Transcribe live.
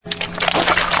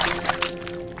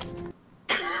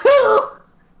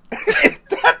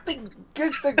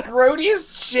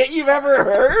throatiest shit you've ever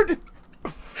heard?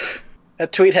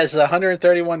 That tweet has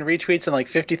 131 retweets and like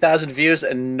 50,000 views,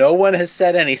 and no one has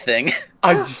said anything.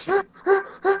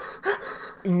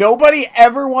 Nobody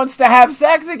ever wants to have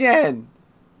sex again.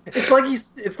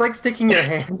 It's like sticking your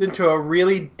hand into a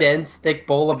really dense, thick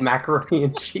bowl of macaroni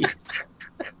and cheese.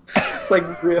 It's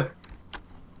like real.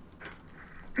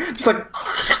 Just like.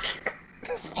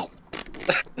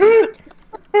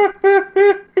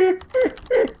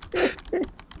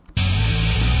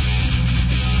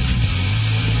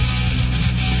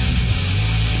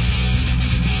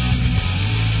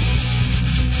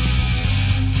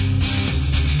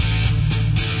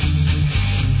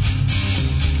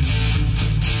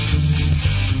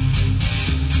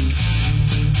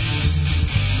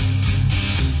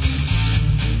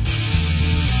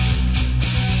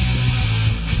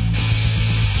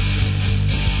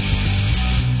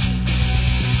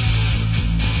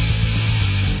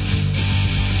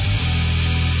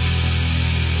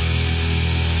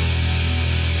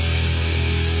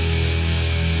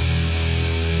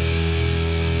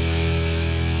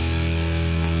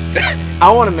 I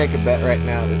want to make a bet right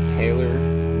now that Taylor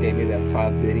gave me that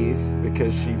 5 biddies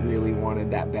because she really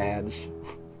wanted that badge.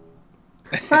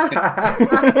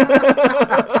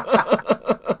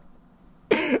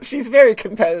 She's very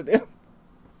competitive.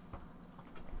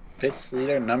 Bits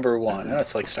leader number 1. Oh,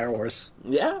 it's like Star Wars.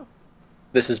 Yeah.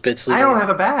 This is Bits leader. I don't have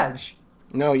a badge.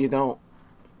 No, you don't.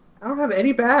 I don't have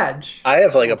any badge. I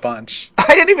have like a bunch.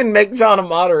 I didn't even make John a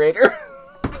moderator.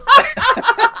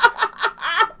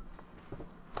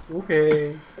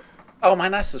 Okay. Oh, am I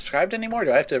not subscribed anymore?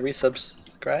 Do I have to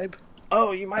resubscribe?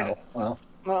 Oh, you might have. Well.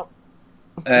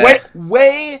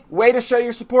 Way to show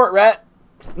your support, Rhett.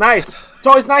 Nice. It's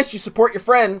always nice you support your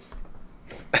friends.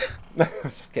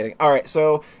 Just kidding. All right,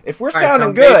 so if we're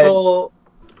sounding good,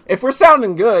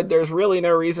 there's really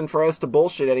no reason for us to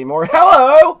bullshit anymore.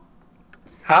 Hello.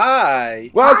 Hi.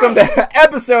 Welcome to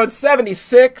episode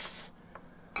 76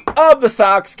 of the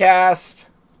Soxcast,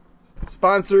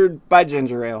 sponsored by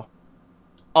Ginger Ale.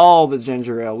 All the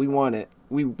ginger ale. We want it.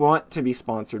 We want to be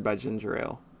sponsored by ginger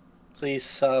ale. Please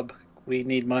sub. We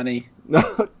need money.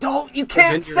 No, don't. You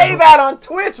can't say that on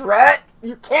Twitch, Rhett.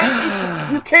 You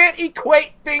can't. You can't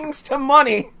equate things to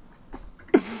money.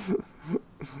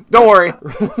 Don't worry.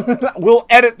 We'll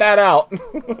edit that out.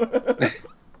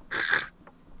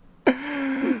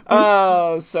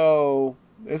 So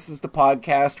this is the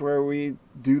podcast where we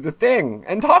do the thing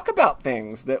and talk about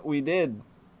things that we did.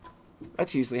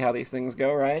 That's usually how these things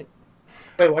go, right?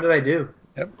 Wait, what did I do?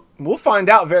 Yep. We'll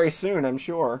find out very soon, I'm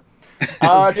sure.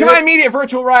 To my immediate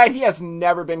virtual right, he has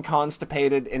never been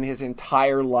constipated in his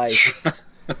entire life.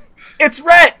 It's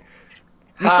Rhett!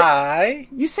 Hi.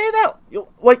 You say that,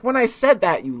 like when I said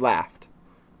that, you laughed.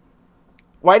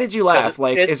 Why did you laugh?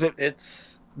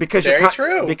 It's because very you're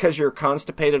true. Because you're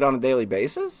constipated on a daily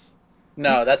basis?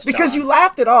 No, that's because John. you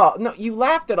laughed it off. No, you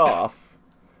laughed it off.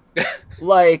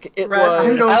 Like it Rhett,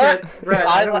 was.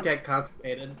 I don't get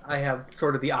constipated. I have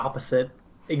sort of the opposite.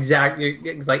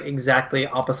 Exactly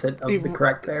opposite of the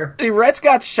correct there. Rhett's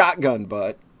got shotgun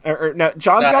butt. No,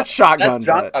 John's got shotgun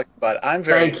butt. I'm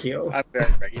very. Thank you. I'm very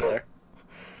regular.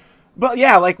 But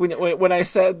yeah, like when I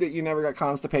said that you never got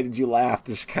constipated, you laughed.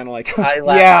 It's kind of like, I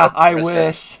laughed yeah, I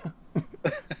wish.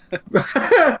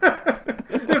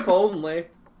 If only.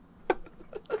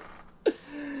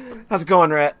 How's it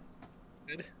going, Rhett?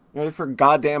 Good. Ready for a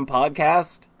goddamn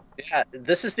podcast? Yeah,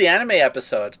 this is the anime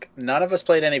episode. None of us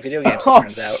played any video games, it Oh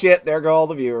turns out. shit, there go all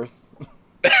the viewers.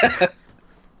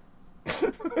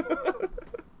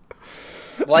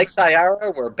 Like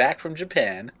Sayara, we're back from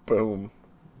Japan. Boom.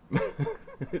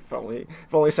 If only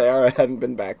Sayara hadn't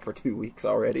been back for 2 weeks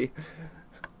already.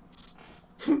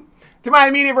 To my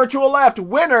immediate virtual left,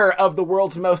 winner of the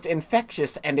world's most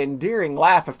infectious and endearing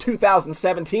laugh of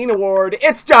 2017 award,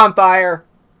 it's John Thayer.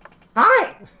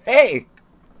 Hi. Hey.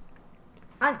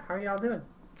 Hi. How are y'all doing?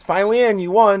 It's finally in.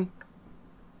 You won.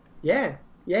 Yeah.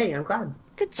 Yay. I'm glad.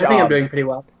 Good job. I think I'm doing pretty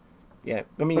well. Yeah.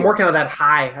 I mean, I'm working on that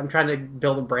high. I'm trying to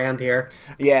build a brand here.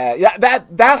 Yeah.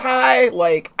 That high.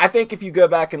 Like, I think if you go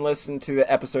back and listen to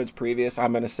the episodes previous,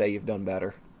 I'm gonna say you've done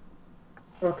better.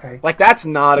 Okay. Like, that's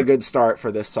not a good start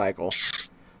for this cycle.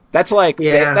 That's like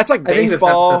that's like I think this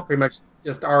baseball. episode's pretty much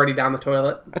just already down the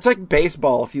toilet. It's like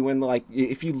baseball. If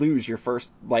you lose your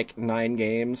first 9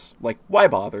 games, like, why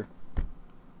bother?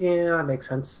 Yeah, that makes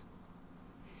sense.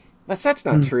 That's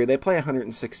not true. They play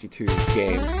 162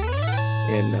 games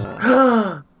in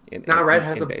now Red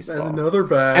has baseball. another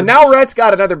badge. And now Red's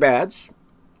got another badge.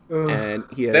 Ugh. And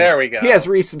There we go. He has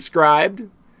resubscribed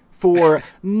for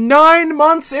 9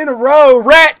 months in a row.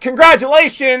 Rhett,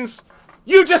 congratulations!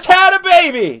 You just had a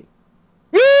baby!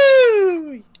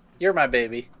 Woo! You're my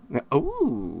baby.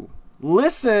 Ooh.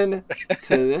 Listen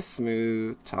to this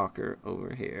smooth talker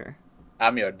over here.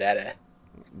 I'm your daddy.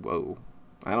 Whoa.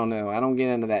 I don't know. I don't get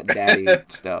into that daddy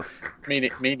stuff. Me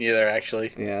neither,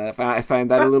 actually. Yeah, I find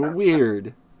that a little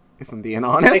weird, if I'm being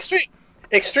honest.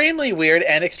 Extremely weird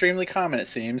and extremely common, it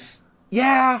seems.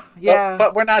 Yeah.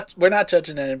 But we're not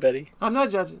judging anybody. I'm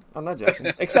not judging.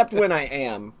 Except when I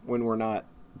am, when we're not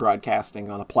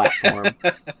broadcasting on a platform.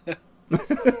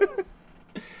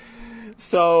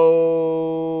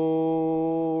 So,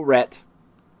 Rhett.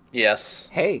 Yes.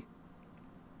 Hey.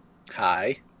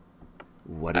 Hi.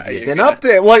 What have you been up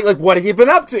to? Like, what have you been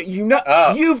up to? You know,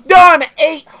 you've done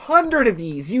 800 of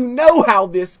these. You know how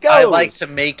this goes. I like to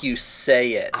make you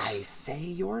say it. I say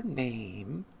your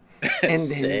name, and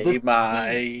say then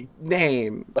my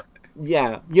name.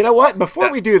 Yeah. You know what?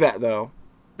 Before we do that, though,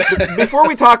 before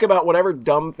we talk about whatever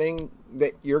dumb thing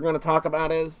that you're going to talk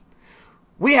about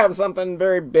we have something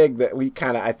very big that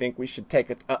I think we should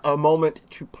take a moment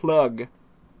to plug.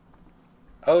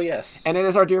 Oh, yes. And it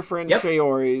is our dear friend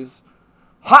Shaori's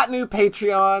hot new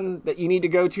Patreon that you need to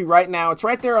go to right now. It's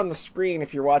right there on the screen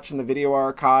if you're watching the video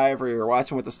archive or you're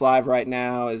watching with us live right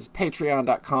now. Is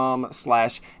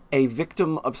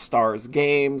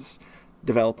patreon.com/avictimofstarsgames.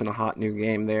 Developing a hot new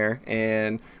game there.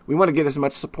 And we want to get as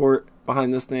much support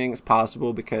behind this thing as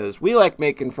possible because we like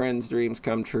making friends' dreams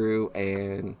come true,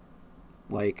 and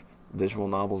like visual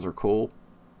novels are cool,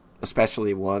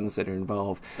 especially ones that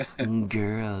involve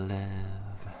girl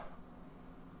love.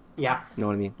 Yeah. You know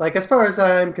what I mean? Like, as far as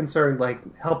I'm concerned, like,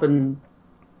 helping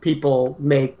people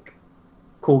make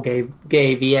cool gay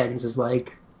VNs is,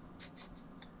 like,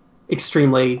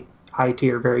 extremely high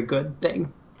tier, very good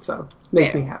thing. So,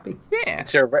 makes me happy. Yeah.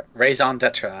 It's your raison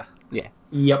d'etre. Yeah.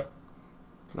 Yep.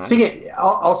 Nice. Speaking,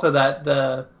 also that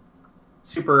the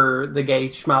gay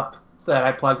shmup that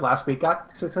I plugged last week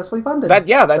got successfully funded.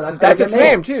 That's its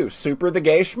name too. Super the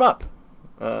Gay Shmup,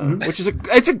 which is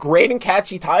a great and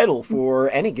catchy title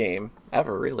for any game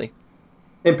ever, really.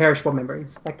 Imperishable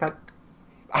Memories. That got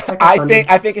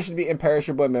I think it should be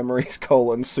Imperishable Memories :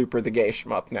 Super the Gay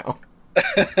Shmup now.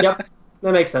 Yep,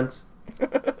 that makes sense.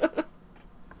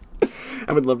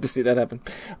 I would love to see that happen,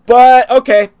 but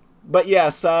okay. But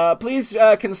yes, please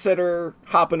consider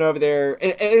hopping over there,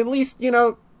 at least,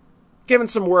 giving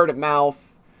some word of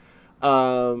mouth.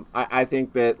 I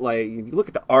think that, like, if you look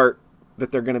at the art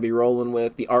that they're going to be rolling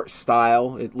with, the art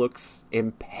style, it looks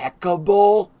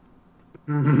impeccable.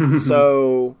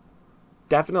 So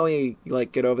definitely,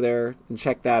 like, get over there and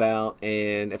check that out.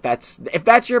 And if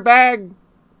that's your bag,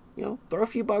 throw a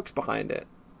few bucks behind it,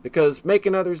 because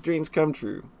making others' dreams come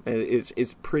true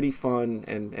is pretty fun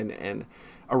and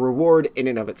a reward in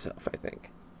and of itself, I think.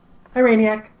 Hi,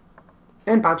 Rainiac.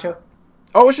 And Pancho.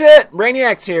 Oh, shit!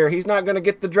 Rainiac's here. He's not going to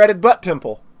get the dreaded butt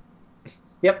pimple.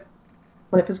 Yep.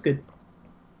 Life is good.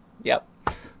 Yep.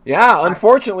 Yeah,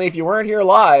 unfortunately, if you weren't here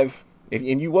live,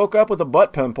 and you woke up with a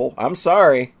butt pimple, I'm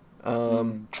sorry.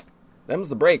 Them's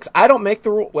the breaks. I don't make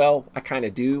the rule. Well, I kind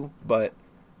of do, but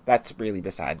that's really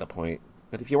beside the point.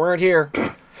 But if you weren't here,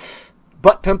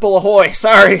 butt pimple ahoy.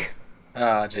 Sorry.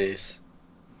 Oh, jeez.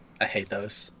 I hate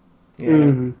those.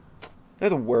 Yeah. They're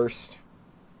the worst.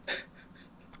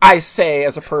 I say,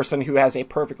 as a person who has a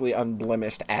perfectly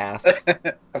unblemished ass.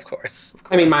 Of course.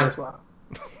 I mean, mine as well.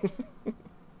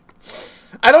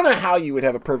 I don't know how you would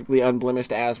have a perfectly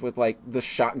unblemished ass with, like, the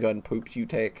shotgun poops you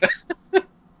take.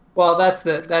 Well, that's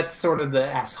sort of the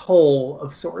asshole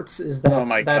of sorts. Is that? Oh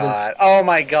my god! Oh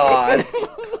my god!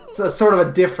 It's a sort of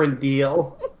a different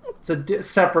deal. It's a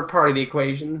separate part of the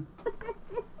equation.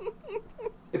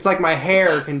 It's like my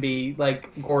hair can be, like,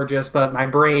 gorgeous, but my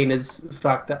brain is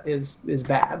fucked up, is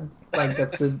bad. Like,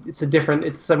 it's a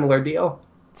similar deal.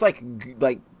 It's like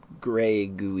gray,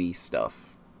 gooey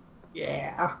stuff.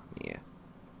 Yeah. Yeah.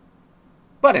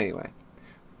 But anyway.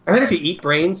 I heard if you eat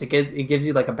brains, it gives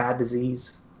you, like, a bad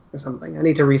disease or something. I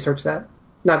need to research that.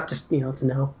 Not just, to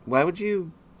know. Why would you?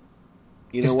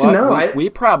 Just know what? To know. We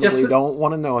probably don't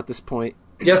want to know at this point.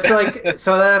 Just like,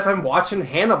 so that if I'm watching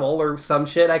Hannibal or some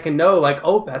shit, I can know, like,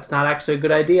 oh, that's not actually a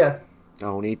good idea.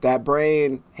 Don't eat that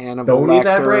brain, Hannibal Lecter. Don't eat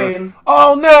that brain.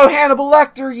 Oh no, Hannibal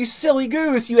Lecter, you silly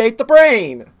goose, you ate the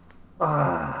brain.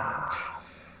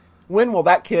 When will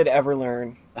that kid ever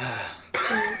learn?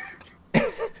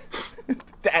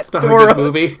 That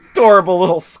adorable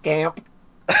little scamp.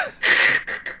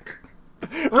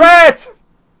 Rhett!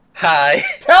 Hi.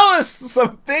 Tell us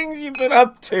some things you've been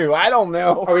up to. I don't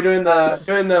know. Are we doing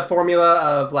the formula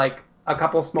of, like, a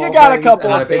couple small things? You got a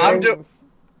couple of things.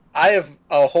 I have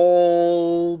a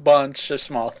whole bunch of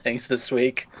small things this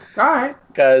week. All right.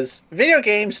 Because video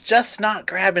games just not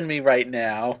grabbing me right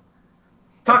now.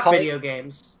 Fuck video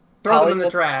games. Throw them in the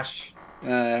trash.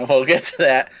 We'll get to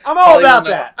that. I'm all about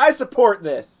that. I support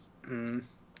this.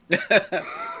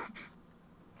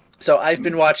 So I've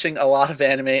been watching a lot of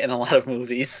anime and a lot of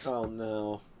movies. Oh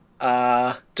no.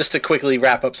 Just to quickly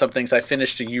wrap up some things, I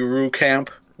finished Yuru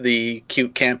Camp, the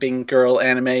cute camping girl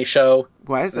anime show.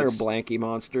 Why is there a Blanky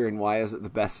Monster, and why is it the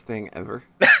best thing ever?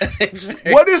 It's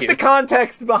very What is cute. the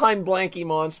context behind Blanky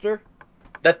Monster?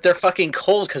 That they're fucking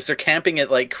cold because they're camping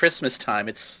at like Christmas time.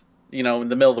 It's, in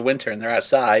the middle of the winter and they're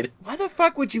outside. Why the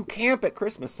fuck would you camp at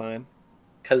Christmas time?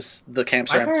 Because the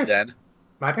camps are empty then.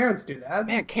 My parents do that.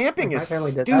 Man, camping is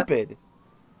family did stupid.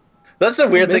 That's the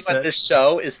weird thing miss about it. this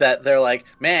show is that they're like,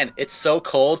 man, it's so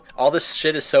cold. All this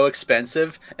shit is so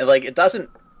expensive. And like, it doesn't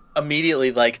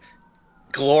immediately like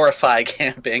glorify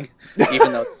camping,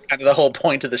 even though it's kind of the whole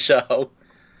point of the show.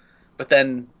 But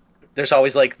then there's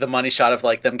always like the money shot of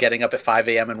like them getting up at 5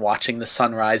 a.m. and watching the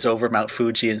sunrise over Mount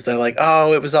Fuji, and they're like,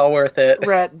 oh, it was all worth it.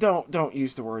 Rhett, don't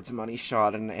use the words money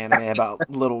shot in an anime about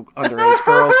little underage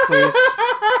girls, please.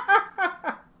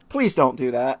 Please don't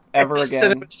do that ever It's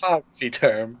again. a cinematography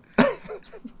term.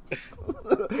 Is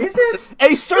it?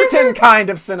 A certain kind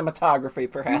of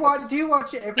cinematography, perhaps. Do you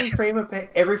watch every frame of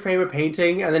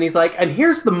painting, and then he's like, and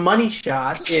here's the money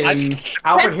shot in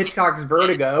Alfred Hitchcock's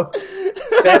Vertigo.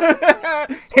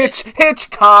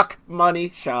 Hitchcock money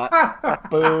shot.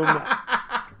 Boom.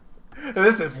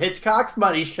 This is Hitchcock's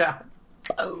money shot.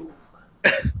 Oh.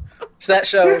 So that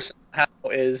show somehow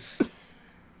is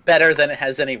better than it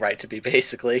has any right to be,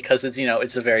 basically, because it's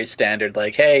it's a very standard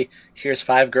like, hey, here's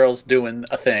 5 girls doing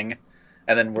a thing,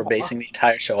 and then we're basing the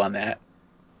entire show on that.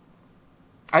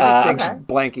 I just think Okay.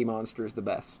 Blanky Monster is the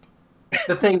best.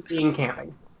 The thing being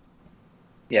camping.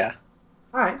 Yeah.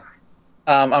 All right.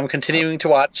 I'm continuing to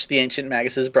watch The Ancient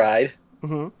Magus' Bride,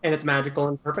 Mm-hmm. And it's magical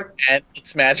and perfect. and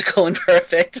it's magical and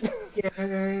perfect. Yay.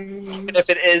 And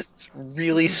if it is, it's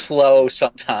really slow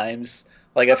sometimes.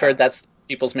 Like, I've heard that's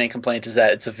people's main complaint is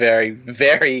that it's a very,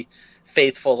 very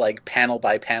faithful, like,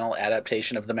 panel-by-panel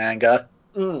adaptation of the manga.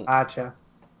 Mm. Gotcha.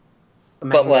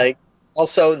 But, like,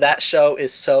 also, that show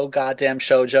is so goddamn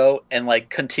shoujo and, like,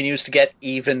 continues to get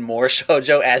even more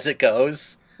shoujo as it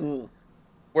goes. Mm.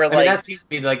 Where, I mean, like, that seems to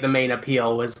be like the main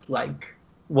appeal was the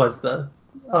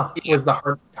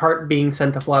heart being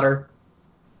sent to flutter.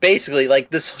 basically, like,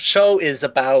 this show is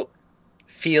about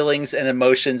feelings and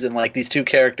emotions and, like, these two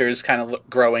characters kind of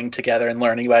growing together and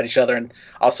learning about each other and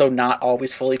also not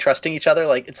always fully trusting each other.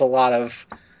 Like, it's a lot of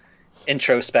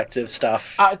introspective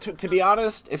stuff. To be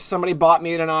honest, if somebody bought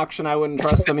me at an auction, I wouldn't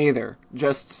trust them either.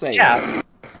 Just saying. Yeah.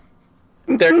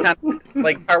 They're kind of,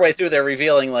 like, partway through, they're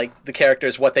revealing, like, the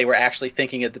characters, what they were actually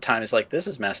thinking at the time is like, this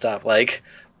is messed up. Like,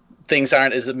 things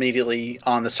aren't as immediately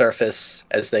on the surface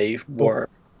as they were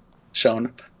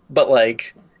shown. But,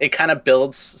 like, it kind of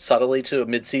builds subtly to a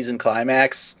mid-season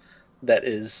climax that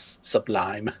is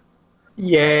sublime.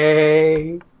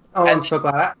 Yay! Oh, I'm And- so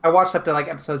glad. I watched up to like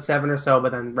episode 7 or so,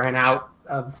 but then ran out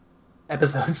of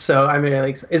episodes. So I'm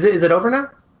really excited. Is it over now?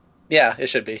 Yeah, it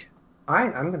should be. All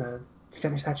right, I'm gonna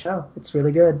finish that show. It's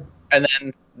really good. And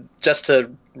then, just to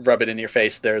rub it in your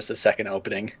face, there's a second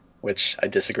opening, which I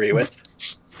disagree with.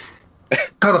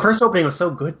 God, the first opening was so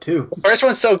good too. The first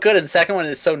one's so good, and the second one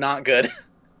is so not good.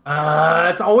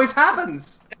 That always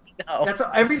happens. No. That's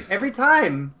every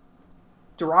time.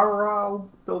 Durarara all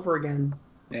over again.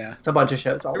 Yeah. It's a bunch of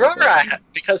shows. All Remember,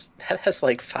 because that has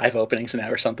like 5 openings now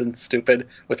or something stupid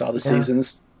with all the Yeah.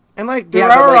 seasons. And like Yeah,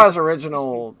 but, Durarara's like-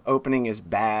 original opening is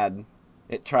bad.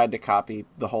 It tried to copy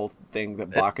the whole thing that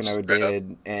It's Baccano true.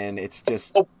 did, and it's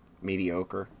just Oh.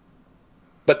 mediocre.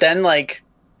 But then, like,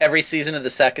 every season of the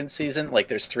second season, like,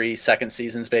 there's 3 second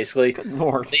seasons basically. Good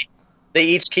lord. They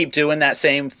each keep doing that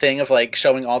same thing of like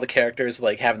showing all the characters,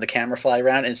 like having the camera fly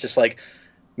around. And it's just like,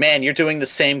 man, you're doing the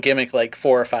same gimmick like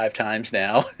 4 or 5 times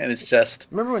now, and it's just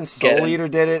Remember when Get Soul it. Eater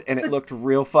did it, and it looked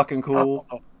real fucking cool?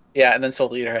 yeah. And then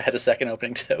Soul Eater had a second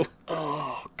opening too.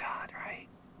 Oh, God, right.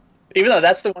 Even though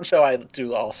that's the one show I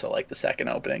do also like the second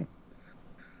opening.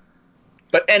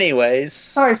 But anyways,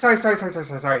 Sorry.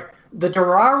 The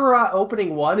Durarara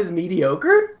opening 1 is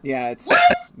mediocre? Yeah, it's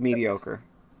mediocre.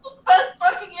 Best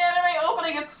fucking anime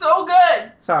opening. It's so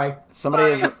good. Sorry.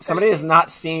 Somebody has not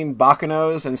seen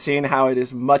Baccano's and seen how it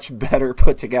is much better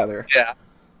put together. yeah,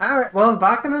 All right. Well,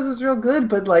 Baccano's is real good,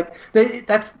 but like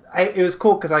it was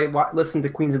cool because I listened to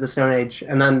Queens of the Stone Age,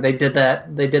 and then they did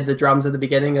that. They did the drums at the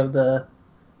beginning of the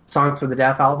Songs for the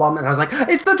Deaf album, and I was like,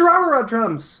 it's the Durarara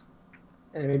drums,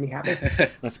 and it made me happy.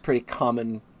 That's a pretty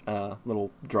common little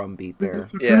drum beat there.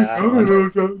 yeah.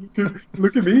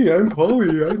 Look at me, I'm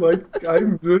Polly.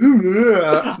 I'm.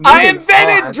 I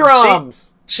invented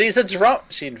drums! She's a drum.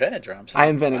 She invented drums. I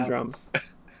invented Wow. drums.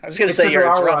 I was gonna say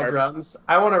you're a drummer. Drums.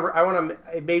 I want to.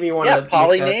 It made me want to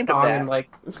Polly make a named song that. and like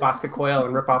Oscar Coyle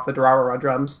and rip off the Durara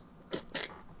drums.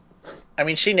 I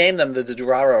mean, she named them the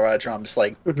Durara drums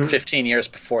like 15 years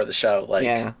before the show.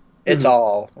 Like, it's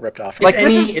all ripped off. Like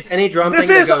it's any drum. This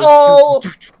thing is that goes, all.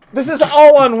 This is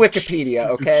all on Wikipedia.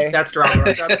 Okay. That's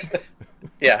Durara drums.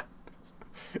 Yeah.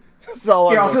 This is all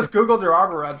on Here, I'll Wikipedia. just Google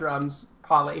Durara drums,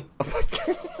 Polly,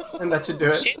 and that should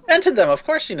do it. She invented them. Of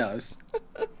course she knows.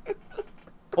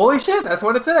 Holy shit, that's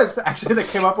what it says. Actually, they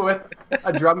came up with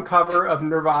a drum cover of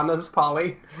Nirvana's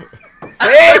Polly.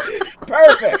 See?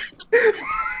 Perfect.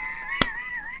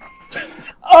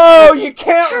 Oh, you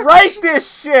can't write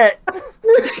this shit.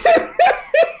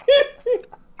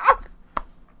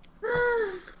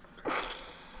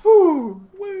 Woo.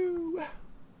 Woo.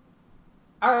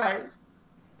 All right.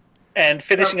 And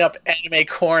finishing up Anime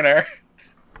Corner,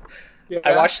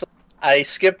 Yeah. I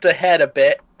skipped ahead a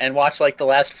bit and watched like the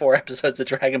last 4 episodes of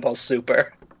Dragon Ball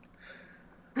Super.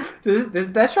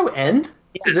 Did that show end?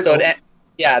 Is it over?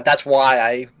 That's why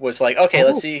I was like, okay,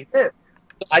 let's see. Shit.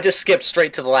 I just skipped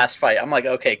straight to the last fight. I'm like,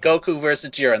 okay, Goku versus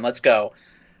Jiren, let's go.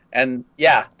 And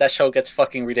yeah, that show gets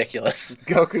fucking ridiculous.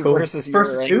 Goku versus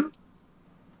Versus Urine. who?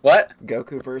 What?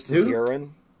 Goku versus Who?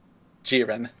 Urine.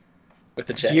 Jiren. With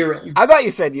a J. Jiren. I thought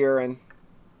you said urine.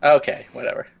 Okay,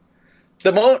 whatever.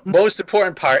 The most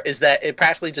important part is that it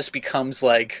practically just becomes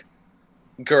like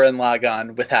Gurren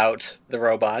Lagann without the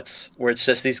robots, where it's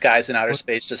just these guys in outer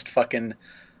space just fucking...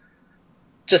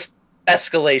 just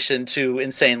escalation to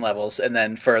insane levels, and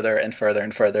then further and further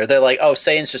and further. They're like, oh,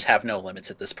 Saiyans just have no limits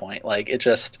at this point. Like, it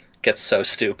just gets so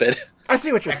stupid. I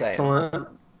see what you're saying. Excellent.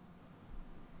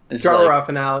 It's Durara like,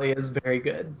 finale is very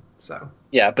good. So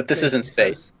yeah, but this isn't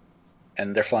space,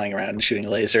 and they're flying around and shooting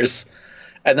lasers.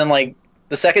 And then, like,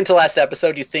 the second to last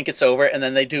episode, you think it's over, and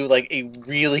then they do, like, a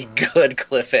really good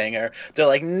cliffhanger. They're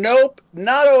like, nope,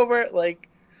 not over. Like,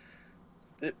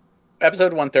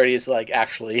 episode 130 is, like,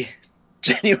 actually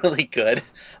genuinely good.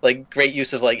 Like, great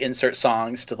use of, like, insert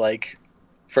songs to, like,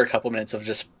 for a couple minutes of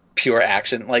just pure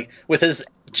action. Like, with as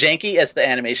janky as the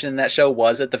animation in that show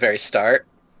was at the very start,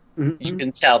 you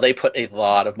can tell they put a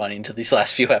lot of money into these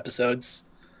last few episodes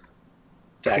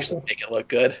to actually make it look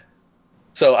good.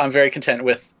 So I'm very content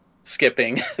with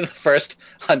skipping the first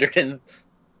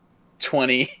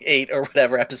 128 or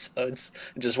whatever episodes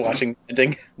and just watching the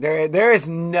ending. There is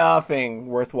nothing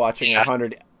worth watching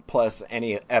 100 plus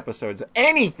any episodes.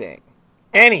 Anything.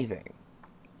 Anything.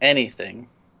 Anything.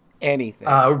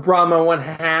 Rama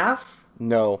 1/2?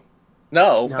 No.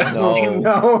 No.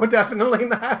 No, definitely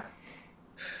not.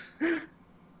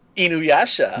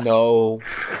 Inuyasha. No.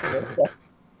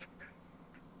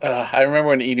 I remember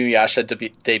when Inuyasha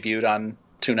debuted on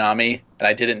Toonami, and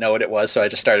I didn't know what it was, so I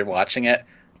just started watching it.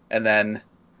 And then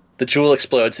the jewel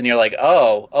explodes, and you're like,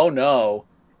 oh no.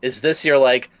 Is this your,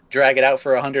 like, drag it out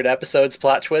for 100 episodes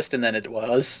plot twist? And then it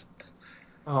was.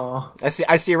 Oh.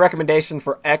 I see a recommendation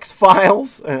for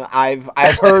X-Files.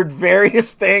 I've heard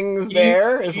various things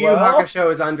there as well.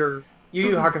 Yu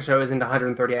Yu Hakusho is into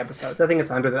 130 episodes. I think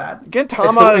it's under that.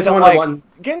 Gintama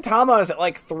is at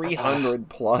like 300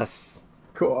 plus.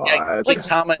 Cool. Yeah, like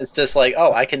Tama is just like,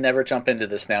 oh, I can never jump into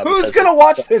this now. Who's gonna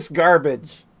watch this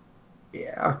garbage?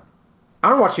 Yeah. I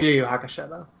don't watch Yu Yu Hakusho,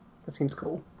 though. That seems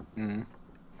cool. Mm.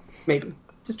 Maybe.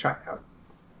 Just try it out.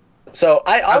 So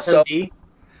I also... MD?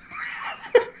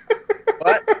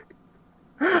 What?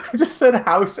 I just said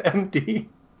House MD.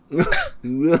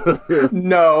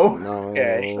 No.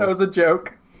 Okay. That was a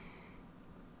joke.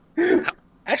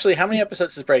 Actually, how many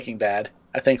episodes is Breaking Bad?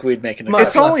 I think we'd make an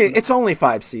It's only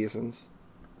 5 seasons.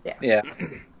 Yeah.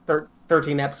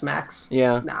 13 eps max.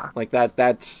 Yeah. Nah. Like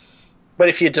that's... But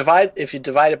if you divide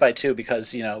it by 2,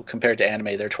 because, you know, compared to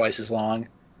anime, they're twice as long.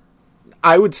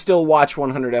 I would still watch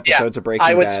 100 episodes of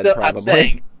Breaking Bad, probably. I'm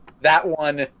saying that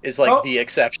one is like the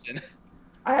exception.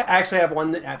 I actually have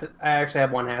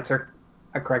one answer.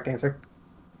 A correct answer.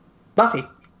 Buffy.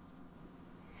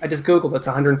 I just Googled. It's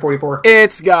 144.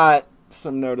 It's got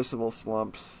some noticeable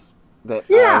slumps that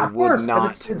I of would course,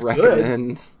 not it's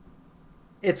recommend.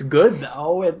 Good. It's good,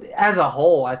 though. As a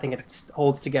whole, I think it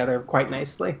holds together quite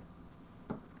nicely.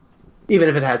 Even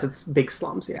if it has its big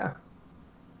slumps, yeah.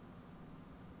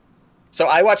 So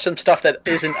I watched some stuff that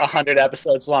isn't 100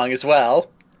 episodes long as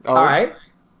well. Oh. All right.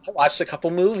 I watched a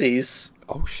couple movies.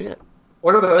 Oh, shit.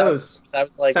 What are those? So I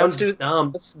was like, Sounds let's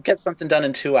dumb. get something done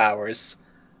in 2 hours.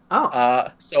 Oh.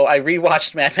 So I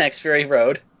rewatched Mad Max Fury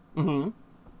Road. Mm-hmm.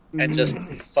 And just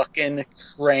fucking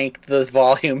cranked the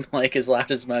volume like as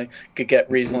loud as I could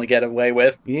reasonably get away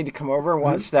with. You need to come over and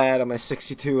watch that on my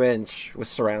 62-inch with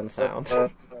surround sound.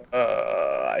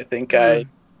 I think I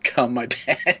cum my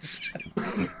pants.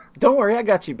 Don't worry, I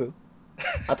got you, boo.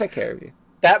 I'll take care of you.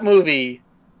 That movie,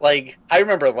 like, I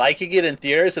remember liking it in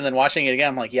theaters and then watching it again.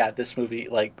 I'm like, yeah, this movie,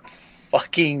 like,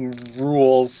 fucking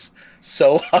rules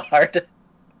so hard.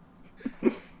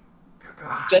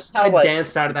 Just how, I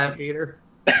danced out of that theater.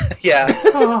 Yeah.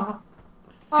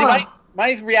 See,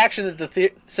 my reaction to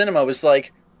the cinema was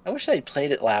like, I wish they'd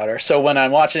played it louder. So when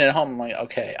I'm watching it at home, I'm like,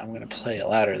 okay, I'm going to play it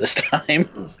louder this time.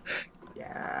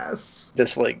 Yes.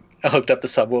 Just, like, I hooked up the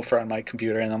subwoofer on my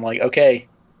computer, and I'm like, okay,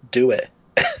 do it.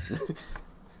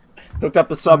 Hooked up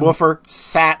the subwoofer,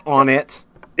 sat on it,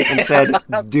 and said,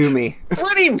 do me.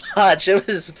 Pretty much. It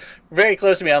was very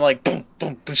close to me. I'm like, boom,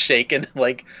 boom, boom, shaking,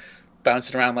 like,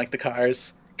 bouncing around like the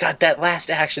cars. God, that last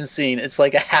action scene, it's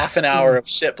like a half an hour of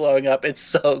shit blowing up. It's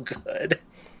so good.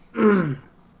 And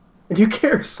you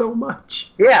care so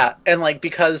much. Yeah, and, like,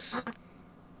 because,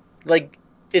 like,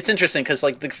 it's interesting because,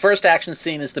 like, the first action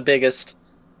scene is the biggest,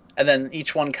 and then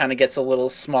each one kind of gets a little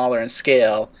smaller in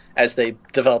scale as they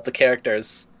develop the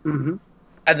characters. Mm-hmm.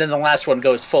 And then the last one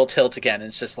goes full tilt again, and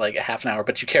it's just like a half an hour,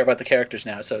 but you care about the characters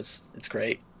now, so it's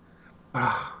great.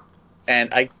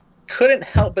 And I couldn't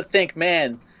help but think,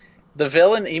 man, the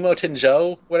villain, Emoton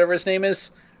Joe, whatever his name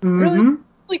is,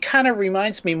 really kind of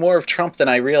reminds me more of Trump than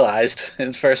I realized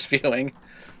in first viewing.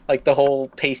 Like the whole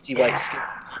pasty white skin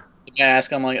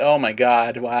mask, I'm like, oh my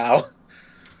god, wow.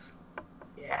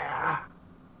 Yeah.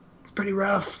 It's pretty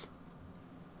rough.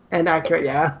 And accurate,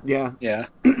 yeah. Yeah. Yeah.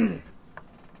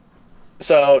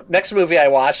 So, next movie I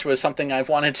watched was something I've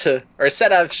wanted to, or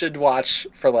said I should watch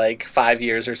for like 5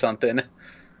 years or something.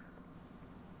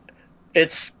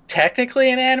 It's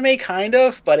technically an anime, kind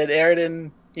of, but it aired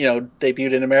in,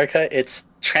 debuted in America. It's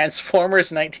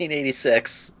Transformers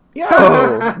 1986. Yo,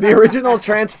 the original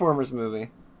Transformers movie.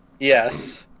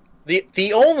 Yes.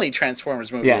 The only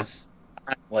Transformers movie is,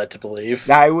 I'm led to believe.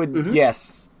 I would,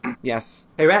 yes.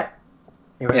 Hey, Rhett.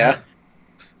 Yeah?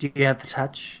 Do you have the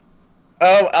touch?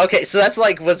 Oh, okay, so that's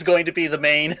like what's going to be the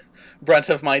main brunt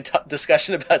of my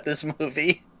discussion about this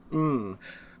movie.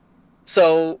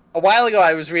 So, a while ago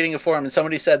I was reading a forum and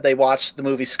somebody said they watched the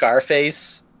movie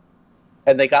Scarface,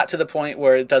 and they got to the point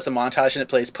where it does a montage and it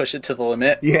plays Push It to the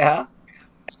Limit. Yeah.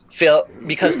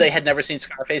 Because they had never seen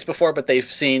Scarface before, but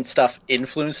they've seen stuff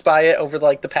influenced by it over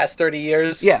like the past 30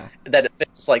 years. Yeah. That it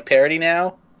fits like parody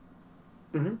now.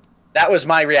 Mm-hmm. That was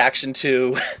my reaction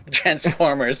to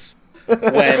Transformers.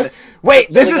 When wait,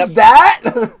 this is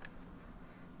that?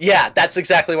 Yeah, that's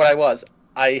exactly what I was.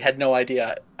 I had no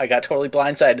idea. I got totally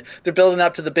blindsided. They're building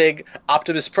up to the big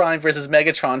Optimus Prime versus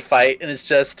Megatron fight, and it's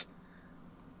just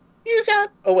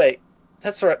oh wait,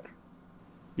 that's right.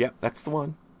 Yep, that's the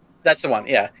one. That's the one.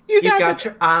 Yeah, you got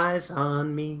your eyes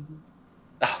on me.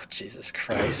 Oh Jesus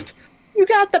Christ! You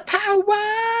got the power.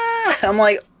 I'm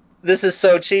like, this is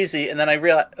so cheesy, and then I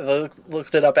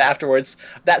looked it up afterwards.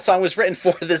 That song was written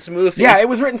for this movie. Yeah, it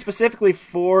was written specifically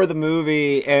for the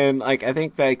movie, and like I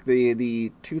think like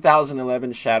the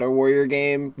 2011 Shadow Warrior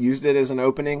game used it as an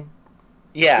opening.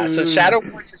 Yeah, so Shadow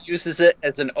Warrior uses it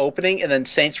as an opening, and then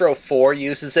Saints Row 4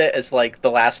 uses it as like the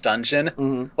last dungeon.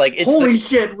 Mm-hmm. Like, it's holy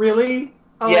shit, really?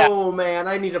 Yeah. Oh man,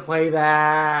 I need to play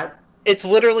that. It's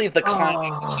literally the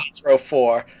climax of Saints Row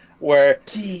 4, where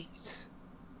jeez.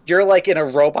 You're like in a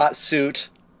robot suit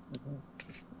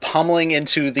pummeling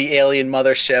into the alien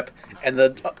mothership, and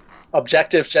the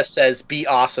objective just says "Be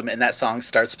awesome," and that song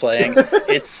starts playing.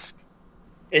 It's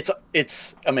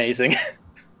amazing.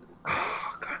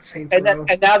 Oh God, Saints Row.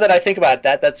 And now that I think about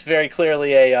it, that's very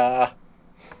clearly a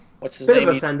what's his name? Bit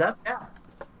of a send up, yeah.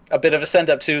 A bit of a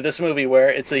send up to this movie where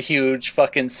it's a huge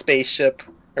fucking spaceship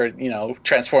or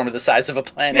transformer the size of a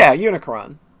planet. Yeah,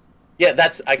 Unicron. Yeah,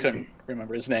 I couldn't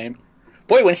remember his name.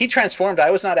 Boy, when he transformed, I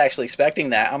was not actually expecting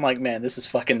that. I'm like, man, this is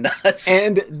fucking nuts.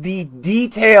 And the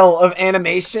detail of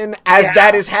animation as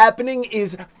that is happening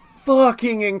is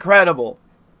fucking incredible.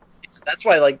 That's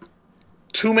why, like,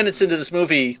 2 minutes into this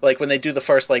movie, like, when they do the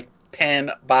first, like,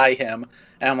 pan by him,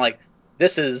 and I'm like,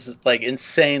 this is, like,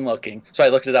 insane looking. So I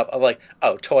looked it up. I'm like,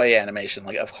 oh, toy animation.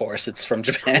 Like, of course, it's from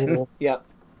Japan. Cool. Yep.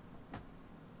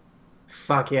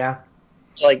 Fuck yeah.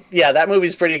 Like, yeah, that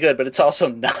movie's pretty good, but it's also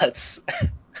nuts.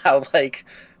 How, like,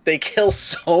 they kill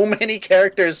so many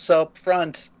characters so up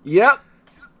front. Yep.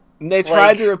 And they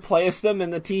tried to replace them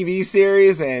in the TV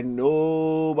series, and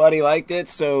nobody liked it,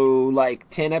 so, like,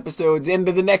 10 episodes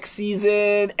into the next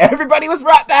season, everybody was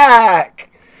brought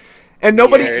back! And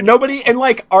nobody, and,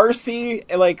 like,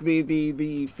 RC, like,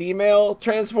 the female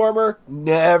Transformer,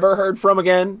 never heard from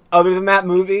again, other than that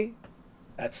movie.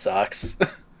 That sucks.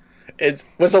 It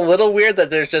was a little weird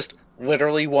that there's just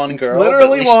literally one girl.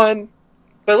 Literally one.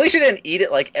 But at least you didn't eat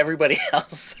it like everybody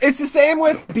else. It's the same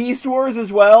with Beast Wars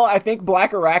as well. I think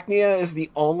Black Arachnia is the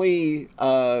only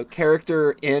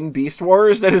character in Beast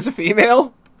Wars that is a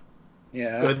female.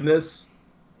 Yeah. Goodness.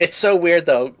 It's so weird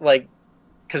though, like,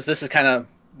 because this is kind of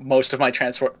most of my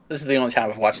Transform. This is the only time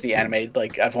I've watched the anime.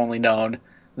 Like, I've only known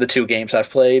the 2 games I've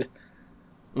played.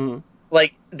 Mm-hmm.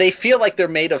 Like, they feel like they're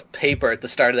made of paper at the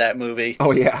start of that movie.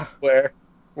 Oh yeah, where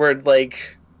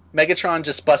like Megatron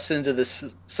just busts into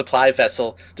this supply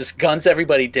vessel, just guns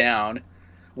everybody down.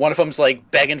 One of them's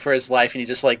like begging for his life, and he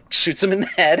just like shoots him in the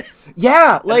head.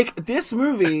 Yeah, like this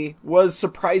movie was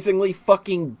surprisingly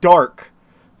fucking dark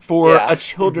for a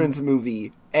children's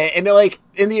movie, and like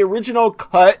in the original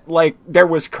cut, like there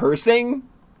was cursing,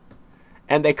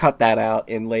 and they cut that out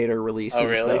in later releases. Oh,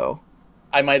 really? Though.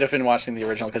 I might have been watching the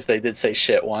original because they did say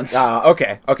shit once.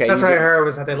 Okay. That's what I heard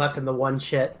was that they left in the one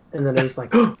shit, and then it was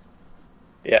like,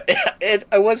 yeah,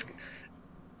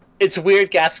 it's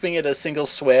weird gasping at a single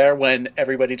swear when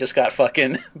everybody just got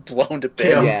fucking blown to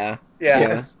bits. Yeah.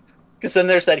 Because then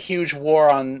there's that huge war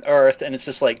on Earth, and it's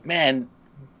just like, man,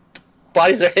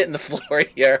 bodies are hitting the floor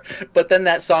here. But then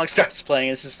that song starts playing,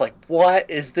 and it's just like,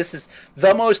 what is this? Is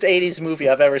the most 80s movie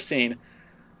I've ever seen.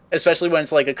 Especially when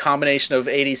it's like a combination of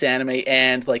 80s anime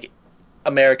and like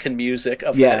American music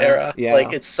of that era. Yeah.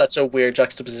 Like, it's such a weird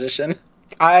juxtaposition.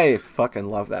 I fucking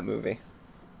love that movie.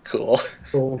 Cool.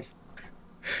 cool.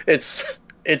 It's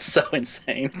so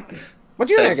insane. What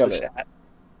do you think of it? Chat.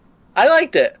 I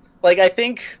liked it. Like, I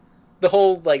think the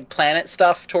whole like planet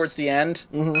stuff towards the end,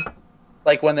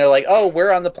 like when they're like, "Oh,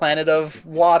 we're on the planet of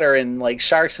water and like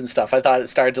sharks and stuff." I thought it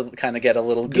started to kind of get a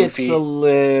little goofy. Gets a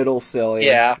little silly.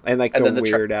 Yeah, and like and the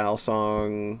Weird Al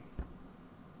song.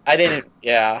 I didn't.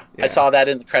 Yeah, I saw that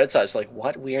in the credits. I was like,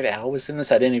 "What? Weird Al was in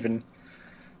this?" I didn't even.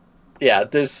 Yeah,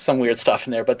 there's some weird stuff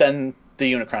in there, but then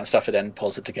the Unicron stuff at the end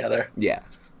pulls it together. Yeah.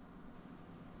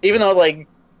 Even though, like,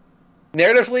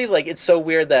 narratively, like, it's so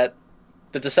weird that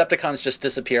the Decepticons just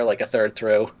disappear like a third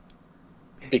through.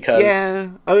 Because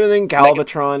other than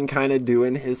Galvatron kind of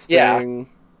doing his thing.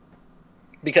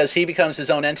 Because he becomes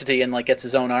his own entity and, like, gets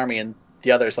his own army, and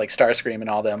the others, like Starscream and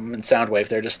all them, and Soundwave,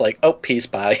 they're just like, oh, peace,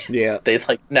 bye. Yeah. They,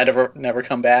 like, never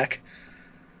come back.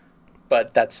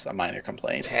 But that's a minor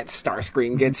complaint. That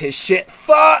Starscream gets his shit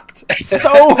fucked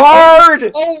so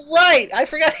hard! Oh, right! I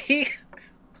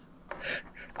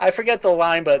forget the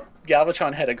line, but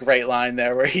Galvatron had a great line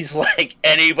there where he's like,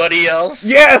 anybody else?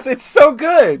 Yes, it's so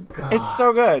good. God. It's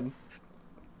so good.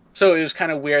 So it was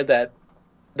kind of weird that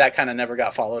kind of never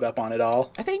got followed up on at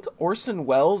all. I think Orson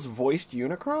Welles voiced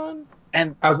Unicron.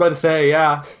 And I was about to say,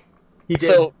 yeah. He did.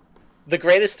 So the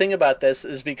greatest thing about this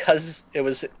is because it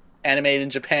was animated in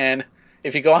Japan,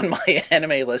 if you go on my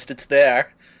anime list, it's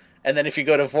there. And then if you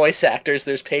go to voice actors,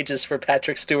 there's pages for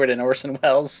Patrick Stewart and Orson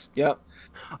Welles. Yep.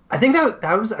 I think that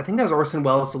was Orson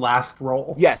Welles' last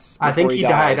role. Yes. I think he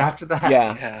died after that.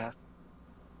 Yeah.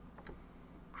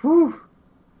 Whew.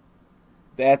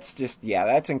 That's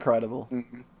incredible.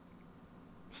 Mm-hmm.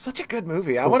 Such a good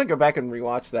movie. I want to go back and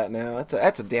rewatch that now.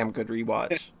 That's a damn good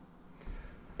rewatch.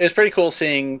 It was pretty cool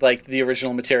seeing like the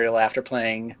original material after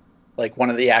playing like one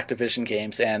of the Activision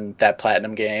games and that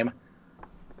Platinum game.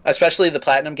 Especially the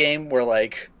Platinum game where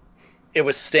like it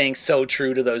was staying so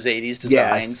true to those 80s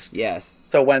designs. Yes.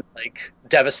 So when like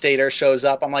Devastator shows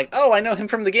up, I'm like, oh, I know him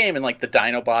from the game, and like the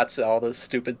Dinobots, all those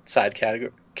stupid side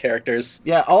characters.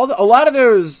 Yeah, a lot of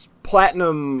those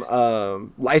Platinum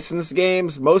licensed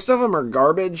games, most of them are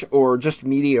garbage or just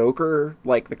mediocre,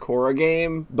 like the Korra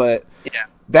game. But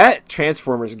that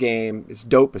Transformers game is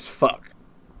dope as fuck.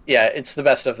 Yeah, it's the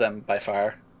best of them by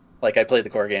far. Like I played the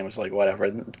Korra game, was like whatever.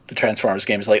 The Transformers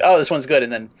game is like, oh, this one's good,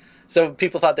 and then. So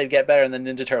people thought they'd get better, and then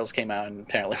Ninja Turtles came out, and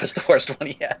apparently it was the worst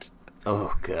one yet.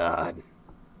 Oh, God.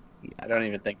 I don't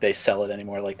even think they sell it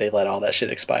anymore. Like, they let all that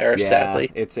shit expire, sadly.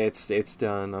 It's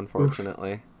done,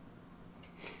 unfortunately.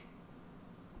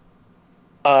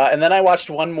 And then I watched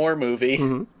one more movie.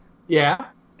 Mm-hmm. Yeah.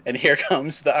 And here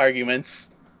comes the arguments.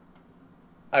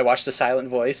 I watched A Silent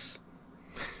Voice.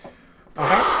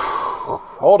 Okay.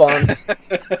 Hold on.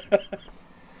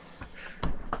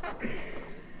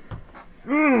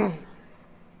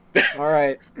 All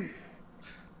right.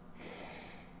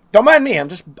 Don't mind me. I'm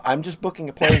just booking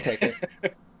a plane ticket.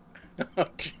 Oh,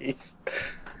 jeez.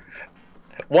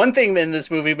 One thing in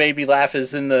this movie made me laugh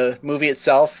is in the movie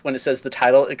itself, when it says the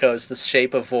title, it goes "The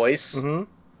Shape of Voice,"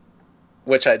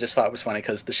 which I just thought was funny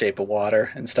because the shape of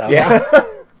water and stuff. Yeah.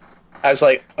 I was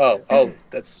like, oh,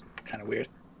 that's kind of weird.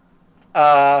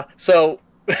 So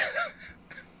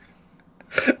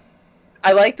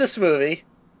I like this movie.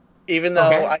 even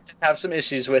though I did have some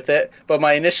issues with it. But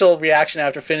my initial reaction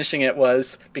after finishing it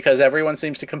was, because everyone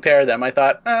seems to compare them, I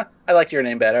thought, I liked Your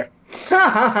Name better.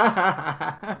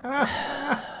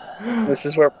 This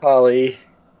is where Polly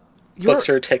books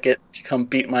her ticket to come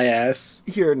beat my ass.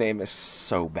 Your Name is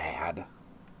so bad.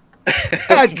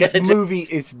 That movie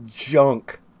is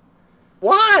junk.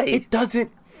 Why? It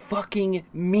doesn't fucking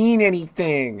mean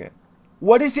anything.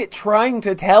 What is it trying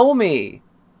to tell me?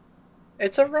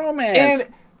 It's a romance.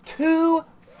 In 2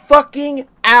 fucking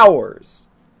hours,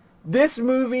 this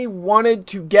movie wanted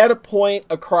to get a point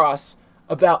across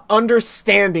about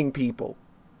understanding people,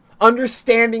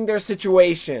 understanding their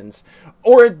situations,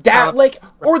 or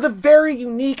or the very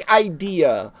unique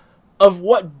idea of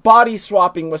what body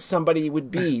swapping with somebody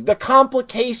would be. The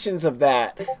complications of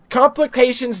that.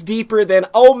 Complications deeper than,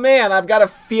 oh man, I've got to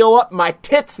feel up my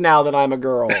tits now that I'm a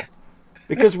girl.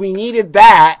 Because we needed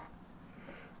that.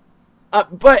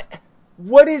 But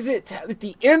what is it at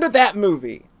the end of that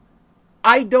movie?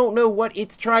 I don't know what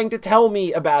it's trying to tell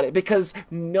me about it, because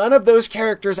none of those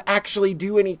characters actually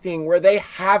do anything where they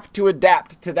have to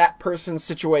adapt to that person's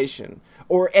situation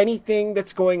or anything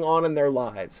that's going on in their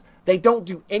lives. They don't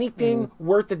do anything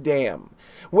worth a damn.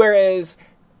 Whereas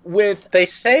they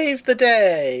saved the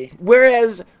day.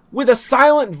 Whereas with A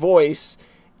Silent Voice,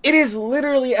 it is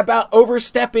literally about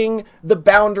overstepping the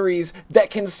boundaries that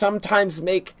can sometimes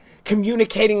make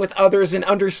communicating with others and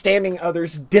understanding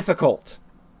others difficult.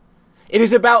 It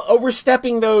is about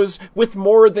overstepping those with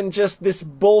more than just this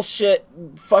bullshit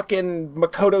fucking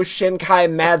Makoto Shinkai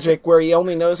magic where he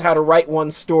only knows how to write one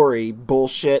story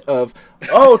bullshit of,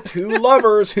 2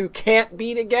 lovers who can't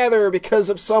be together because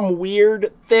of some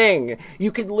weird thing.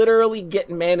 You could literally get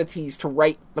manatees to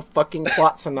write the fucking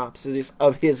plot synopsis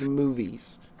of his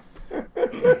movies.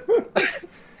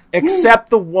 Except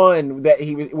the one that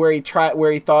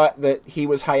where he thought that he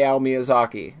was Hayao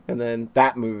Miyazaki, and then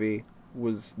that movie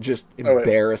was just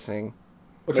embarrassing.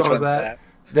 Which one was that?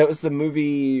 That was the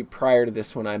movie prior to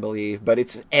this one, I believe. But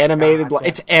it's animated.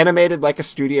 It's animated like a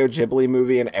Studio Ghibli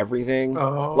movie and everything.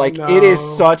 It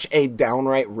is such a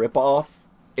downright ripoff.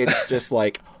 It's just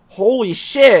like, holy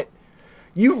shit!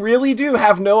 You really do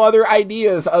have no other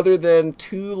ideas other than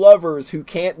 2 lovers who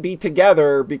can't be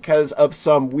together because of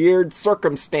some weird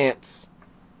circumstance.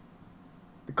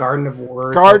 Garden of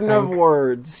Words. Garden of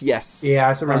Words, yes. Yeah,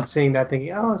 I remember seeing that,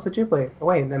 thinking, "Oh, it's a Ghibli." Oh,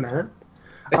 wait a minute.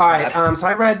 All right, so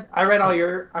I read all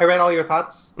your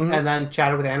thoughts, and then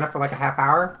chatted with Anna for like a half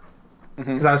hour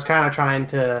because I was kind of trying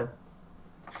to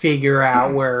figure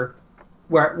out where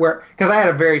because I had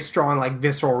a very strong like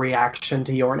visceral reaction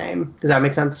to Your Name. Does that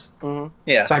make sense? Mm-hmm.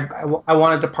 Yeah. So I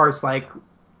wanted to parse like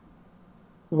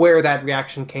where that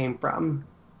reaction came from,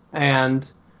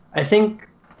 and I think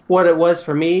what it was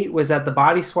for me was that the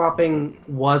body swapping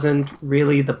wasn't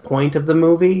really the point of the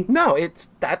movie. No,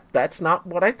 that's not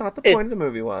what I thought the point of the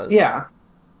movie was. Yeah.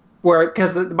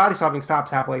 Because the body swapping stops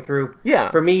halfway through.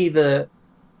 Yeah. For me and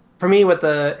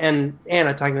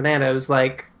Anna, talking with Anna, it was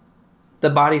like the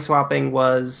body swapping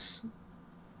was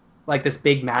like this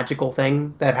big magical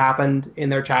thing that happened in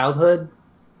their childhood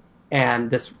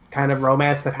and this kind of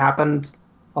romance that happened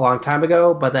a long time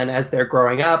ago, but then as they're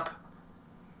growing up,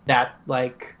 that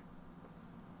like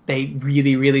they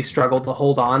really, really struggle to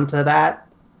hold on to that,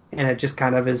 and it just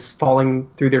kind of is falling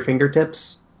through their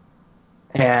fingertips.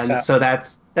 And so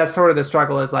that's sort of the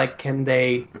struggle, is like, can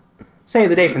they save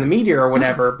the day from the meteor or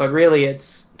whatever, but really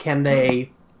it's, can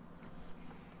they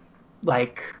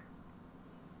like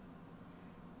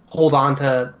hold on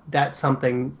to that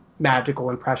something magical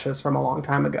and precious from a long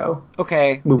time ago.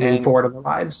 Okay. Moving forward in their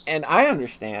lives. And I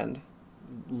understand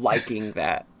liking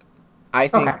that. I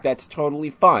think that's totally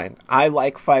fine. I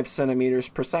like 5 centimeters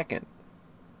per second.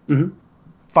 Mm-hmm.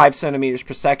 5 centimeters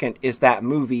per second is that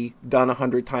movie done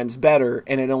 100 times better,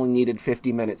 and it only needed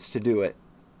 50 minutes to do it.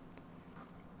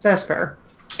 That's fair.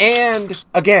 And,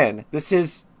 again, this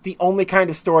is the only kind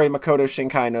of story Makoto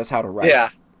Shinkai knows how to write.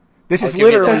 Yeah. This is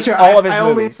literally all of his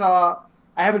movies. I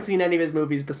haven't seen any of his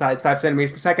movies besides 5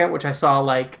 centimeters per second, which I saw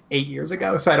like 8 years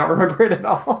ago, so I don't remember it at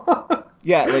all.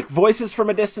 Yeah, like Voices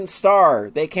from a Distant Star.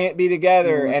 They can't be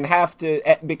together and have to,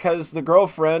 because the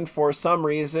girlfriend, for some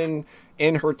reason,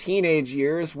 in her teenage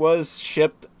years, was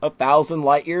shipped 1,000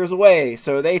 light years away.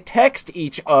 So they text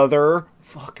each other.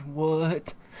 Fucking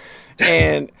what?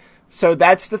 And so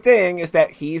that's the thing, is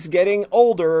that he's getting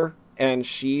older and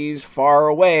she's far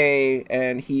away,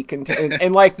 and he can,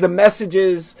 and like the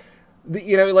messages,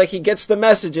 you know, like he gets the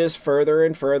messages further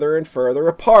and further and further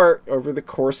apart over the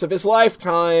course of his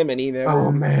lifetime, and he never...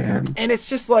 Oh, man. And it's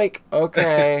just like,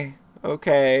 okay.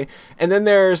 And then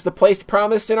there's The Place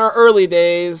Promised in Our Early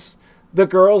Days, The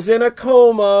Girl's in a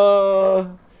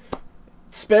Coma,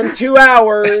 spend 2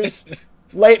 hours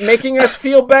making us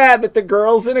feel bad that the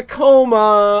girl's in a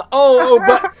coma.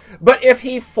 But if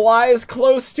he flies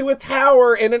close to a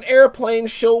tower in an airplane,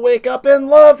 she'll wake up and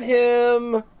love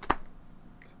him.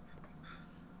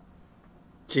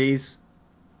 Jeez.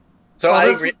 So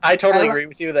I totally agree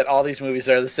with you that all these movies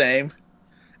are the same.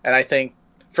 And I think,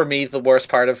 for me, the worst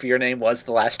part of Your Name was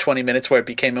the last 20 minutes where it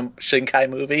became a Shinkai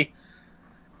movie.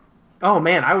 Oh,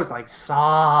 man, I was, like,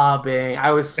 sobbing.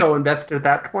 I was so invested at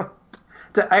that point.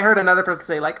 I heard another person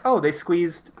say, like, oh, they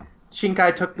squeezed...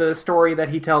 Shinkai took the story that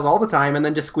he tells all the time and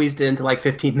then just squeezed it into, like,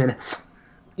 15 minutes.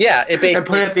 Yeah, it basically... And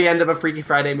put it at the end of a Freaky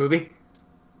Friday movie.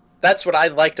 That's what I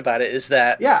liked about it, is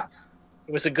that... Yeah.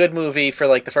 It was a good movie for,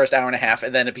 like, the first hour and a half,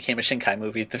 and then it became a Shinkai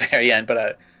movie at the very end,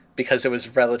 but because it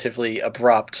was relatively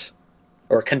abrupt,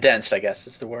 or condensed, I guess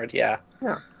is the word, yeah.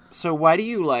 Yeah. So why do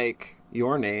you like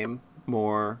Your Name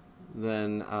more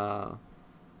than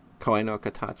Koe no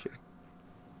Katachi?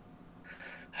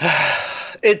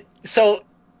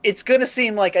 It's gonna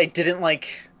seem like I didn't like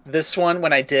this one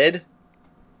when I did,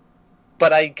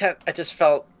 but I just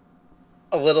felt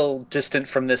a little distant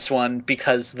from this one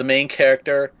because the main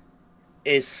character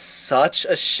is such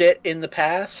a shit in the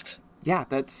past. Yeah,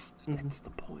 that's the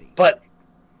point. But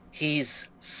he's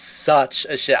such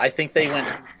a shit. I think they went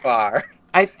too far.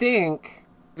 I think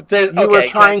you were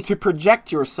trying to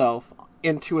project yourself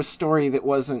into a story that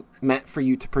wasn't meant for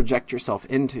you to project yourself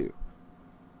into.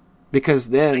 Because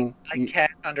then... I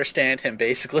can't understand him,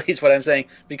 basically, is what I'm saying.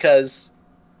 Because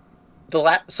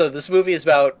so this movie is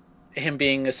about him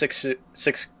being a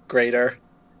sixth grader,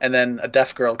 and then a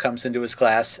deaf girl comes into his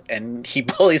class, and he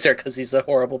bullies her because he's a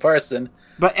horrible person.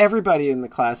 But everybody in the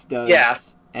class does. Yeah.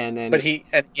 But he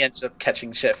ends up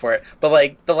catching shit for it. But,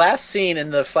 like, the last scene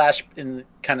in the flash, in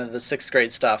kind of the 6th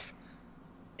grade stuff,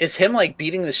 is him, like,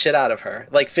 beating the shit out of her.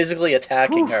 Like, physically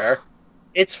attacking her.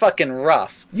 It's fucking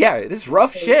rough. Yeah, it is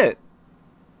rough shit.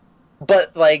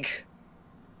 But, like,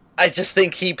 I just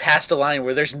think he passed a line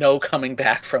where there's no coming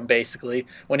back from, basically.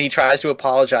 When he tries to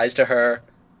apologize to her,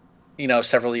 you know,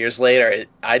 several years later,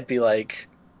 I'd be like,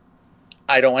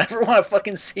 I don't ever want to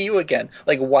fucking see you again.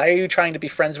 Like, why are you trying to be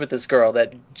friends with this girl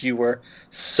that you were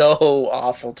so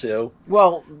awful to?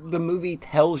 Well, the movie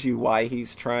tells you why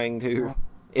he's trying to.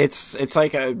 It's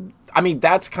like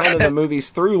that's kind of the movie's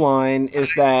through line,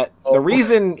 is that the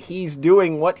reason he's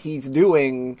doing what he's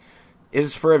doing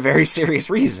is for a very serious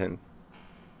reason.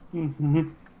 Mm-hmm.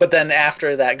 But then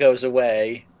after that goes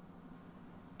away,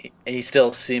 he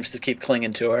still seems to keep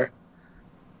clinging to her.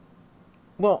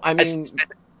 Well, I mean...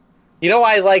 You know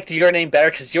why I liked Your Name better?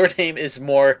 Because Your Name is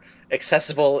more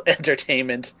accessible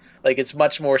entertainment. Like, it's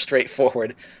much more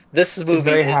straightforward. This movie is...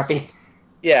 very happy.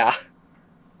 Yeah.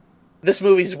 This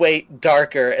movie's way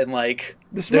darker and, like...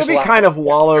 This movie kind of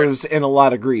wallows in a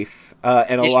lot of grief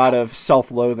and a lot of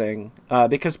self-loathing.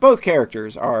 Because both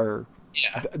characters are...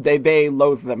 Yeah. They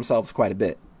loathe themselves quite a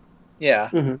bit. Yeah.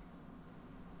 Mm-hmm.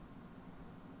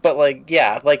 But, like,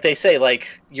 yeah, like they say, like,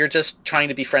 you're just trying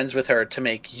to be friends with her to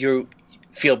make you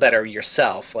feel better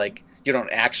yourself. Like, you don't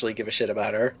actually give a shit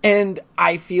about her. And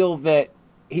I feel that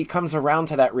he comes around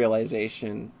to that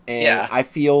realization. And yeah. I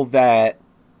feel that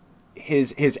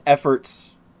his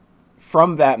efforts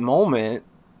from that moment,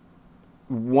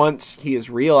 once he has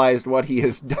realized what he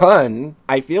has done,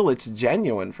 I feel it's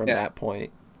genuine from that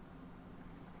point.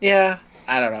 Yeah,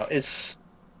 I don't know. It's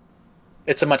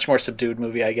a much more subdued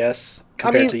movie, I guess,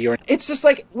 compared to Your Name. It's just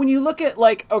like, when you look at,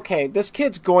 like, okay, this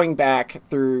kid's going back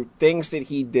through things that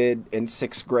he did in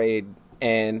 6th grade,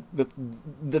 and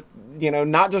the you know,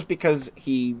 not just because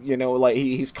he, you know, like,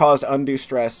 he's caused undue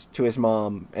stress to his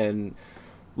mom, and,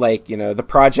 like, you know, the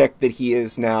project that he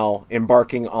is now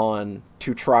embarking on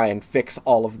to try and fix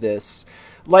all of this.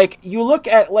 Like, you look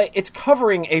at, like, it's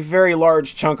covering a very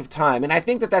large chunk of time, and I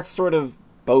think that that's sort of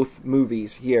both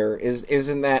movies here, is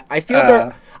in that I feel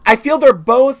they're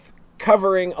both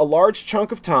covering a large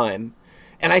chunk of time,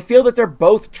 and I feel that they're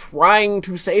both trying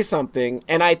to say something,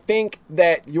 and I think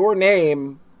that Your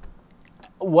Name,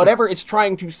 whatever it's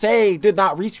trying to say, did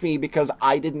not reach me because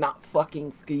I did not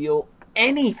fucking feel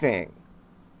anything.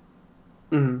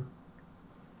 Mm-hmm.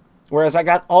 Whereas I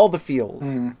got all the feels.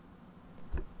 Mm-hmm.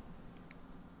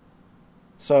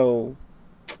 So...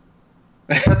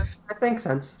 That makes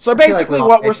sense. So basically,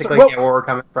 what we're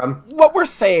coming from. What we're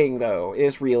saying, though,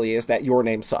 is that Your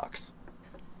Name sucks.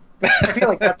 I feel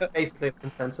like that's basically the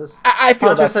consensus. I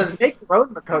feel that says make your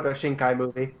own Makoto Shinkai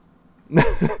movie.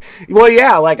 Well,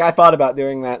 yeah, like I thought about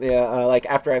doing that. Yeah, like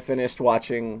after I finished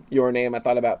watching Your Name, I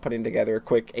thought about putting together a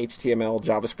quick HTML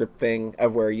JavaScript thing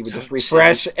of where you would just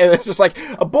refresh, and it's just like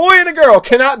a boy and a girl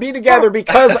cannot be together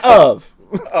because of.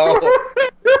 Oh.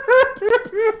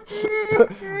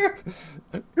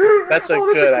 That's a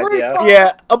good idea.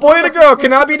 Yeah, a boy and a girl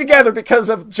cannot be together because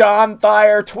of John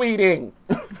Thayer tweeting.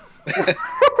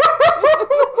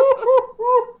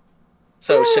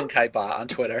 So Shinkai Ba on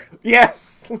Twitter.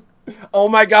 Yes. Oh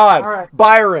my God. All right.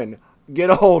 Byron, get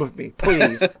a hold of me,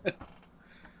 please.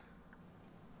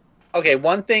 Okay,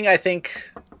 one thing I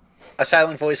think a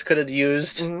silent voice could have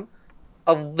used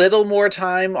a little more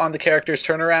time on the character's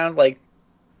turnaround, like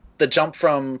the jump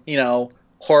from,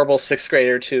 horrible 6th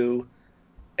grader to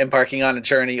embarking on a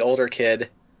journey, older kid.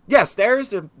 Yes,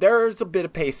 there's a bit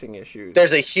of pacing issues.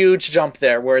 There's a huge jump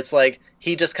there where it's like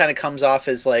he just kind of comes off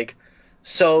as like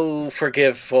so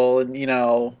forgiveful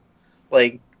and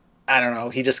like I don't know,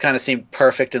 he just kind of seemed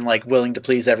perfect and like willing to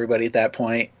please everybody at that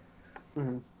point.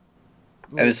 Mm-hmm.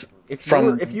 And it's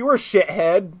if you were a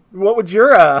shithead, what would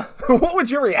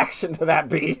your reaction to that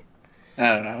be?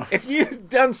 I don't know. If you'd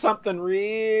done something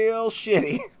real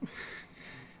shitty.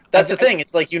 That's the thing.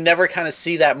 It's like you never kind of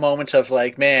see that moment of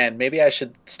like, man, maybe I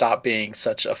should stop being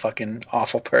such a fucking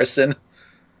awful person.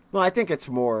 Well, I think it's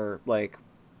more like,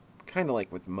 kind of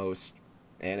like with most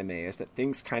anime, is that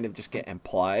things kind of just get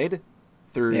implied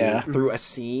through a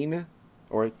scene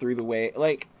or through the way,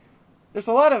 like, there's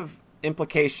a lot of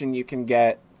implication you can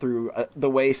get through the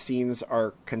way scenes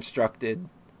are constructed,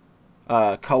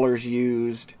 colors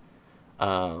used,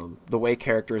 the way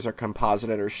characters are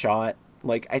composited or shot.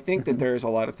 Like, I think that there's a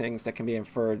lot of things that can be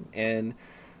inferred, and,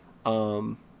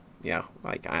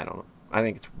 like, I don't know. I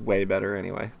think it's way better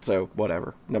anyway, so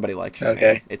whatever. Nobody likes it.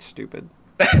 Okay. Man. It's stupid.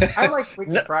 I like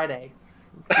Freaky Friday.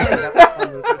 That's a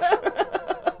fun movie.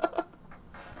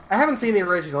 I haven't seen the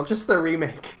original, just the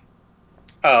remake.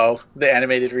 Oh, the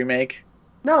animated remake?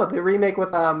 No, the remake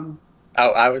with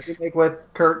remake with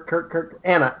Kirk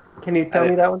Anna. Can you tell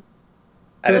me that one?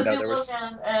 I didn't know Lindsay there was.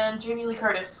 Lohan and Jamie Lee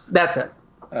Curtis. That's it.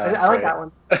 I like that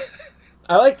one.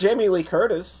 I like Jamie Lee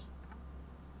Curtis.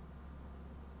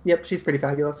 Yep, she's pretty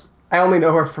fabulous. I only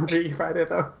know her from Freaky Friday,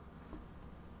 though.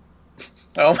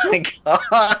 Oh my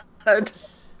god.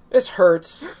 This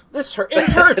hurts. It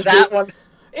hurts. That one.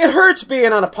 It hurts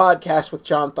being on a podcast with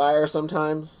John Thayer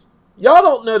sometimes. Y'all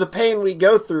don't know the pain we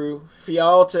go through for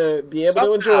y'all to be able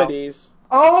to enjoy these.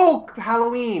 Oh,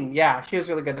 Halloween. Yeah, she was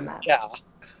really good in that. Yeah.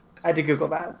 I had to Google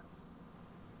that.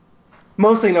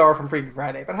 Mostly know her from Freaky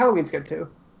Friday, but Halloween's good too.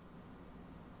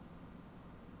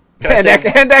 And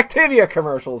Activia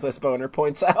commercials, as Boner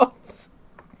points out.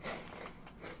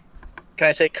 Can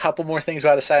I say a couple more things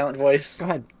about A Silent Voice? Go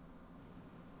ahead.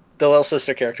 The little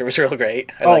sister character was real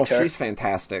great. I liked her. She's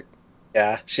fantastic.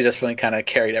 Yeah, she just really kind of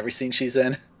carried every scene she's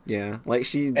in. Yeah, like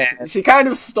she kind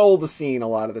of stole the scene a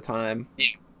lot of the time. Yeah.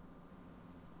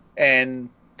 And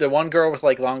the one girl with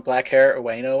like long black hair,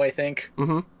 Ueno, I think.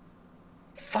 Mm-hmm.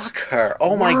 Fuck her.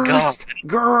 Oh my god. Worst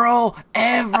girl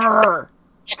ever.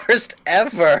 Worst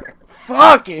ever.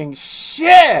 Fucking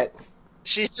shit.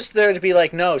 She's just there to be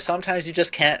like, no, sometimes you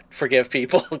just can't forgive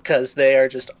people because they are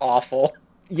just awful.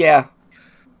 Yeah.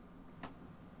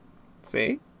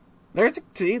 See? There's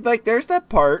that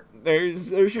part.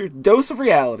 There's your dose of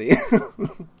reality.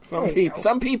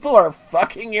 Some people are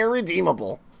fucking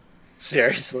irredeemable.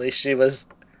 Seriously, she was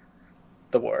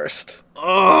the worst.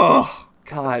 Oh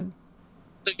God.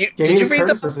 So did you read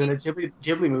Curtis was in a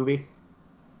Ghibli movie.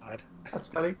 God. That's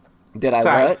funny. Did I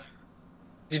Sorry. what?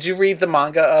 Did you read the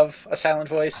manga of A Silent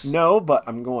Voice? No, but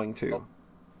I'm going to.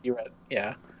 You read,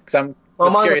 yeah. Because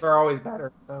Mangas curious. are always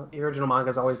better. So the original manga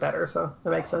is always better. So that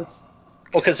makes sense.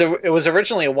 Well, because it was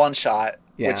originally a one-shot,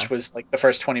 Yeah. which was like the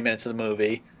first 20 minutes of the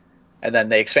movie, and then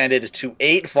they expanded it to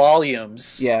 8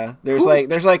 volumes. Yeah, there's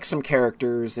like some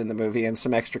characters in the movie and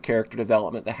some extra character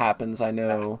development that happens. I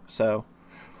know, so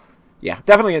yeah,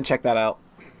 definitely gonna check that out.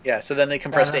 Yeah, so then they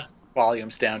compressed 8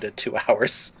 volumes down to 2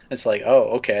 hours. It's like,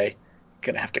 oh, okay,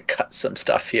 gonna have to cut some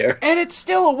stuff here. And it's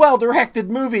still a well-directed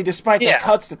movie, despite the Yeah.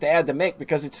 cuts that they had to make,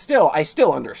 because I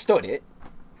still understood it.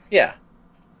 Yeah.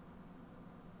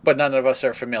 But none of us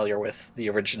are familiar with the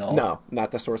original. No,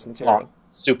 not the source material.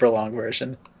 Super long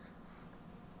version.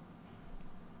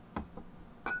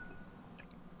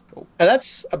 Cool. And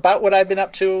that's about what I've been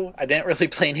up to. I didn't really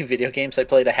play any video games. I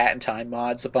played a Hat in Time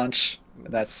mods a bunch.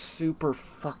 And that's Super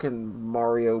fucking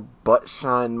Mario butt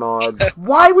shine mods.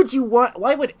 Why would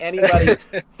anybody...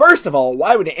 First of all,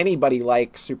 why would anybody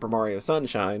like Super Mario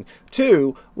Sunshine?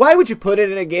 2, why would you put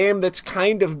it in a game that's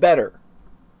kind of better?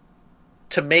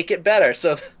 to make it better.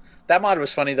 So that mod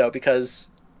was funny, though, because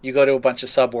you go to a bunch of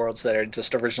subworlds that are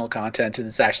just original content, and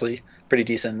it's actually pretty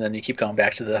decent, and then you keep going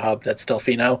back to the hub that's still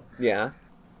Fino. Yeah.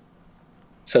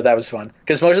 So that was fun.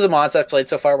 Because most of the mods I've played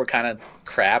so far were kind of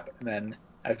crap, and then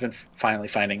I've been finally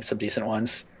finding some decent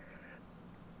ones.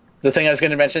 The thing I was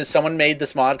going to mention is someone made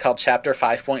this mod called Chapter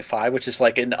 5.5, which is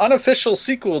like an unofficial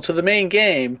sequel to the main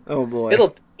game. Oh boy.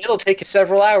 It'll take you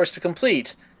several hours to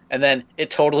complete. And then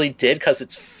it totally did because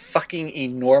it's fucking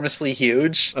enormously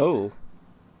huge. Oh.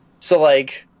 So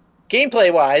like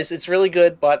gameplay wise, it's really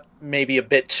good, but maybe a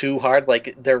bit too hard.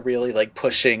 Like they're really like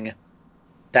pushing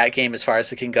that game as far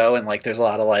as it can go, and like there's a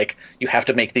lot of like you have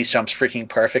to make these jumps freaking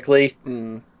perfectly.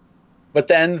 But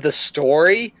then the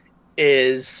story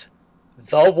is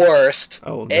the worst,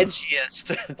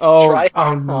 edgiest,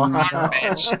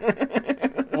 garbage,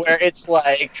 where it's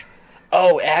like,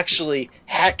 oh, actually,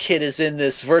 Hat Kid is in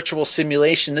this virtual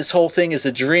simulation. This whole thing is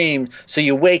a dream. So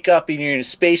you wake up and you're in a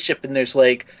spaceship, and there's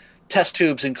like test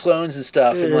tubes and clones and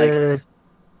stuff, and like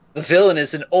the villain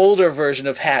is an older version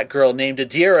of Hat Girl named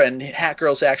Adira, and Hat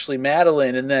Girl's actually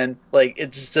Madeline, and then like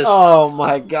it's just oh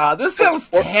my god, this sounds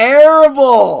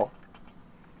terrible.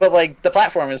 But like the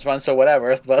platform is fun, so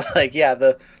whatever. But like, yeah,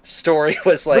 the story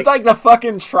was like, it's like the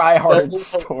fucking try-hard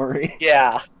story.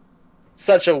 Yeah,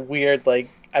 such a weird like.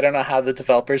 I don't know how the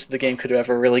developers of the game could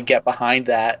ever really get behind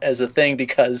that as a thing,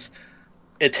 because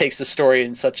it takes the story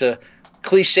in such a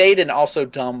cliched and also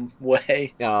dumb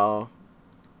way. Oh,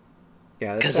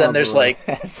 yeah. Because then there's like,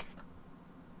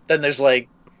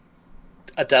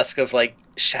 a desk of like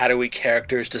shadowy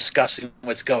characters discussing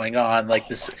what's going on, like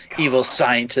this evil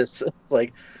scientist,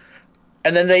 like,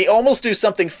 and then they almost do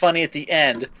something funny at the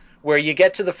end where you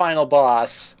get to the final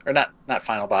boss, or not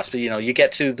final boss, but you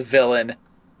get to the villain,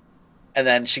 and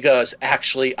then she goes,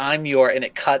 "Actually, I'm and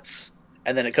it cuts,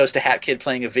 and then it goes to Hat Kid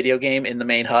playing a video game in the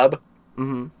main hub.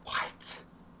 Mm-hmm. What?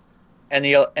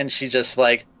 And she's just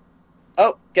like,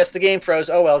 "Oh, guess the game froze.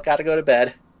 Oh well, gotta go to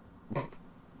bed."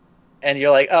 And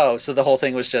you're like, oh, so the whole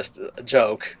thing was just a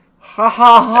joke. Ha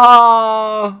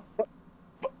ha ha!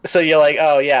 So you're like,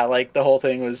 oh yeah, like the whole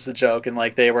thing was a joke, and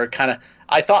like they were kind of,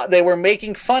 I thought they were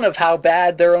making fun of how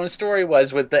bad their own story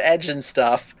was with the edge and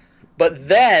stuff, but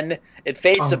then it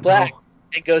fades to black,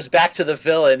 it goes back to the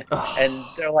villain, and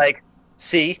they're like,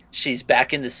 see, she's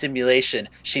back in the simulation.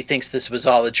 She thinks this was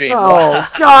all a dream. Oh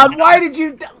god, why did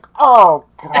you... Oh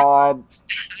god.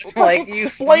 Like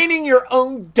explaining your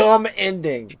own dumb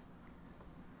ending.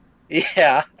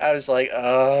 Yeah, I was like,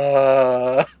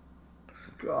 God.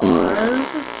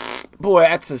 Boy,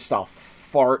 that's just a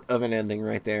fart of an ending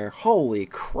right there. Holy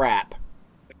crap.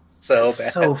 So That's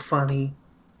bad. so funny.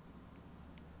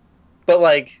 But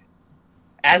like,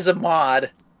 as a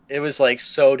mod, it was like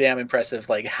so damn impressive,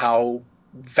 like how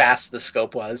vast the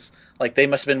scope was. Like they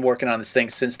must have been working on this thing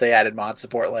since they added mod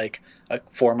support like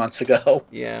 4 months ago.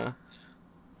 Yeah.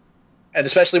 And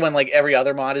especially when like every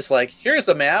other mod is like, here's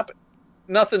a map,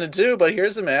 nothing to do, but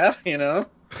here's a map,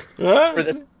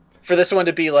 For this one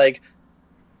to be like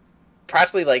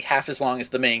practically like half as long as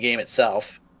the main game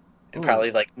itself, and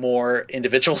probably like more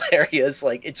individual areas,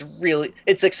 like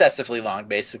it's excessively long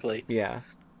basically. Yeah.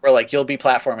 Where like you'll be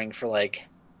platforming for like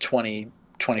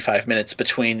 20-25 minutes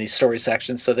between these story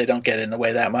sections, so they don't get in the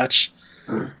way that much.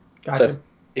 Gotcha. So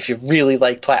if you really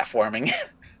like platforming,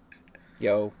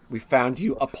 yo, we found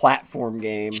you a platform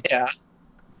game. Yeah.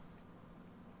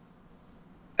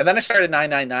 And then I started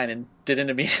 999 and didn't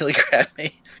immediately grab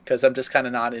me because I'm just kind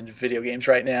of not into video games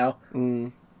right now.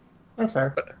 That's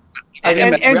fair.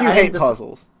 And you hate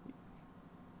puzzles.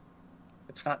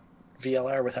 It's not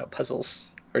VLR without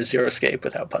puzzles, or Zero Escape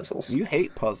without puzzles. You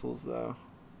hate puzzles, though.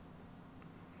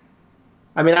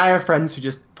 I mean, I have friends who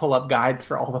just pull up guides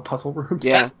for all the puzzle rooms.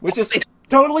 Yeah, which is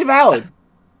totally valid.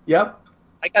 Yep.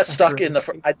 I got stuck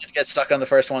I did get stuck on the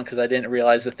first one because I didn't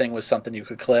realize the thing was something you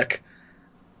could click.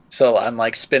 So I'm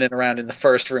like spinning around in the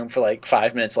first room for like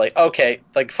 5 minutes, like, okay,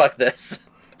 like fuck this.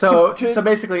 So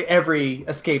basically every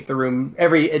escape the room,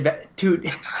 every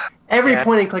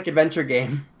point and click adventure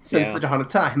game since the dawn of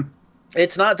time.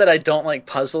 It's not that I don't like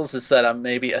puzzles, it's that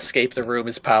maybe escape the room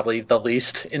is probably the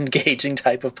least engaging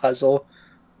type of puzzle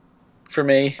for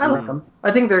me. I like them.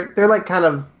 I think they're like kind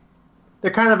of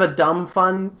a dumb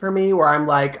fun for me, where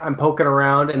I'm poking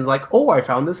around and like, oh, I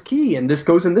found this key and this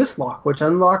goes in this lock, which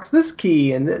unlocks this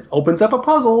key and it opens up a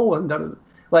puzzle, and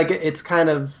like it's kind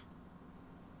of.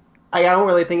 I don't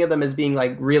really think of them as being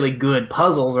like really good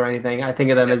puzzles or anything. I think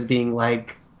of them as being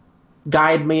like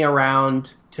guide me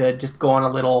around to just go on a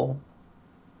little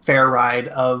fair ride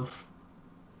of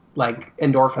like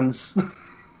endorphins,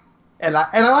 and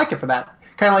I like it for that.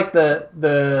 Kind of like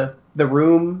the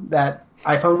Room, that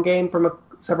iPhone game from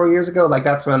several years ago. Like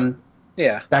that's when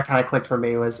that kind of clicked for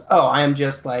me. Was I am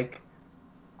just like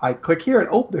I click here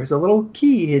and there's a little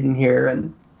key hidden here,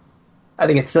 and I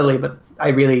think it's silly, but I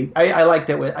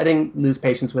liked it. I didn't lose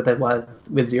patience with it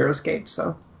with Zero Escape.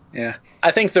 So Yeah.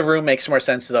 I think the room makes more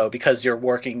sense, though, because you're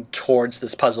working towards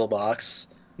this puzzle box.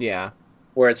 Yeah.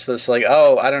 Where it's just like,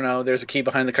 oh, I don't know, there's a key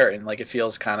behind the curtain. Like, it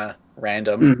feels kind of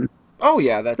random. Mm-hmm. Oh,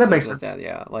 yeah, that makes sense.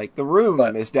 Yeah, like, the room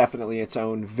is definitely its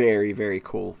own very, very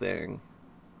cool thing.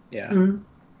 Yeah. Mm-hmm.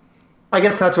 I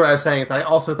guess that's what I was saying, is that I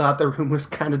also thought the room was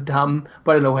kind of dumb,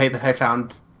 but in a way that I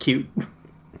found cute.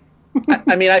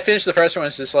 I mean, I finished the first one.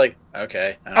 It's just like,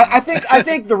 okay. I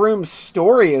think the room's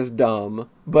story is dumb,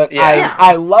 but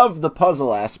I love the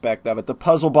puzzle aspect of it. The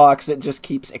puzzle box that just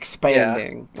keeps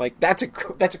expanding. Yeah. Like that's a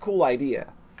cool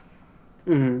idea.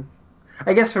 Mm-hmm.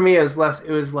 I guess for me, it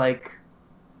was like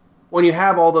when you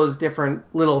have all those different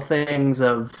little things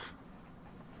of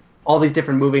all these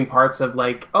different moving parts of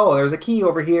like, oh, there's a key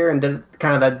over here, and then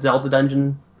kind of that Zelda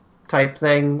dungeon type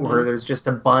thing where there's just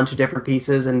a bunch of different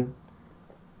pieces and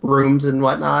rooms and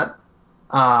whatnot.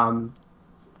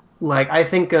 Like I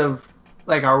think of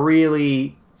like a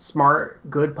really smart,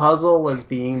 good puzzle as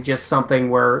being just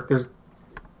something where there's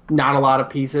not a lot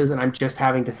of pieces and I'm just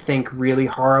having to think really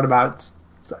hard about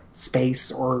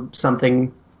space or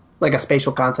something, like a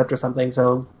spatial concept or something.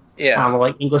 So I don't know,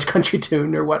 like English Country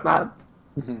Tune or whatnot.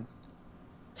 Mm-hmm.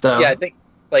 So yeah, I think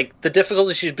like the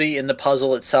difficulty should be in the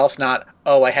puzzle itself, not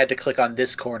I had to click on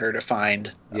this corner to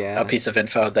find a piece of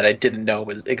info that I didn't know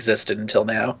existed until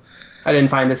now. I didn't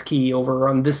find this key over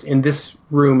in this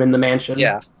room in the mansion.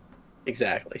 Yeah,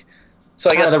 exactly. So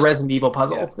I guess the Resident Evil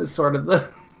puzzle is sort of the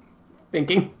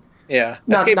thinking. Yeah,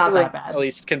 not that bad. At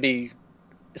least can be,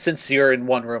 since you're in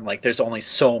one room. Like there's only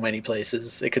so many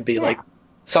places. It could be like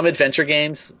some adventure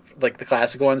games, like the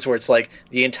classic ones, where it's like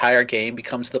the entire game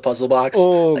becomes the puzzle box.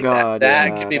 Oh like god,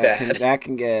 that can be bad. That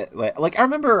can get like I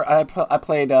remember I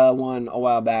played one a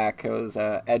while back. It was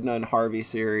Edna and Harvey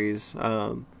series.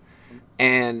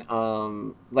 And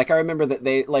like I remember that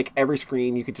they like every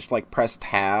screen you could just like press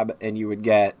tab and you would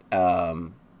get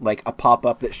like a pop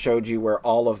up that showed you where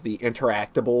all of the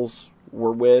interactables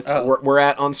were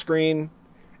at on screen,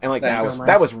 and like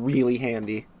that was really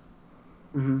handy.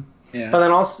 Mm-hmm. Yeah. But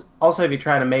then also if you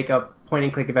try to make a point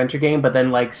and click adventure game, but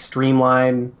then like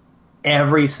streamline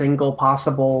every single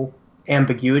possible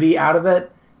ambiguity out of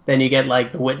it, then you get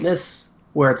like The Witness,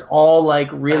 where it's all like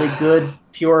really good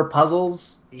pure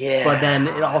puzzles. Yeah. But then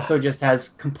it also just has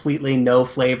completely no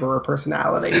flavor or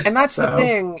personality. And that's the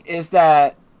thing, is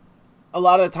that a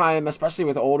lot of the time, especially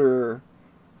with older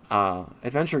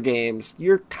adventure games,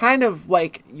 you're kind of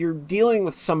like, you're dealing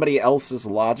with somebody else's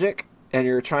logic, and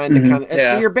you're trying to kind of... And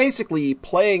so you're basically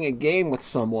playing a game with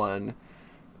someone,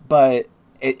 but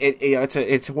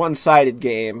it's a one-sided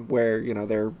game where, you know,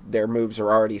 their moves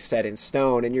are already set in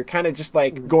stone, and you're kind of just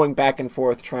like going back and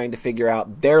forth trying to figure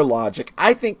out their logic.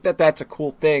 I think that that's a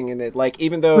cool thing, and it, like,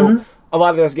 even though a lot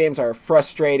of those games are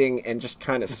frustrating and just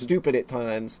kind of stupid at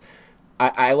times,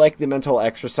 I like the mental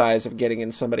exercise of getting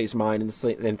in somebody's mind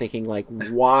and thinking, like,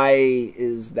 why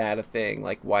is that a thing?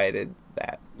 Like, why did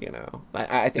that, you know?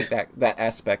 I think that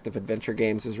aspect of adventure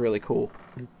games is really cool.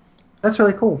 That's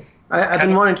really cool. I've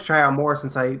been wanting to try out more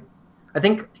since I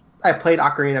think I played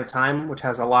Ocarina of Time, which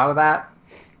has a lot of that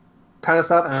kind of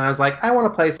stuff, and I was like, I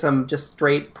want to play some just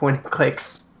straight point and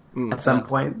clicks at some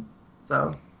point.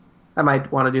 So I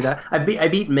might want to do that. I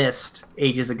beat Myst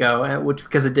ages ago, which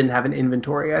because it didn't have an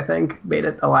inventory, I think, made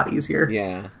it a lot easier.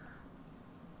 Yeah.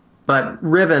 But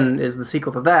Riven is the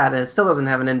sequel to that, and it still doesn't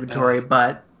have an inventory,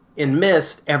 but in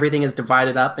Myst, everything is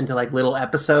divided up into like little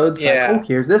episodes. Yeah. Like, oh,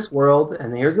 here's this world,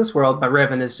 and here's this world. But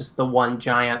Riven is just the one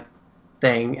giant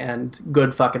thing, and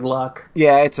good fucking luck.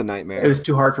 Yeah, it's a nightmare. It was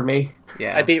too hard for me.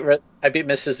 Yeah. I beat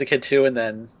Myst as a kid too, and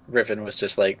then Riven was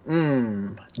just like,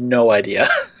 no idea.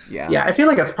 Yeah, I feel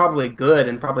like it's probably good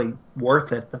and probably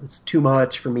worth it, but it's too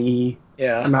much for me.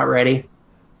 Yeah. I'm not ready.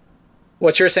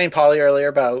 What you were saying, Polly, earlier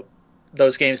about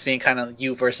those games being kind of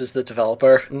you versus the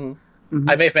developer. Mm-hmm. Mm-hmm.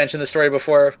 I may have mentioned the story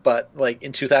before, but like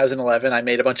in 2011, I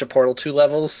made a bunch of Portal 2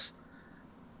 levels,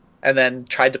 and then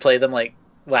tried to play them like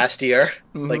last year,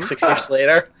 like 6 years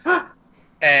later,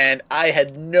 and I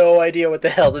had no idea what the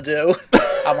hell to do.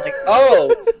 I'm like,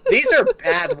 oh, these are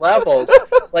bad levels,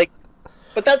 like.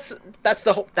 But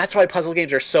that's why puzzle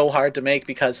games are so hard to make,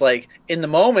 because like in the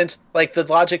moment, like the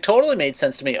logic totally made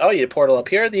sense to me. Oh, you portal up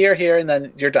here, here, and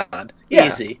then you're done. Yeah.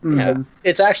 Easy. Mm-hmm. Yeah.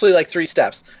 It's actually like 3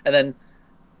 steps, and then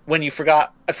when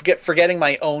forgetting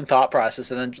my own thought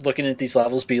process, and then looking at these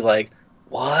levels, be like,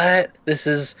 what?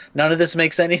 None of this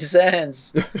makes any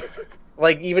sense.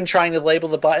 Like even trying to label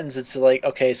the buttons, it's like,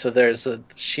 okay, so there's a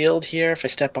shield here. If I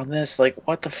step on this, like,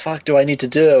 what the fuck do I need to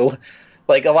do?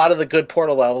 Like, a lot of the good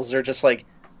Portal levels are just like,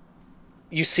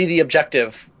 you see the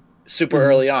objective super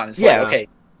early on. It's like, okay,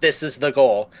 this is the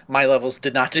goal. My levels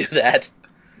did not do that.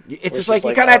 It's just like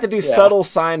you kind of have to do subtle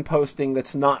signposting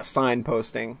that's not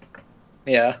signposting.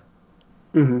 Yeah.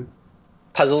 Mm-hmm.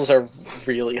 Puzzles are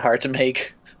really hard to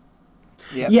make.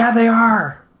 Yep. Yeah, they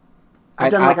are.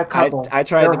 I've done like a couple. I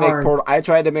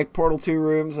tried to make Portal 2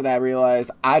 rooms, and I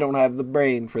realized I don't have the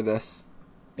brain for this.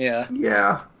 Yeah.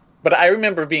 Yeah. But I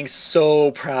remember being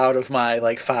so proud of my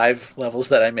like 5 levels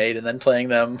that I made, and then playing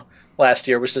them last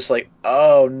year was just like,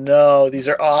 oh no, these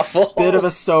are awful. Bit of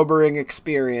a sobering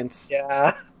experience.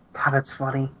 Yeah. God, that's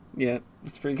funny. Yeah,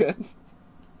 it's pretty good.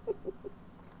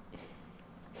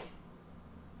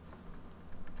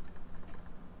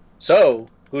 So,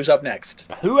 who's up next?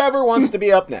 Whoever wants to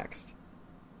be up next.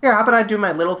 Here, how about I do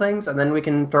my little things, and then we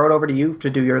can throw it over to you to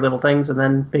do your little things, and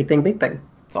then big thing, big thing.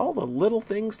 It's all the little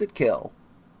things that kill.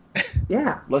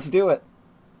 Yeah. Let's do it.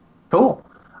 Cool.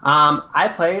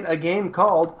 I played a game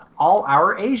called All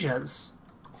Our Asias.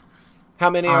 How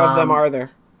many of them are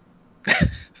there?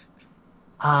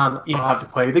 You'll have to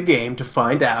play the game to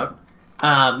find out.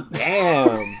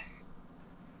 Damn.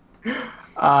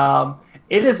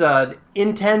 It is an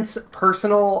intense,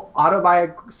 personal,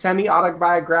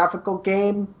 semi-autobiographical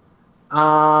game.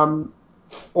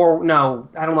 Or no,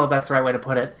 I don't know if that's the right way to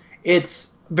put it.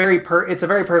 It's a very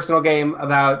personal game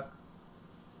about.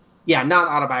 Yeah, not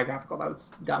autobiographical. That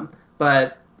was dumb.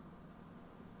 But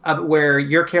where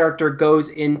your character goes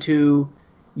into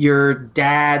your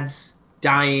dad's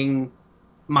dying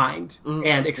mind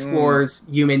and explores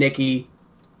Yume Nikki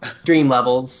dream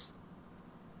levels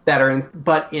that are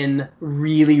in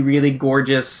really, really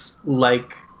gorgeous,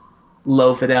 like,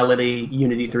 low fidelity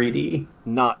Unity 3D.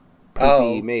 Not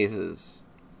poopy mazes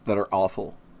that are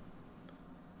awful.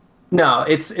 No,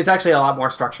 it's actually a lot more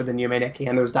structured than Yume Nikki,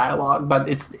 and there's dialogue, but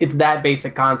it's that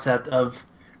basic concept of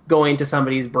going to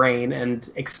somebody's brain and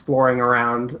exploring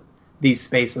around these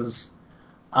spaces.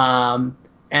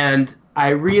 And I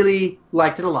really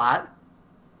liked it a lot.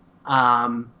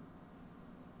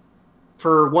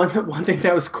 For one thing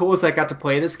that was cool is I got to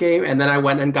play this game, and then I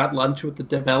went and got lunch with the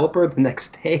developer the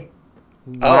next day.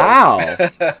 Wow.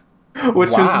 Which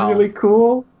was really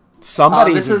cool.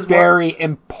 Somebody's very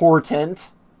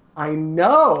important. I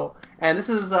know. And this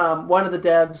is one of the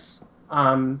devs,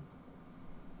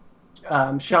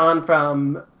 Sean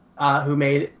from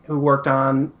who worked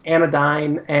on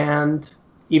Anodyne and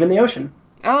Even the Ocean.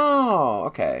 Oh,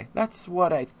 okay. That's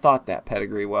what I thought that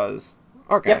pedigree was.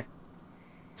 Okay. Yep.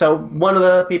 So one of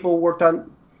the people who worked on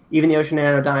Even the Ocean and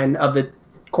Anodyne of the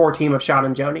core team of Sean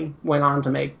and Joni went on to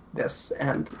make this,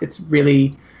 and it's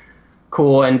really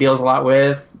cool and deals a lot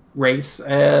with race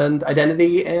and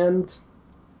identity, and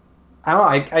I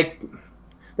don't know,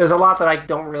 there's a lot that I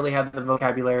don't really have the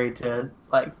vocabulary to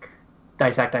like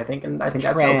dissect, I think, and I think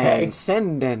that's okay.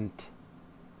 Transcendent.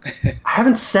 I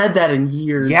haven't said that in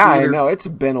years. Yeah, I know. It's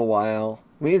been a while.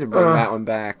 We need to bring that one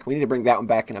back. We need to bring that one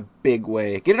back in a big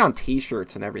way. Get it on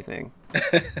T-shirts and everything.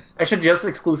 I should just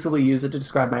exclusively use it to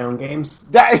describe my own games.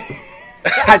 I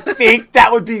think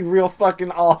that would be real fucking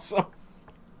awesome.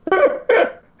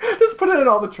 Just put it in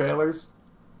all the trailers.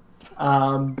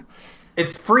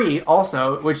 It's free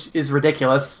also, which is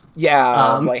ridiculous.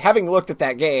 Yeah, like having looked at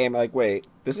that game, like, wait,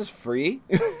 this is free?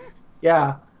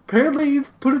 Yeah. Apparently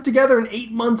you've put it together in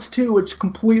 8 months too, which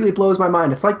completely blows my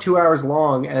mind. It's like 2 hours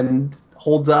long and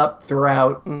holds up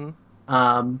throughout.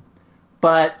 Mm-hmm.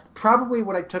 But probably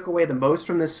what I took away the most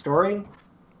from this story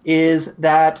is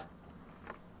that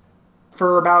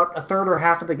for about a third or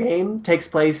half of the game takes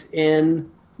place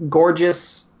in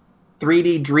gorgeous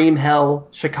 3D dream hell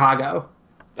Chicago.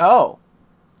 Oh.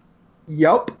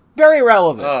 Yup. Very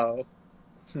relevant. Oh.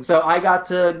 So I got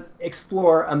to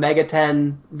explore a Mega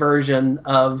 10 version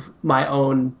of my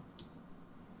own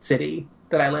city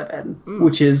that I live in,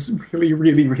 which is really,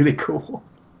 really, really cool.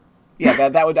 Yeah,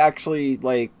 that would actually,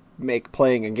 like, make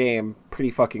playing a game pretty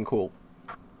fucking cool.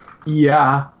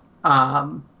 Yeah.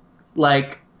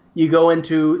 Like, you go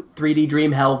into 3D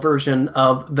Dream Hell version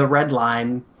of the Red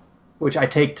Line, which I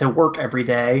take to work every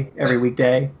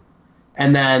weekday,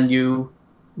 and then you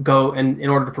go, and in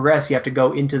order to progress, you have to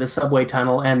go into the subway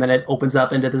tunnel, and then it opens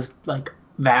up into this, like,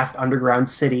 vast underground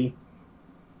city,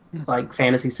 like,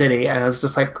 fantasy city, and I was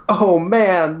just like, oh,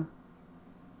 man!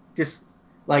 Just,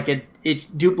 like, it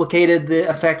duplicated the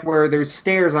effect where there's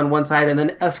stairs on one side and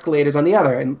then escalators on the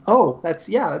other, and, that's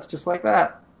just like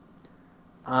that.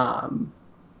 And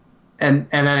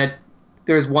then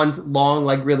there's one long,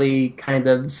 like, really kind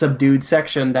of subdued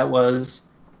section that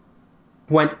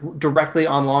went directly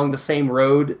along the same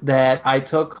road that I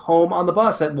took home on the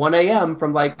bus at 1 a.m.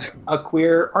 from, like, a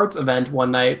queer arts event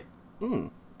one night.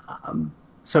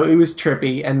 So it was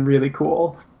trippy and really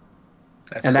cool.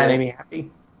 That made me happy.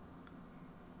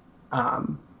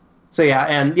 So yeah,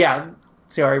 and yeah,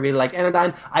 so I really like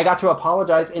Anodyne. I got to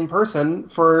apologize in person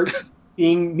for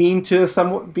being mean to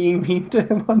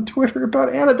him on Twitter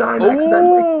about Anodyne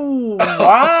accidentally. Oh,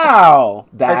 wow.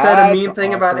 I said a mean That's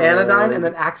thing about Anodyne and awkward.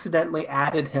 then accidentally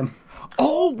added him.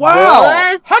 Oh, wow.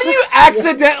 What? How do you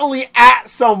accidentally at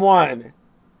someone?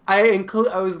 I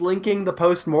was linking the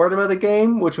post-mortem of the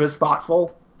game, which was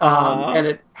thoughtful. And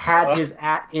it had his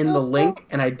 @ in the link,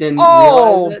 and I didn't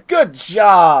realize it. Good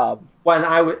job.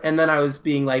 And then I was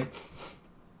being like,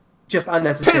 just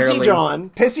unnecessarily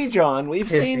Pissy John. We've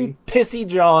seen Pissy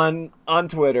John on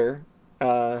Twitter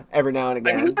every now and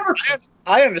again.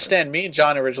 I understand. Me and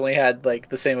John originally had like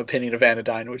the same opinion of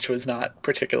Anodyne, which was not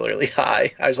particularly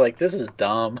high. I was like, "This is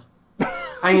dumb."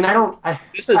 I mean,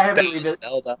 This is I haven't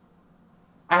Zelda.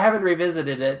 I haven't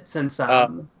revisited it since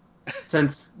then.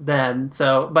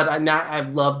 So, but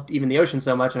I've loved Even the Ocean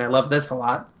so much, and I love this a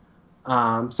lot.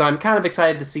 So I'm kind of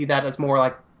excited to see that as more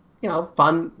like,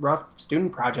 fun, rough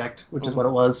student project, which is what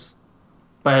it was.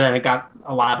 But then it got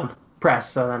a lot of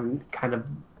press, so then kind of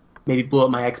maybe blew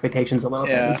up my expectations a little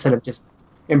bit instead of just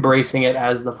embracing it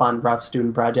as the fun, rough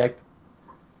student project.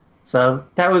 So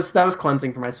that was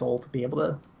cleansing for my soul to be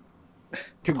able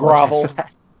to grovel. For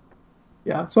that.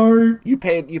 Yeah, sorry. You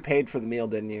paid for the meal,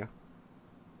 didn't you?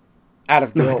 Out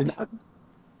of guilt.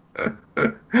 No,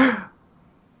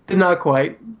 did not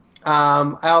quite.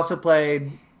 I also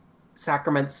played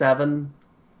Sacrament 7.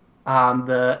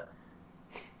 My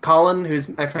friend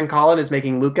Colin is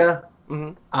making Luca.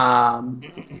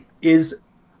 Mm-hmm.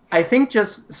 I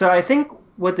think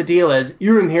what the deal is,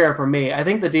 you didn't hear it from me. I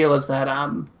think the deal is that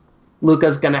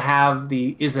Luca's gonna have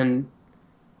is an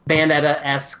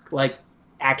Bayonetta-esque like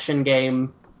action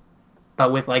game,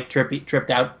 but with like tripped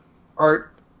out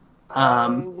art. I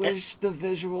wish the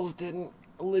visuals didn't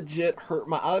legit hurt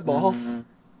my eyeballs. Mm-hmm.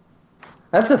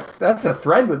 That's a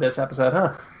thread with this episode,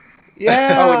 huh?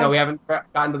 Yeah. Oh wait, no, we haven't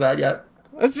gotten to that yet.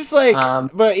 It's just like,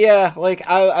 but yeah, like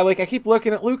I keep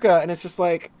looking at Luca, and it's just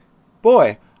like,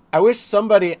 boy, I wish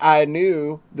somebody I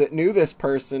knew that knew this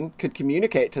person could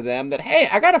communicate to them that, hey,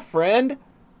 I got a friend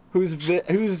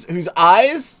whose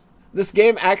eyes this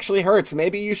game actually hurts.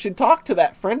 Maybe you should talk to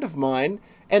that friend of mine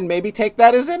and maybe take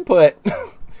that as input.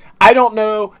 I don't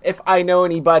know if I know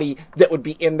anybody that would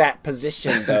be in that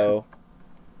position, though.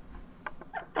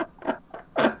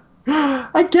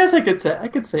 I guess I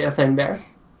could say a thing there.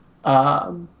 I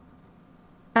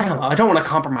don't know. I don't want to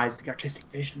compromise the artistic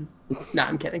vision. No,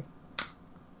 I'm kidding.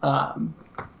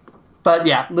 But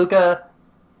yeah, Luca.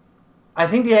 I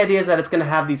think the idea is that it's going to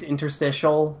have these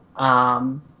interstitial,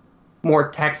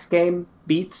 more text game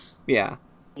beats. Yeah.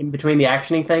 In between the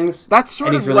actiony things. That's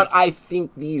sort of what I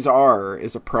think these are,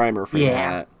 is a primer for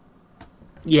that.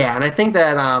 Yeah, and I think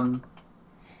that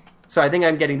so I think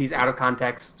I'm getting these out of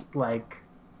context, like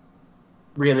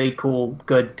really cool,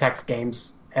 good text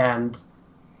games, and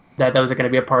that those are going to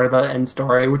be a part of the end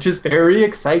story, which is very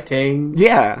exciting.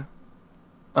 Yeah.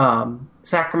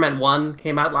 Sacrament 1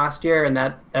 came out last year, and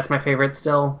that's my favorite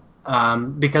still,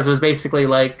 because it was basically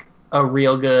like a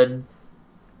real good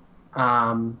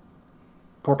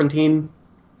Porpentine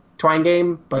Twine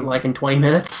game, but like in 20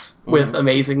 minutes with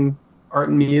amazing art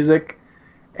and music,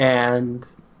 and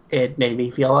it made me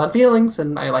feel a lot of feelings,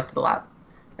 and I liked it a lot.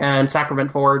 And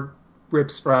Sacrament 4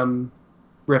 riffs on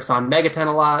Megaten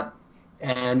a lot,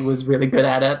 and was really good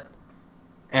at it.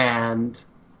 And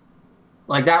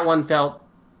like that one felt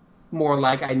more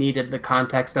like I needed the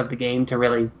context of the game to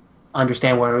really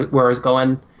understand where it was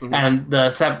going. Mm-hmm. And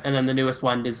then the newest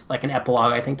one is like an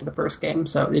epilogue, I think, to the first game.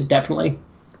 So it definitely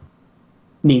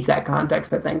needs that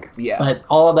context, I think. Yeah. But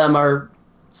all of them are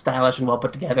stylish and well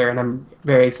put together, and I'm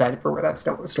very excited for where that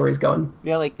story's going.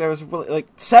 Yeah, like there was really, like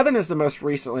 7 is the most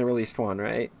recently released one,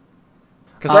 right?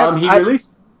 Because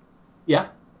released. Yeah.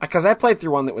 Because I played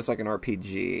through one that was like an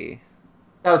RPG.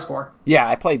 That was 4. Yeah,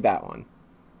 I played that one.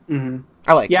 Mm-hmm.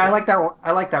 I like that one.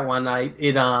 I like that one.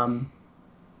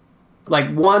 Like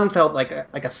 1 felt like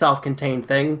a self-contained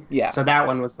thing. Yeah. So that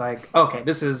one was like, okay,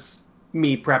 this is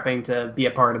me prepping to be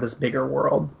a part of this bigger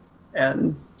world,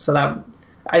 and so that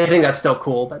I think that's still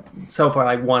cool. But so far,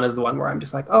 like 1 is the one where I'm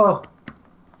just like, oh,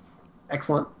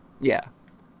 excellent. Yeah.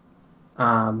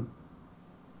 And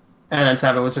then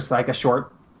 7 was just like a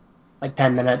short, like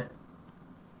 10-minute,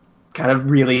 kind of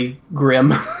really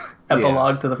grim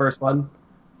epilogue to the first one.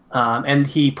 And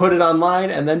he put it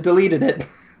online and then deleted it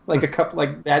like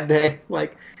that day.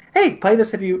 Like, hey, play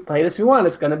this if you want.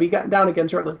 It's going to be down again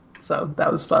shortly. So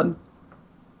that was fun.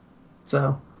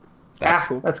 So that's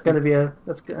cool. That's going to be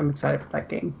I'm excited for that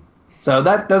game. So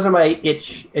those are my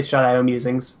itch.io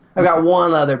musings. I've got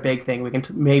one other big thing we can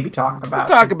maybe talk about.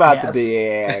 We'll talk about the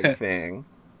big thing.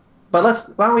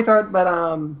 But why don't we throw it? But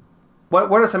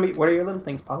what are your little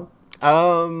things, Polly?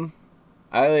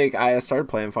 I started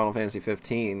playing Final Fantasy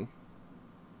 15,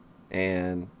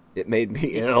 and it made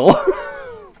me ill.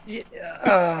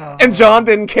 And John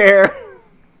didn't care.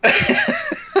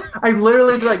 I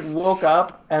literally woke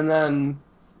up and then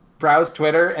browsed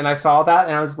Twitter, and I saw that,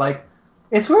 and I was like,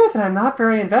 it's weird that I'm not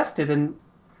very invested in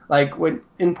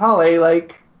Polly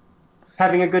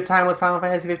having a good time with Final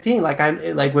Fantasy 15.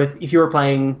 If you were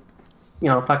playing,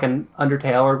 fucking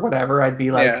Undertale or whatever, I'd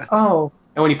be like, oh.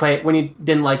 And when you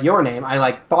didn't like Your Name,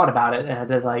 I thought about it and had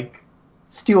to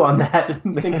stew on that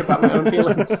and think about my own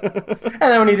feelings. And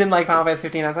then when you didn't like Final Fantasy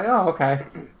 15, I was like, oh, okay.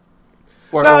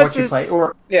 Or what you played,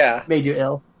 or made you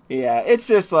ill. Yeah, it's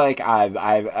just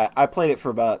I played it for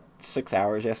about 6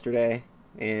 hours yesterday,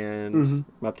 and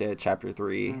I'm up to chapter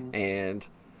 3, and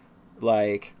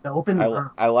the open world.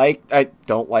 I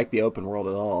don't like the open world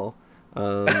at all.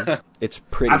 It's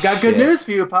pretty. I've got good news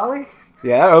for you, Polly.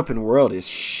 Yeah, that open world is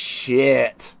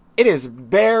shit. It is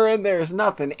barren. There's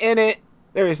nothing in it.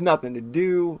 There is nothing to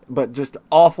do but just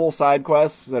awful side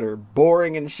quests that are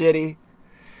boring and shitty.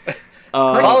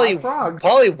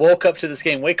 Polly woke up to this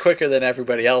game way quicker than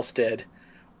everybody else did.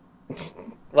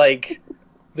 The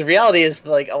reality is, a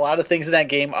lot of things in that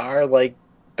game are,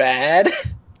 bad.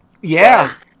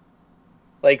 Yeah.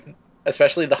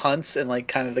 Especially the hunts and,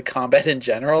 kind of the combat in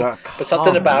general. But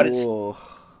something about it...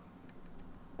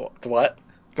 What?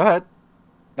 Go ahead.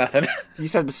 Nothing. You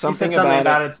said something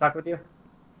about it stuck with you?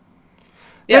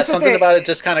 Yeah, something about it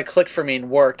just kind of clicked for me and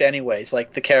worked anyways,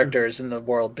 the characters and the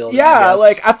world building. Yeah,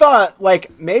 I thought,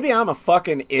 maybe I'm a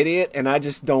fucking idiot and I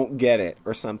just don't get it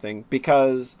or something,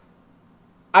 because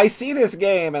I see this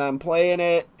game and I'm playing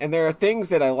it, and there are things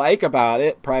that I like about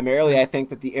it. Primarily, I think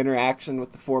that the interaction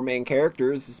with the 4 main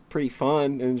characters is pretty fun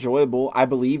and enjoyable. I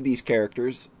believe these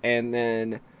characters, and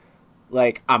then,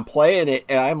 I'm playing it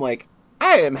and I'm like,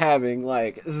 I am having,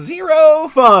 zero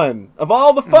fun. Of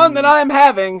all the fun that I'm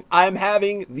having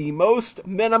the most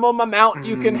minimum amount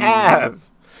you can have.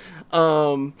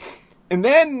 And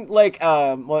then,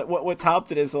 what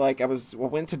topped it is, I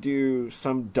went to do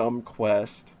some dumb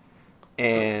quest,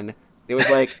 and it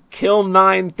was kill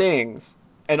 9 things,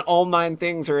 and all 9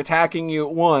 things are attacking you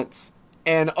at once.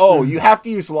 And, you have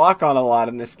to use lock-on a lot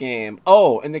in this game.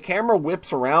 And the camera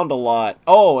whips around a lot.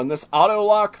 And this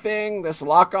auto-lock thing, this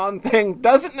lock-on thing,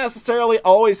 doesn't necessarily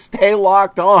always stay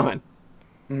locked on.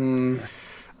 And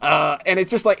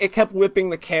it's just, it kept whipping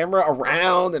the camera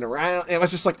around and around. And it was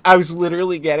just I was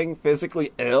literally getting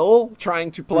physically ill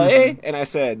trying to play. And I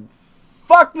said,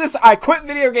 fuck this, I quit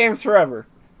video games forever.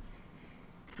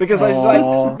 Because I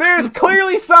was there's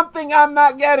clearly something I'm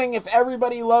not getting if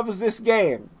everybody loves this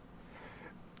game.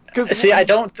 See,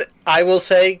 I will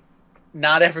say,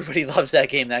 not everybody loves that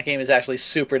game. That game is actually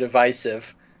super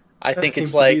divisive. I think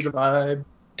it's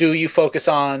do you focus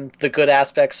on the good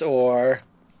aspects, or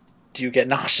do you get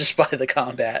nauseous by the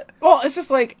combat? Well, it's just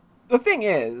the thing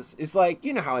is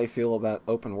you know how I feel about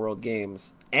open world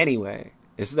games anyway,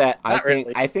 is that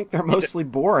I think they're mostly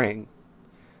boring.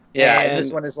 Yeah, and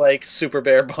this one is super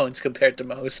bare bones compared to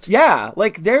most. Yeah,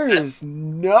 there is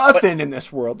nothing in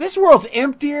this world. This world's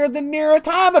emptier than Nier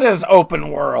Automata's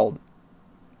open world.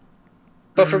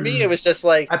 But for me, it was just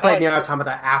I played Nier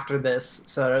Automata after this,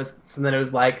 so then it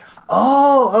was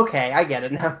oh, okay, I get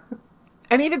it now.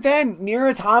 And even then, Nier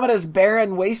Automata's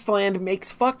barren wasteland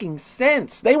makes fucking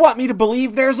sense. They want me to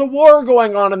believe there's a war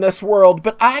going on in this world,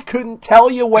 but I couldn't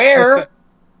tell you where.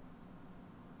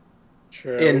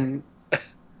 True.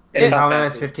 In Final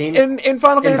Fantasy 15? In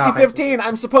Final Fantasy 15,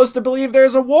 I'm supposed to believe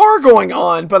there's a war going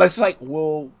on, but it's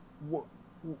well,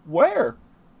 where?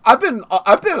 I've been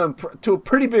to a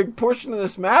pretty big portion of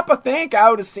this map. I think I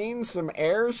would have seen some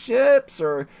airships,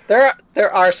 or there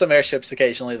are some airships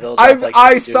occasionally. Those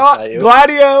I saw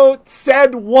Gladio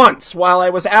said once while I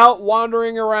was out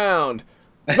wandering around,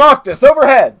 Noctis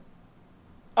overhead.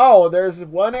 Oh, there's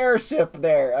one airship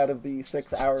there out of the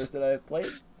 6 hours that I've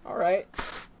played. All right.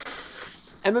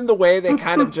 And then the way they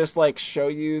kind of just show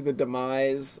you the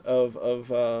demise of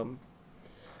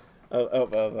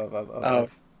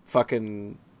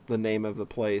fucking the name of the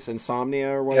place,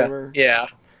 Insomnia or whatever. Yeah,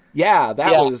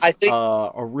 that was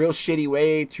a real shitty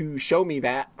way to show me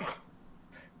that.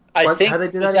 I think how they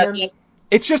do that again?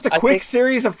 It's just a quick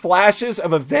series of flashes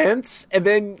of events, and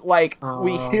then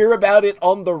we hear about it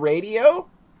on the radio.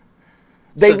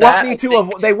 They want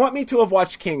me to have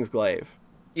watched Kingsglaive.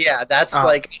 Yeah, that's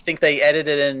I think they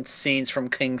edited in scenes from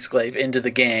Kingsglaive into the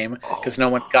game because no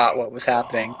one got what was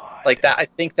happening. That, I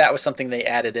think that was something they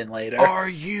added in later. Are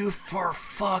you for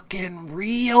fucking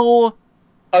real?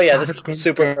 Oh yeah, this is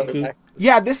super.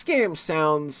 Yeah, this game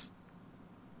sounds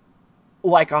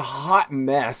like a hot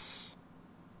mess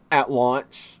at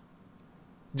launch.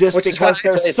 Just because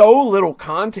there's so little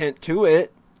content to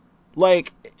it.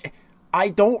 Like, I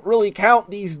don't really count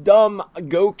these dumb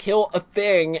go kill a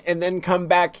thing and then come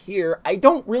back here. I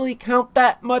don't really count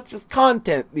that much as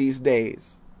content these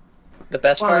days. The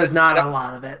best part there's is not a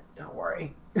lot of it. Don't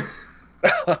worry.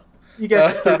 You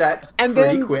get through that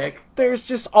pretty quick. There's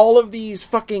just all of these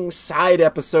fucking side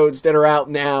episodes that are out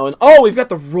now. And, we've got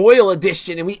the Royal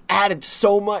Edition, and we added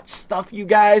so much stuff, you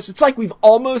guys. It's like we've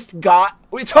almost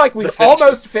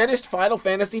finished Final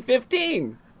Fantasy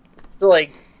 15. So,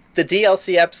 like, the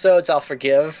DLC episodes I'll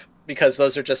forgive, because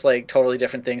those are just, like, totally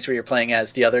different things where you're playing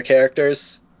as the other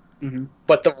characters. Mm-hmm.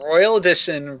 But the Royal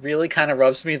Edition really kind of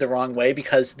rubs me the wrong way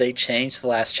because they changed the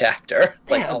last chapter.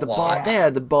 Like, a lot. They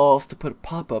had the balls to put a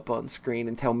pop-up on screen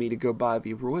and tell me to go buy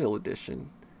the Royal Edition.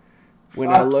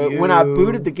 When I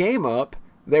booted the game up,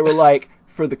 they were like,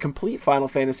 for the complete Final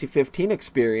Fantasy 15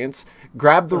 experience,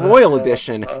 grab the Royal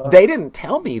Edition. They didn't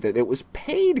tell me that it was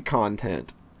paid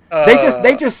content.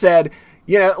 They just said,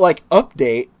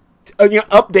 update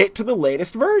to the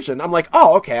latest version. I'm like,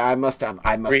 oh, okay, I must not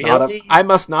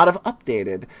have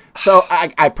updated. So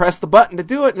I press the button to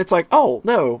do it, and it's like, oh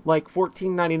no, like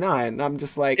 $14.99. And I'm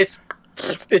just like, it's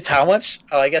how much?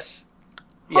 Oh, I guess,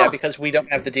 yeah, because we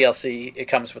don't have the DLC. It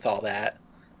comes with all that.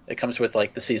 It comes with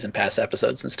like the season pass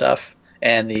episodes and stuff,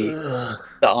 and the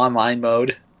online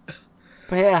mode.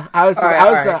 But yeah, I was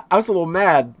a little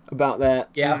mad about that.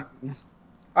 Yeah.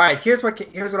 All right, here's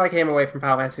what I came away from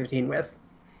Final Fantasy 15 with.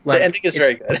 Like, the ending is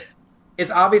very good. It's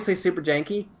obviously super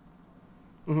janky.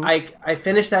 Mm-hmm. I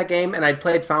finished that game, and I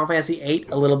played Final Fantasy VIII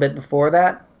a little bit before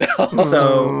that.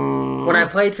 So when I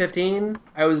played 15,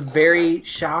 I was very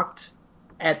shocked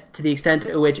to the extent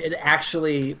to which it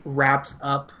actually wraps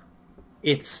up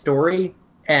its story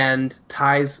and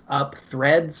ties up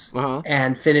threads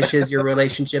and finishes your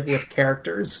relationship with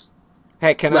characters.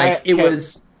 Hey,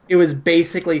 It was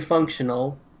basically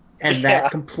functional. And that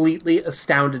completely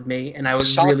astounded me, and I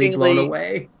was really blown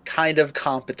away. Kind of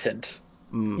competent.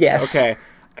 Yes. Okay.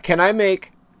 Can I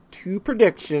make 2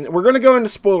 predictions? We're going to go into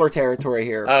spoiler territory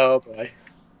here. Oh, boy.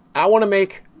 I want to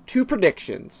make 2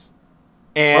 predictions.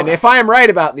 And if I am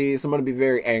right about these, I'm going to be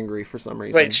very angry for some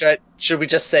reason. Wait, should we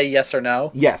just say yes or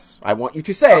no? Yes. I want you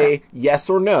to say yes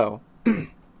or no.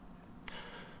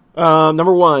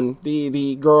 Number 1,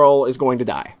 the girl is going to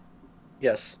die.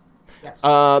 Yes. Yes.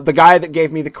 The guy that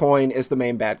gave me the coin is the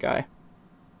main bad guy.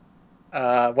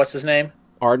 What's his name?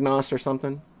 Ardnos or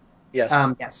something? Yes.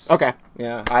 Yes. Okay.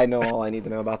 Yeah, I know all I need to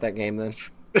know about that game then.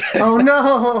 Oh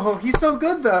no, he's so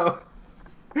good though.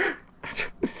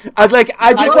 I was like,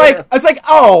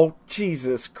 oh,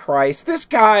 Jesus Christ. This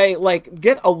guy, like,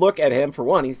 get a look at him for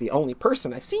one. He's the only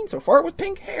person I've seen so far with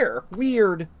pink hair.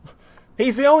 Weird.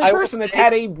 He's the only person that's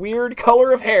had a weird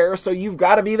color of hair, so you've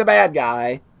got to be the bad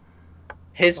guy.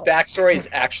 His backstory is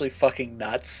actually fucking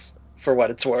nuts, for what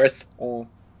it's worth.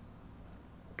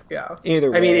 Yeah.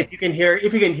 Either way. I mean, if you can hear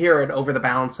it over the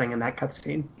balancing in that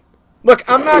cutscene. Look,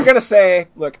 I'm not gonna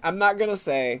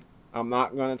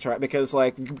try, because,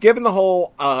 like, given the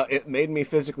whole it made me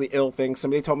physically ill thing,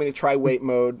 somebody told me to try wait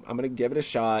mode. I'm gonna give it a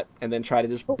shot and then try to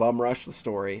just bum rush the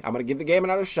story. I'm gonna give the game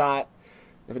another shot.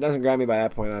 If it doesn't grab me by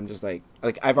that point, I'm just like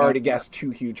I've already guessed 2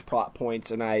 huge plot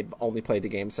points, and I've only played the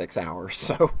game 6 hours.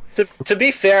 So to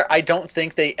be fair, I don't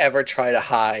think they ever try to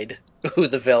hide who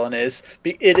the villain is.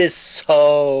 It is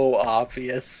so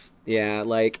obvious. Yeah,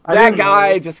 like that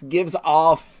guy just gives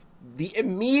off the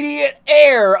immediate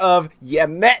air of, you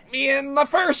met me in the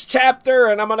first chapter,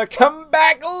 and I'm gonna come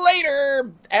back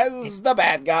later as the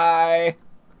bad guy.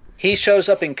 He shows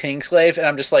up in Kingslave, and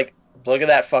I'm just like, look at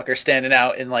that fucker standing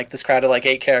out in, like, this crowd of, like,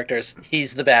 8 characters.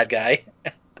 He's the bad guy.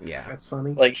 Yeah. That's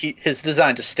funny. Like, his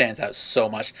design just stands out so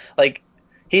much. Like,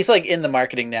 he's, like, in the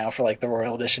marketing now for, like, the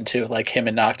Royal Edition, too. Like, him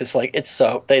and Noctis, like, it's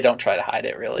so... They don't try to hide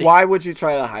it, really. Why would you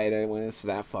try to hide it when it's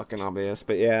that fucking obvious?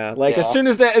 But yeah, like, as soon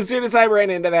as I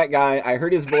ran into that guy, I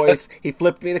heard his voice, he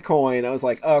flipped me the coin, I was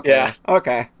like, okay,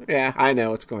 I know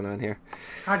what's going on here.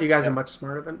 God, you guys are much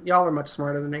smarter than... Y'all are much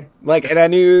smarter than me. Like, and I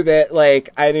knew that,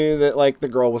 the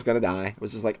girl was gonna die. It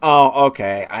was just like, oh,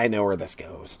 okay, I know where this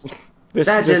goes. This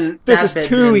is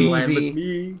too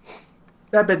easy.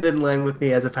 That bit didn't land with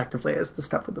me as effectively as the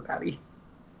stuff with the baddie.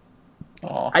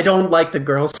 Aww. I don't like the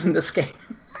girls in this game.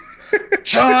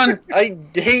 Sean, I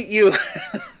hate you.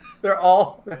 They're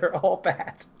all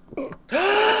bad.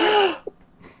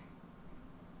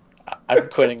 I'm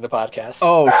quitting the podcast.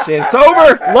 Oh shit, it's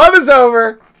over. Love is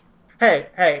over.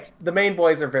 Hey, the main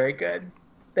boys are very good.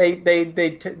 They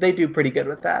do pretty good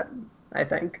with that, I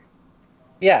think.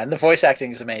 Yeah, and the voice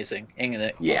acting is amazing. Isn't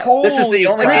it? Yeah. This is the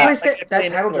only game that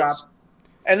title drop.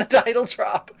 And the title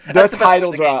drop. The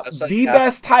title drop. The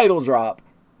best title drop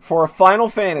for a Final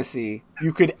Fantasy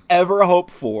you could ever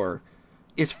hope for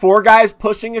is 4 guys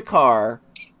pushing a car.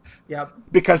 Yep.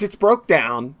 Because it's broke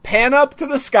down. Pan up to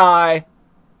the sky.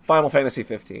 Final Fantasy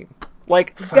 15.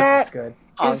 Like, that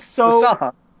is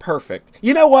so perfect.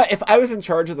 You know what? If I was in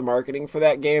charge of the marketing for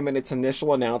that game and its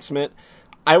initial announcement,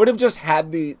 I would have just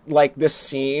had this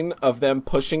scene of them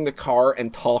pushing the car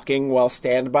and talking while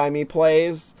Stand By Me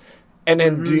plays, and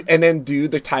then do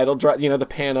the title drop, the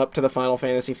pan up to the Final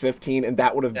Fantasy 15, and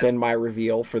that would have been my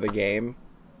reveal for the game.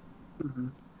 Mm-hmm.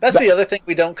 That's the other thing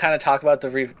we don't kind of talk about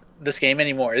this game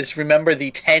anymore, is remember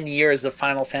the 10 years of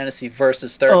Final Fantasy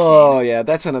versus 13. Oh, yeah,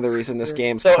 that's another reason this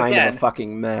game's of a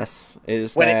fucking mess,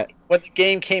 when the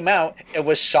game came out, it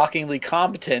was shockingly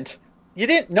competent.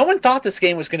 No one thought this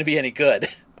game was going to be any good.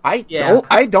 I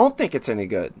don't think it's any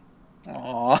good.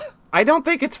 Aww. I don't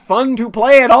think it's fun to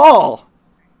play at all.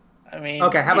 I mean,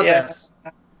 okay, how about this?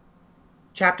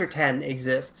 Chapter 10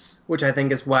 exists, which I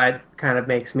think is what kind of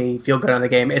makes me feel good on the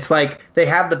game. It's like they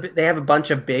have a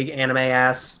bunch of big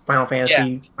anime-ass Final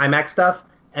Fantasy IMAX stuff,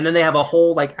 and then they have a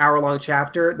whole hour-long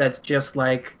chapter that's just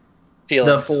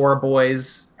the 4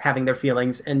 boys having their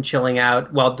feelings and chilling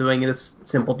out while doing this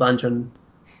simple dungeon,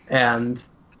 and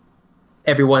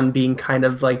everyone being kind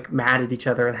of mad at each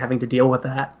other and having to deal with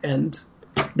that, and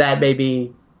that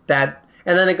maybe that,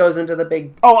 and then it goes into the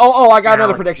big. I got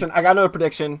another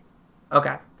prediction.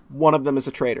 Okay. One of them is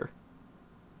a traitor.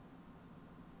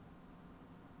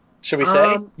 Should we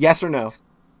say? Yes or no?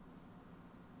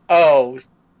 Oh,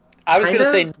 I was going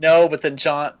to say no, but then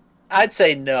I'd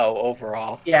say no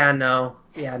overall. Yeah, no.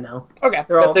 Okay.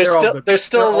 There's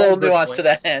still a little nuance to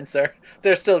that answer.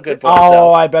 There's still good points.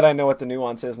 Oh, I bet I know what the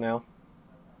nuance is now.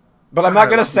 But I'm not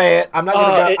going to say it. I'm not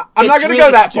going to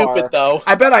go that far. Though.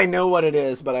 I bet I know what it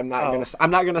is, but I'm not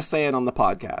going to say it on the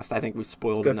podcast. I think we've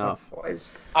spoiled enough.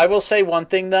 I will say one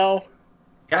thing though.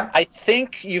 Yeah. I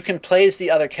think you can play as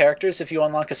the other characters if you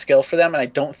unlock a skill for them, and I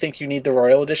don't think you need the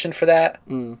Royal Edition for that.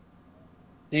 Mm.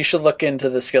 You should look into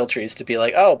the skill trees to be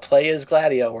play as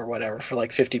Gladio or whatever for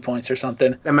 50 points or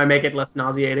something. That might make it less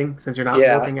nauseating since you're not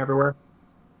warping everywhere.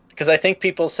 Because I think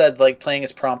people said playing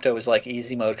as Prompto is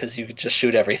easy mode because you could just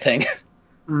shoot everything.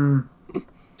 Mm.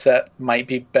 So that might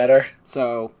be better.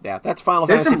 So yeah, that's Final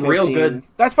Fantasy 15. Real good.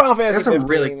 That's Final Fantasy 15.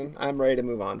 Really... I'm ready to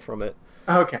move on from it.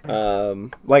 Okay.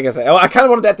 Like I said, I kind of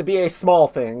wanted that to be a small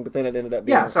thing, but then it ended up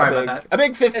being a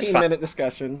big 15-minute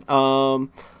discussion.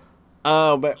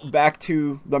 But back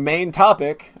to the main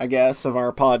topic, I guess, of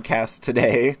our podcast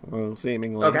today,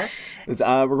 seemingly. Okay. Is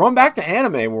we're going back to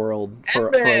Anime World for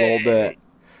a little bit.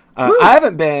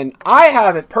 I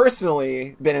haven't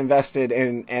personally been invested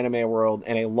in Anime World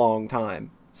in a long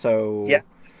time. So,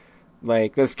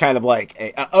 this is kind of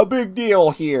a big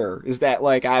deal here is that,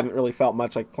 I haven't really felt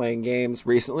much like playing games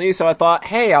recently. So I thought,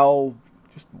 hey, I'll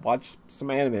just watch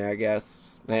some anime, I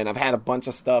guess. And I've had a bunch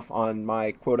of stuff on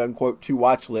my quote-unquote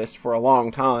to-watch list for a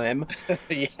long time.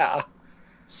 Yeah.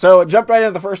 So it jumped right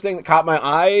into the first thing that caught my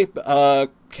eye,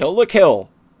 Kill la Kill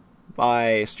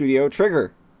by Studio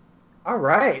Trigger. All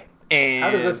right. And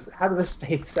how does this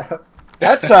face out?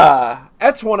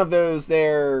 That's one of those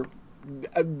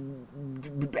anime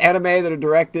that are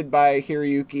directed by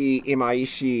Hiroyuki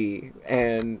Imaishi,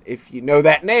 and if you know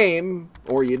that name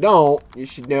or you don't, you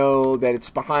should know that it's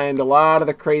behind a lot of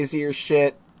the crazier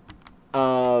shit,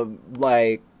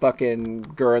 like fucking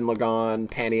Gurren Lagann,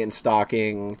 Panty and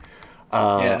Stocking,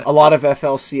 a lot of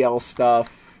FLCL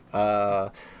stuff,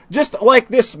 just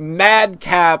this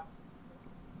madcap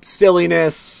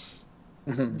silliness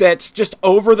that's just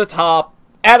over the top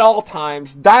at all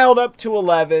times, dialed up to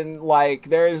 11,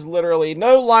 there is literally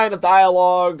no line of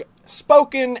dialogue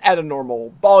spoken at a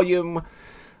normal volume.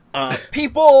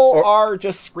 People are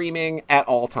just screaming at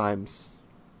all times.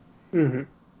 Mm-hmm.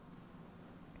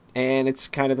 And it's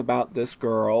kind of about this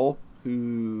girl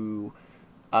who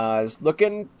is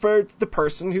looking for the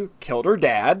person who killed her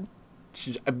dad.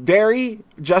 She's very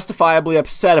justifiably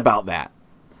upset about that.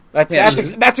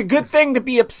 That's a good thing to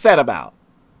be upset about.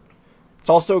 It's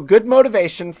also good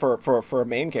motivation for a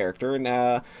main character,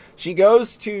 and she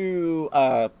goes to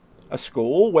a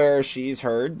school where she's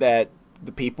heard that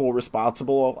the people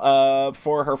responsible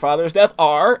for her father's death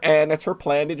are, and it's her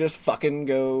plan to just fucking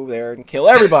go there and kill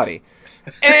everybody.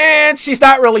 And she's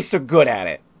not really so good at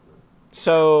it.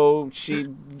 So she,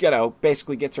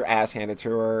 basically gets her ass handed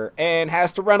to her and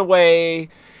has to run away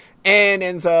and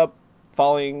ends up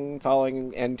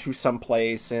falling into some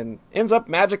place and ends up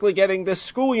magically getting this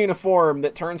school uniform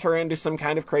that turns her into some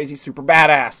kind of crazy super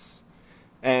badass.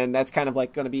 And that's kind of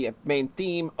going to be a main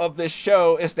theme of this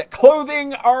show, is that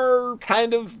clothing are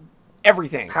kind of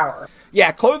everything. Power.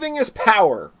 Yeah, clothing is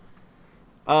power.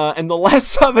 And the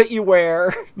less of it you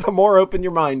wear, the more open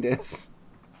your mind is.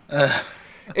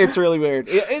 It's really weird.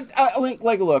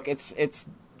 Look, it's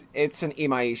an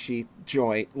Imaishi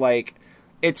joint. Like,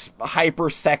 it's hyper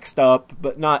sexed up,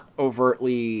 but not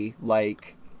overtly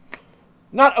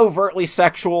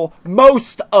sexual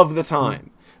most of the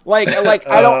time. Like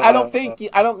I don't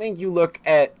think you look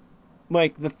at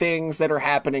like the things that are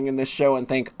happening in this show and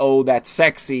think, oh, that's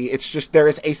sexy. It's just there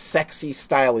is a sexy,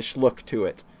 stylish look to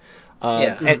it.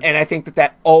 And I think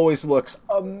that always looks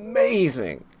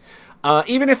amazing.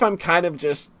 Even if I'm kind of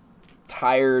just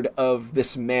tired of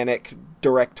this manic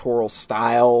directorial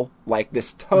style, like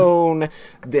this tone,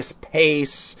 this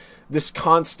pace, this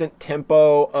constant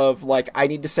tempo of like, I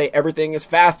need to say everything as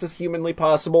fast as humanly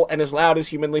possible and as loud as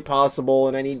humanly possible,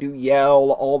 and I need to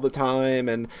yell all the time,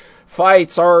 and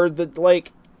fights are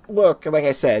look, like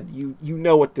I said, you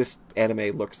know what this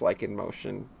anime looks like in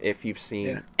motion if you've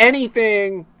seen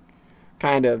anything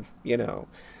kind of,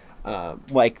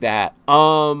 like that.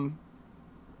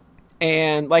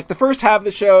 And like the first half of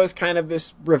the show is kind of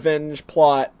this revenge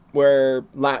plot where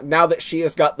now that she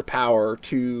has got the power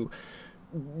to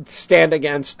stand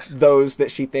against those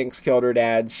that she thinks killed her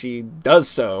dad, she does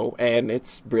so, and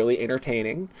it's really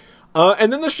entertaining.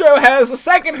 And then the show has a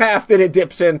second half that it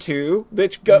dips into,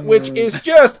 which is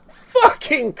just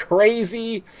fucking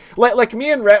crazy. Like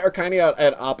me and Rhett are kind of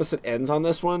at opposite ends on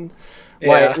this one.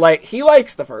 Yeah. Like he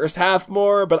likes the first half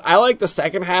more, but I like the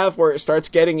second half where it starts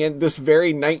getting in this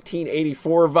very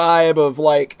 1984 vibe of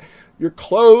like, your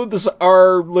clothes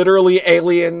are literally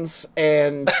aliens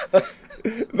and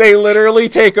they literally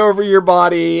take over your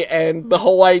body, and the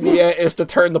whole idea is to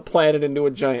turn the planet into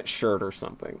a giant shirt or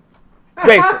something.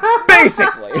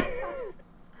 Basically.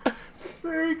 It's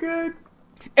very good.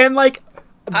 And like,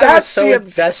 I was so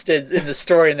invested in the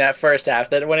story in that first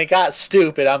half that when it got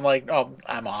stupid, I'm like, oh,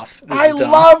 I'm off. I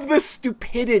love the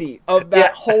stupidity of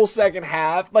that whole second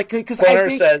half. Like, because I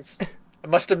think... says, I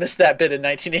must have missed that bit in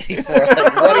 1984.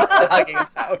 Like, what are you talking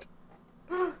about?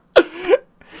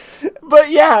 But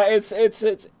yeah, it's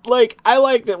like, I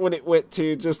like that when it went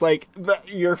to just like,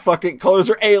 your fucking clothes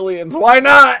are aliens. Why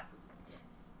not?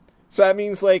 So that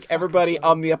means like everybody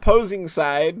on the opposing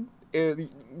side,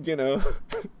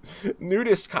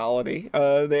 nudist colony.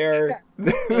 They're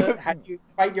how do you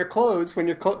fight your clothes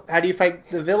when how do you fight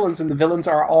the villains when the villains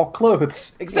are all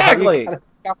clothes? Exactly.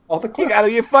 All the clothes. You gotta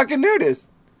be a fucking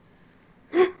nudist.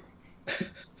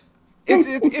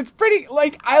 It's pretty,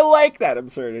 like, I like that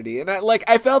absurdity, and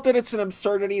I felt that it's an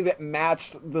absurdity that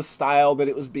matched the style that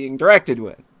it was being directed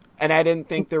with, and I didn't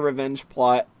think the revenge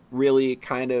plot really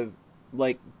kind of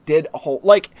like did a whole,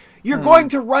 like, you're going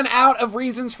to run out of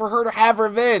reasons for her to have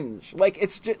revenge. Like,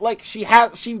 it's just like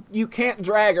you can't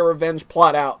drag a revenge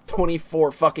plot out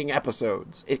 24 fucking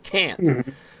episodes. It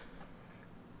can't.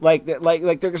 Like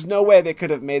there's no way they could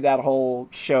have made that whole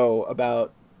show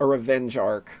about a revenge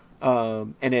arc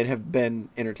and it have been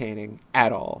entertaining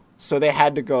at all. So they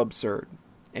had to go absurd,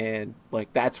 and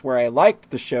like that's where I liked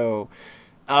the show.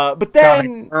 But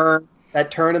then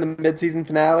that turn in the mid-season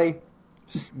finale.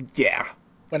 Yeah.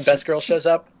 When Best Girl shows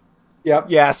up? Yep.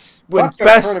 Yes. When Fuck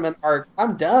the tournament arc.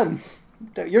 I'm done.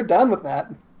 You're done with that.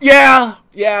 Yeah.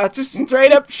 Just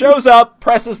straight up shows up,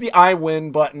 presses the I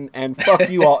win button, and fuck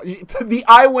you all. The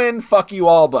I win, fuck you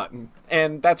all button.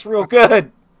 And that's real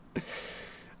good.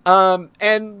 And,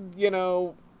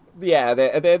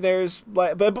 there's,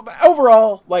 like, but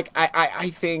overall, like, I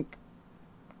think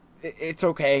it's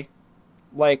okay.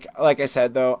 Like I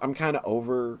said, though, I'm kind of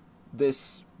over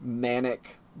this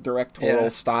manic directorial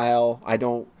style. I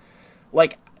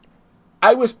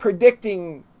was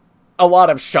predicting a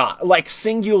lot of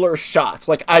singular shots.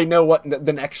 Like, I know what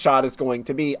the next shot is going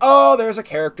to be. Oh, there's a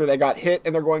character that got hit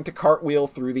and they're going to cartwheel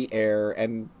through the air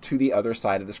and to the other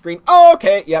side of the screen. Oh,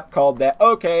 okay. Yep. Called that.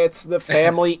 Okay. It's the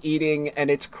family eating and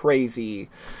it's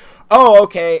crazy. Oh,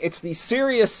 okay. It's the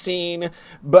serious scene,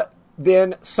 but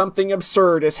then something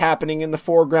absurd is happening in the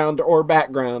foreground or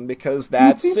background because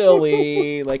that's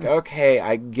silly. Like, okay,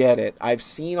 I get it. I've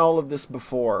seen all of this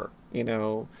before,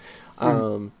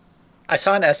 I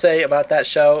saw an essay about that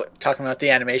show talking about the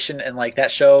animation, and like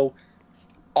that show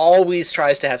always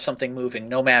tries to have something moving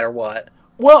no matter what.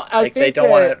 Well, I think they don't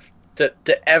want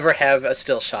to ever have a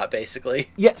still shot, basically.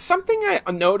 Yeah, something I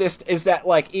noticed is that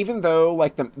like even though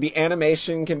like the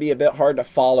animation can be a bit hard to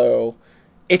follow,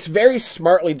 it's very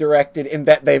smartly directed in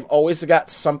that they've always got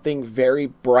something very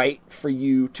bright for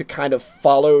you to kind of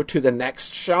follow to the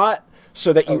next shot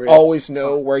so that you always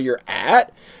know where you're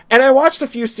at. And I watched a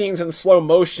few scenes in slow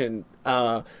motion,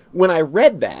 when I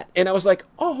read that, and I was like,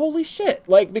 oh, holy shit.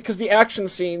 Like, because the action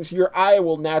scenes, your eye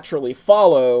will naturally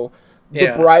follow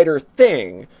the brighter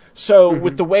thing. So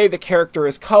with the way the character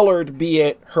is colored, be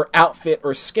it her outfit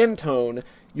or skin tone,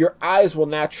 your eyes will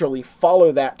naturally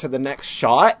follow that to the next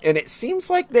shot. And it seems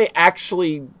like they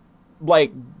actually,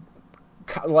 like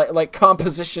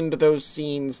compositioned those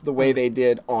scenes the way they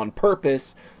did on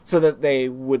purpose so that they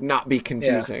would not be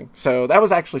confusing. So that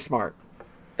was actually smart.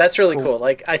 That's really cool.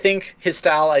 Like, I think his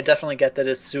style, I definitely get that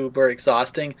it's super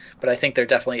exhausting, but I think there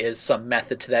definitely is some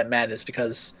method to that madness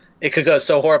because it could go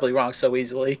so horribly wrong so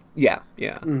easily. Yeah.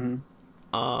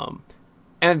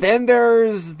 And then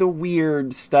there's the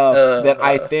weird stuff that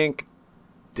I think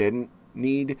didn't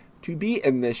need to be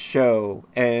in this show,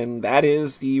 and that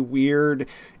is the weird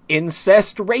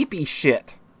incest rapey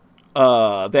shit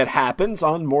that happens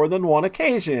on more than one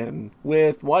occasion,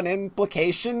 with one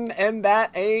implication, and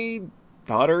that a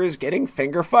daughter is getting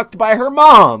finger fucked by her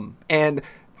mom, and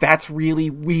that's really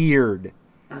weird.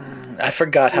 I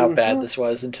forgot how bad this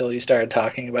was until you started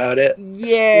talking about it.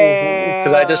 Yeah,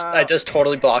 because I just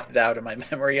totally blocked it out in my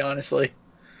memory, honestly.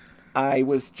 I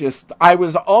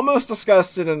was almost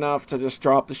disgusted enough to just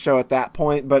drop the show at that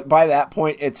point, but by that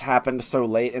point it's happened so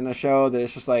late in the show that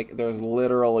it's just like there's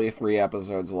literally 3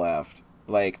 episodes left.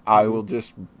 Like, I will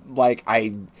just, like,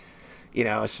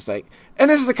 it's just like, and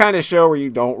this is the kind of show where you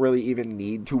don't really even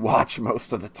need to watch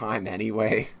most of the time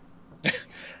anyway.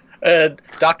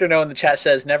 Dr. No in the chat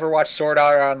says, never watch Sword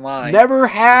Art Online. Never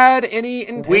had any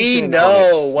intention. We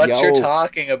know what you're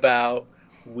talking about.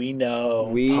 We know.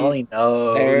 Polly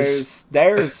knows.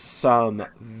 There's some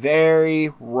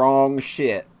very wrong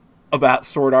shit about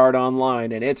Sword Art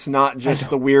Online, and it's not just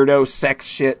the weirdo sex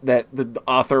shit that the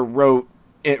author wrote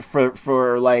it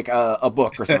for like a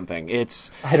book or something.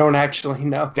 I don't actually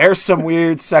know. There's some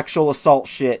weird sexual assault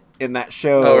shit in that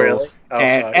show. Oh, really? Oh,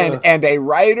 and a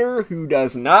writer who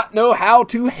does not know how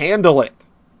to handle it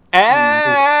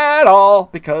at all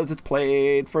because it's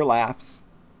played for laughs.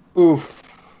 Oof.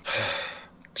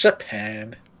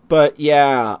 Japan. But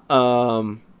yeah,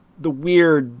 the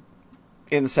weird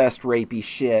incest rapey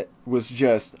shit was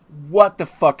just, what the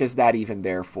fuck is that even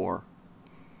there for?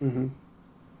 Mm-hmm.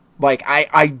 Like,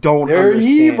 I don't They're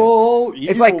understand. evil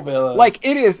It's like, villains. like,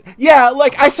 it is. Yeah,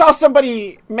 like, I saw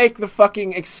somebody make the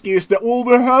fucking excuse that, well,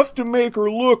 they have to make her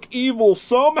look evil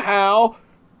somehow.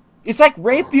 It's like,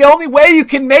 rape the only way you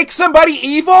can make somebody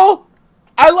evil?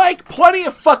 I like plenty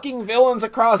of fucking villains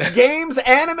across games,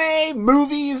 anime,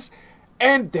 movies,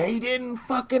 and they didn't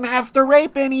fucking have to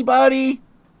rape anybody.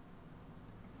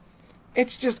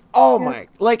 It's just, my,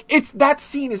 like, that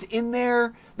scene is in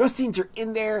there. Those scenes are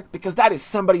in there because that is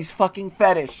somebody's fucking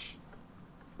fetish.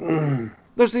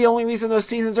 That's the only reason those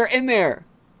scenes are in there.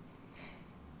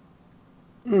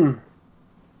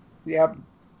 Yep.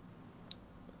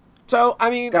 So,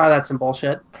 I mean... God, that's some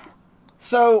bullshit.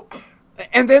 So,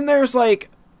 and then there's, like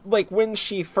when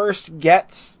she first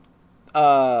gets,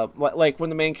 like, when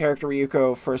the main character,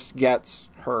 Ryuko, first gets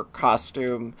her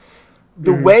costume,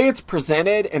 the way it's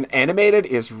presented and animated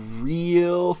is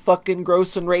real fucking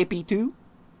gross and rapey, too.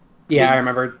 Yeah, I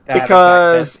remember that.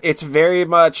 Because it's very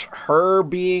much her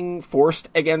being forced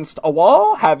against a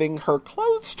wall, having her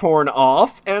clothes torn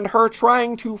off, and her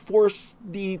trying to force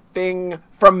the thing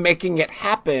from making it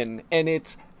happen. And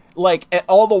it's like,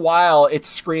 all the while, it's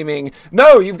screaming,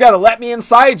 no, you've got to let me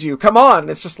inside you. Come on. And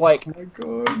it's just like... Oh, my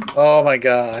God. Oh, my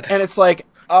God. And it's like,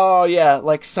 oh, yeah,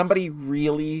 like, somebody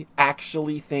really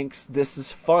actually thinks this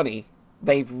is funny.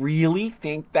 They really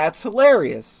think that's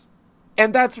hilarious.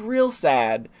 And that's real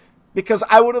sad. Because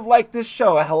I would have liked this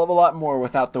show a hell of a lot more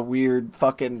without the weird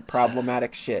fucking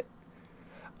problematic shit.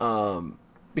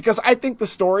 Because I think the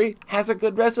story has a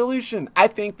good resolution. I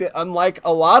think that unlike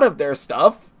a lot of their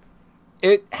stuff,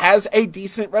 it has a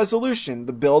decent resolution.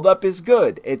 The build-up is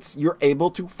good. You're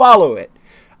able to follow it.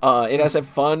 It has a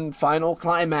fun final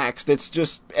climax that's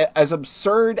just as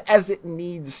absurd as it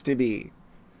needs to be.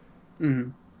 Mm-hmm.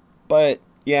 But...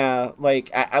 yeah, like,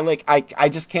 I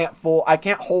just can't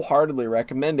wholeheartedly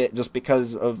recommend it just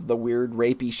because of the weird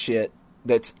rapey shit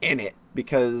that's in it.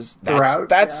 Because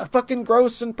that's fucking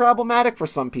gross and problematic for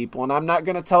some people, and I'm not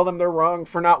gonna tell them they're wrong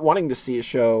for not wanting to see a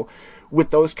show with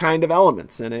those kind of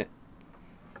elements in it.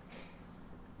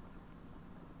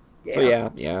 Yeah.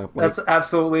 So yeah. Like, that's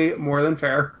absolutely more than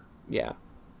fair. Yeah.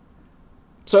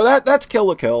 So that's Kill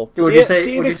la Kill. Would you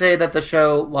say that the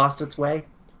show lost its way?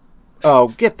 Oh,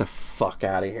 get the fuck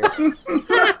out of here.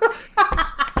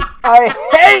 I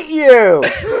hate you!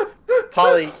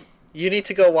 Polly, you need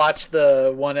to go watch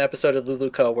the one episode of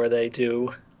Luluco where they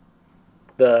do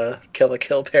the Kill la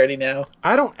Kill parody now.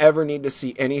 I don't ever need to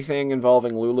see anything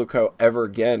involving Luluco ever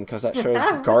again because that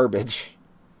show's garbage.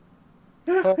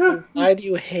 Why do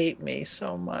you hate me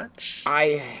so much?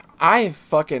 I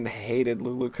fucking hated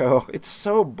Luluco. It's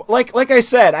so like I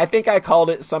said, I think I called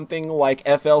it something like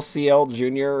FLCL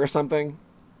Junior or something.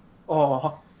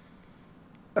 Oh,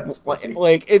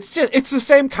 like it's the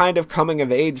same kind of coming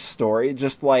of age story,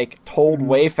 just like told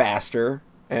way faster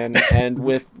and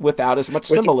without as much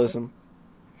symbolism.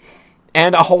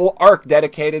 And a whole arc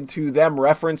dedicated to them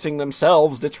referencing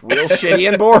themselves that's real shitty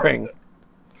and boring.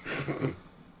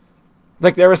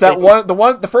 Like there was that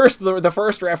the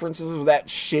first references of that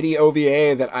shitty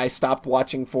OVA that I stopped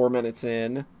watching 4 minutes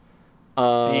in.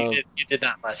 You did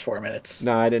not last 4 minutes.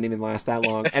 No, I didn't even last that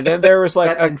long. And then there was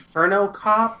like Inferno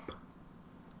Cop.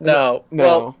 No.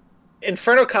 Well,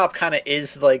 Inferno Cop kind of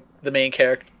is like the main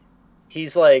character.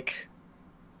 He's like,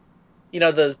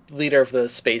 the leader of the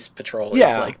space patrol. Is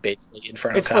like basically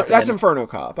Inferno Cop. That's Inferno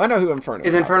Cop. I know who Inferno.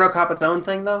 Is Inferno Cop its own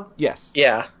thing though? Yes.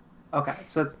 Yeah. Okay,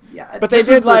 so it's, but they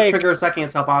did like Trigger sucking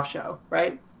itself off show,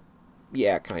 right?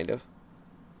 Yeah, kind of.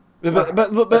 But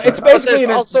it's basically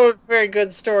there's also a very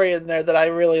good story in there that I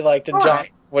really liked and John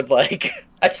would like.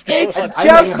 It's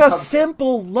just a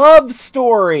simple love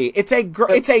story. It's a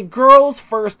girl's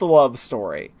first love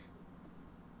story.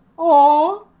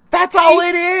 Aww. That's all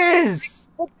it is.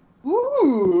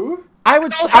 Ooh. I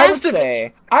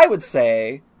would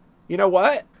say, you know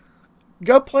what?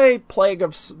 Go play Plague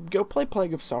of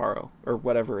Sorrow or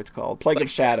whatever it's called, Plague of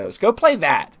Shadows. Go play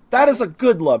that. That is a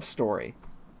good love story.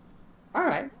 All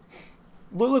right.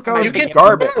 Luluco is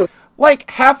garbage. Like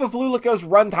half of Luluco's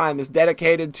runtime is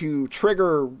dedicated to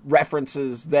Trigger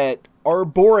references that are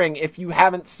boring if you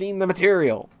haven't seen the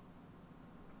material.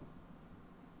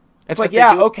 It's like,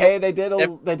 they did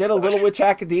a Little Witch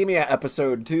Academia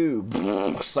episode too.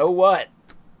 So what?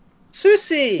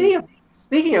 Susie.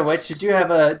 Speaking of which, did you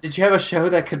have a show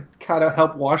that could kind of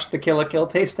help wash the Kill la Kill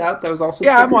taste out? That was also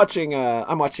I'm watching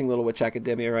Little Witch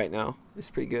Academia right now. It's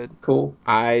pretty good. Cool.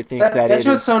 I think that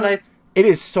show's so nice. It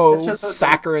is so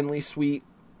saccharinely sweet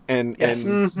and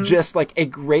just like a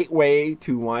great way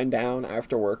to wind down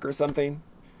after work or something.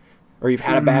 Or you've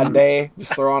had a bad day,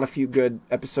 just throw on a few good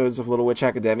episodes of Little Witch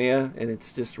Academia, and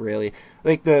it's just really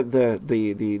like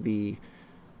the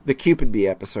Cupid Bee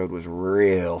episode was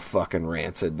real fucking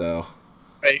rancid though.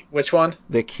 Wait, which one?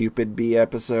 The Cupid Bee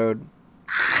episode.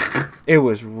 It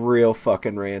was real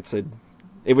fucking rancid.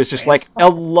 It was just like a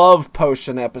love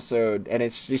potion episode, and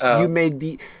it's just you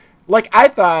made I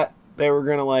thought they were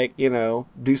gonna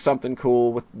do something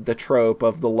cool with the trope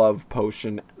of the love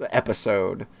potion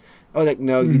episode. Oh,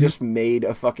 no, you just made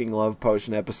a fucking love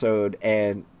potion episode,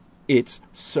 and it's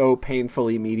so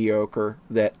painfully mediocre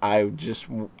that I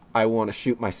want to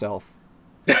shoot myself.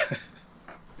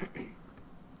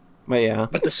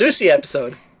 But the Susie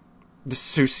episode. The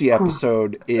Susie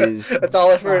episode is... That's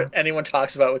all anyone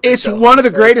talks about with this show. It's one of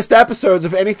the greatest episodes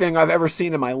of anything I've ever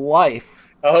seen in my life.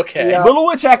 Okay. Yeah. Little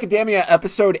Witch Academia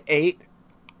episode 8,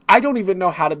 I don't even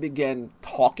know how to begin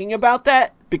talking about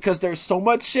that because there's so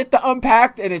much shit to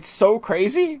unpack and it's so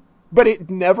crazy, but it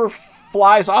never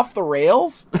flies off the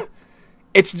rails.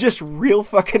 It's just real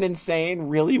fucking insane,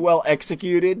 really well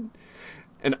executed,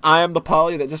 and I am the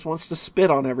Polly that just wants to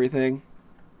spit on everything.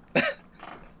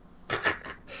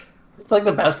 It's like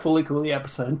the best Fully Cooley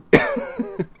episode.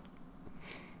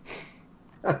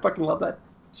 I fucking love that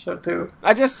show too.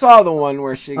 I just saw the one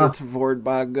where she gets vored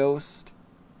by a ghost.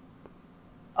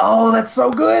 Oh, that's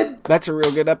so good! That's a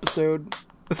real good episode.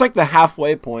 It's like the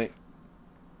halfway point.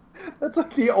 That's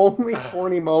like the only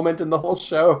horny moment in the whole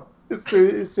show. Is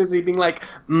Susie being like,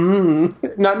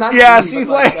 not yeah, she's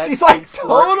like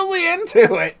totally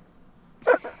into it.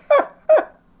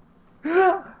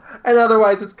 And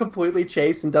otherwise, it's completely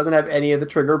chaste and doesn't have any of the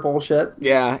Trigger bullshit.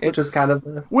 Yeah, which is kind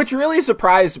of which really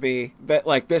surprised me that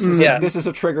this is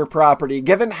a Trigger property,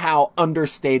 given how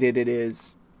understated it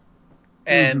is,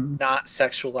 and not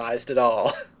sexualized at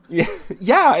all.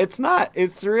 Yeah, it's not.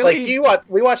 It's really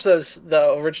we watch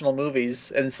the original movies,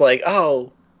 and it's like,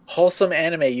 oh, wholesome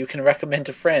anime you can recommend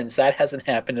to friends. That hasn't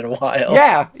happened in a while.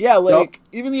 Yeah,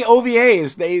 even the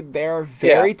OVAs, they're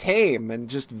very tame and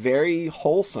just very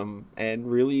wholesome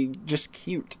and really just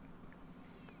cute.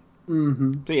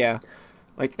 Mm-hmm. So yeah,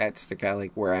 that's the kind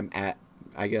of where I'm at,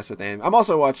 I guess, with anime. I'm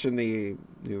also watching the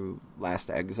new Last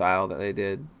Exile that they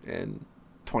did in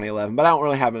 2011, but I don't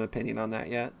really have an opinion on that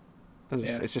yet.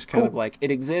 It's just kind of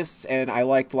it exists, and I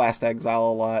liked Last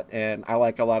Exile a lot, and I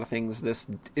like a lot of things this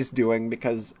is doing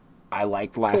because I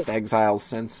liked Last Exile's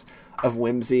sense of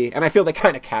whimsy, and I feel they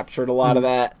kind of captured a lot of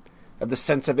that, of the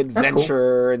sense of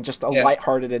adventure and just a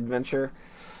lighthearted adventure.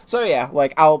 So yeah,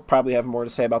 like I'll probably have more to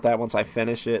say about that once I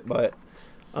finish it, but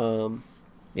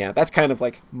yeah, that's kind of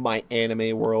like my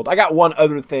anime world. I got one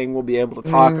other thing we'll be able to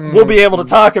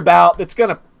talk about that's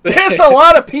gonna piss a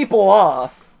lot of people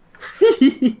off.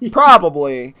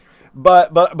 Probably.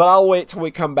 But I'll wait till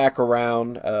we come back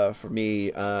around for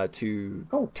me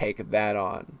to take that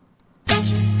on.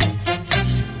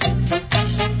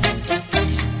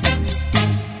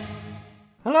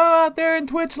 Hello out there in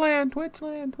Twitchland.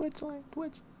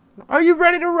 Are you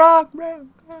ready to rock?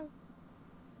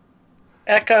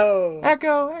 Echo.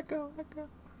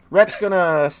 Rhett's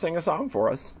gonna sing a song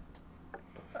for us.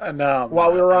 No.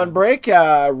 While we were on break,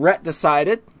 Rhett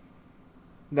decided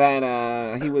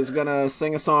that he was gonna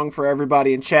sing a song for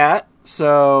everybody in chat.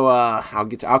 So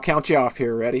I'll count you off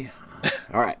here. Ready?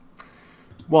 All right.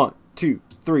 1, 2,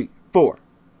 3, 4.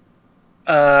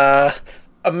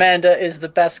 Amanda is the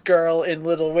best girl in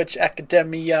Little Witch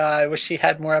Academia. I wish she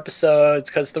had more episodes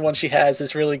because the one she has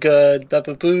is really good. Boo,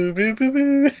 boo, boo, boo,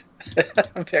 boo.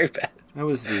 I'm very bad. That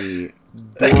was the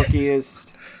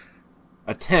dorkiest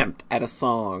attempt at a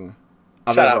song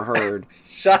I've ever heard.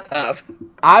 Shut up.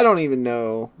 I don't even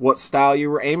know what style you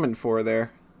were aiming for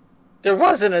there. There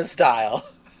wasn't a style.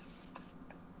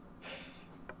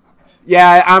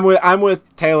 Yeah, I'm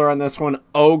with Taylor on this one.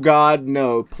 Oh God,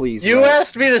 no, please. You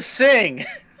asked me to sing.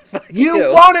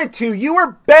 You wanted to. You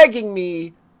were begging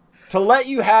me to let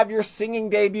you have your singing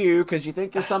debut because you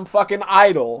think you're some fucking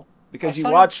idol because you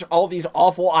watch all these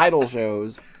awful idol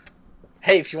shows.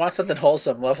 Hey, if you want something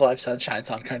wholesome, Love Live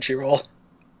Sunshine's on Crunchyroll.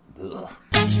 Ugh.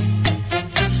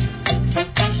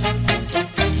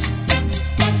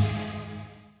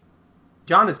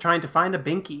 John is trying to find a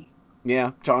binky.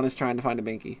 Yeah, John is trying to find a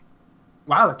binky.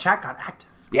 Wow, the chat got active.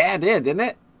 Yeah, it did, didn't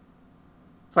it?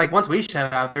 It's like once we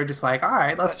shut out, they're just like, all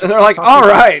right, let's. They're like, all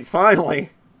right,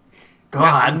 finally.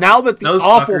 God, now that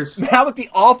the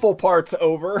awful part's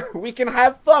over, we can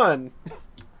have fun.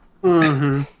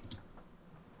 Mm-hmm.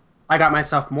 I got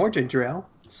myself more ginger ale,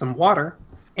 some water,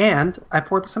 and I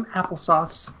poured some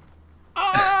applesauce.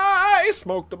 I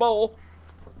smoked a bowl.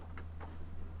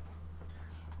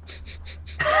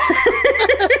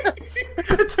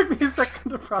 It took me a second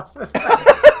to process that.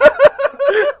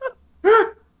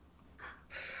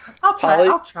 I'll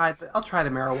try the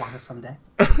marijuana someday.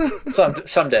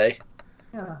 Someday.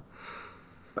 Yeah.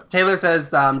 But Taylor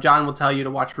says John will tell you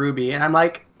to watch Ruby, and I'm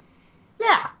like,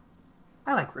 yeah,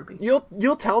 I like Ruby.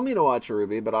 You'll tell me to watch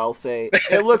Ruby, but I'll say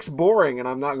it looks boring, and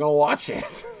I'm not gonna watch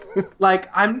it. Like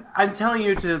I'm telling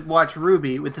you to watch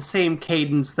Ruby with the same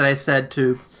cadence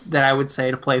that I would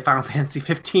say to play Final Fantasy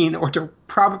 15 or to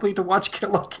watch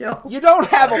Kill la Kill. You don't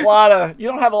have a lot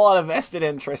of vested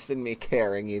interest in me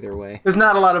caring either way. There's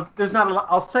not a lot.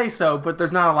 I'll say so, but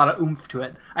there's not a lot of oomph to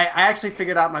it. I actually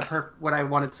figured out what I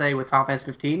wanted to say with Final Fantasy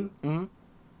 15. Mm-hmm.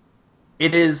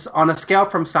 It is on a scale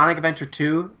from Sonic Adventure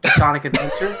 2 to Sonic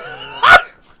Adventure.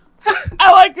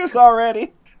 I like this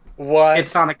already. What?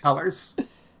 It's Sonic Colors.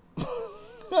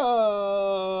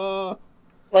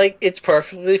 Like, it's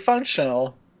perfectly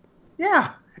functional.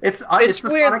 Yeah. It's the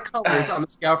weird. Sonic Colors on the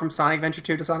scale from Sonic Adventure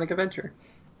 2 to Sonic Adventure.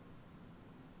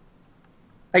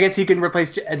 I guess you can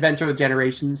replace Adventure with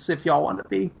Generations if y'all want to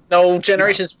be. No,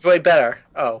 Generations is way better.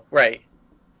 Oh, right.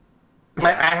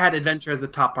 I had Adventure as the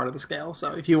top part of the scale,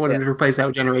 so if you wanted to replace that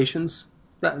with Generations,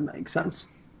 that makes sense.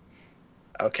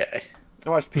 Okay. I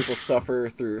watched people suffer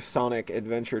through Sonic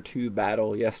Adventure 2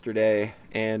 battle yesterday,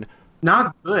 and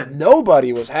not good.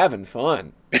 Nobody was having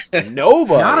fun.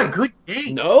 Nobody. Not a good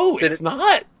game. No, it's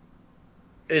not.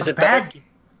 Is it bad?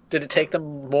 Did it take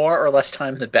them more or less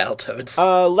time than Battletoads?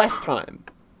 Less time.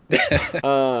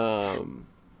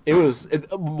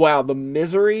 Wow, the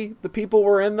misery the people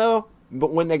were in though.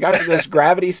 But when they got to those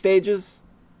gravity stages,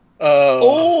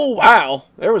 oh wow,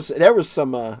 there was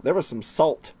some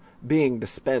salt being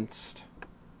dispensed.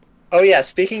 Oh yeah,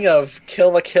 speaking of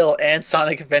Kill la Kill and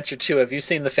Sonic Adventure 2, have you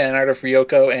seen the fan art of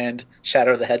Ryoko and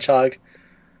Shadow the Hedgehog?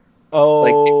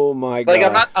 Oh my god!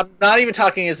 Like I'm not even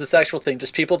talking as a sexual thing.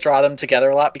 Just people draw them together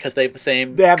a lot because they have the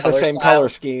same. They have the same color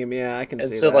scheme. Yeah, I can see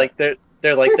that. And so like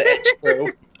they're like the edge crew.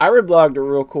 I reblogged a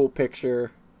real cool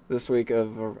picture this week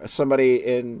of somebody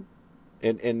in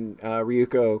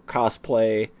Ryuko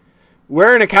cosplay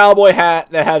wearing a cowboy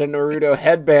hat that had a Naruto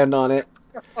headband on it.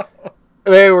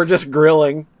 They were just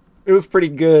grilling. It was pretty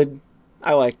good.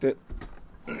 I liked it.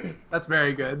 That's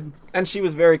very good. And she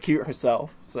was very cute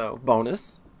herself, so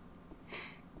bonus.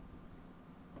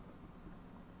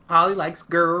 Holly likes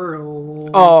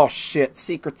girls. Oh shit,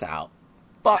 secret's out.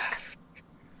 Fuck.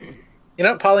 You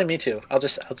know, Polly, me too. I'll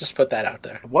just put that out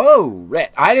there. Whoa,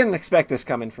 Rhett, I didn't expect this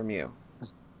coming from you.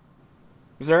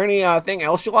 Is there anything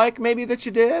else you like, maybe, that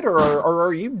you did, or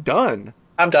are you done?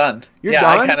 I'm done. You're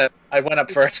done? I went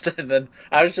up first, and then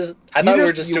I thought we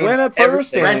were just you doing went up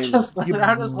first everything. and you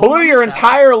blew your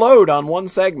entire load on one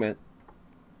segment.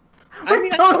 I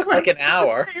mean, I took like an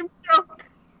hour.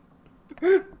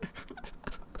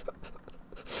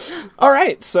 All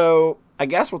right, so I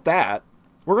guess with that,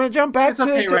 we're going to jump back to...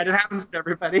 It's okay, right? It happens to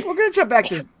everybody. We're going to jump back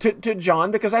to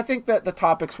John, because I think that the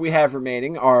topics we have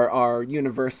remaining are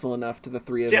universal enough to the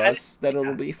three of us that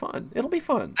it'll be fun. It'll be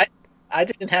fun. I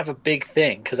didn't have a big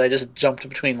thing, because I just jumped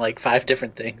between like 5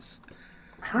 different things.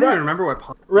 I don't even remember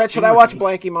what... Rhett, should I watch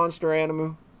Blanky Monster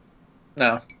Animu?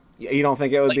 No. You don't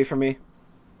think it would be for me?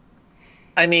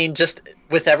 I mean, just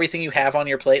with everything you have on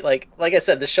your plate, like I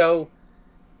said, the show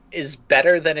is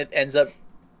better than it ends up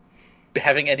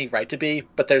having any right to be,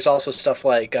 but there's also stuff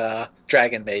like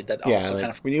Dragon Maid that also kind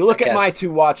of... When you look at my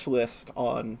to-watch list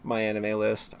on my anime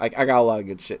list, I got a lot of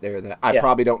good shit there that I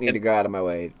probably don't need to go out of my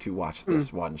way to watch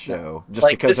this one show. Just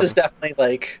like, because this is definitely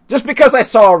like... Just because I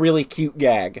saw a really cute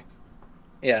gag.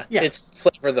 Yeah, it's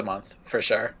flavor of the month, for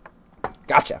sure.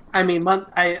 Gotcha. I mean,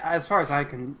 as far as I'm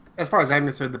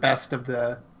concerned, the best of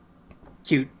the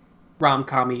cute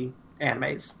rom-com-y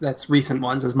animes, that's recent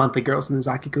ones, is Monthly Girls and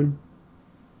Uzaki-kun.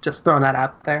 Just throwing that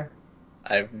out there.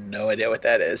 I have no idea what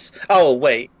that is. Oh,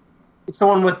 wait. It's the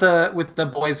one with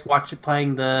the boys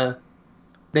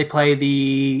they play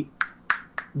the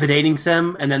dating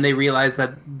sim, and then they realize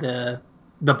that the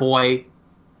boy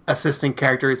assistant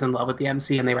character is in love with the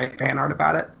MC, and they write fan art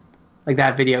about it. Like,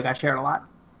 that video got shared a lot.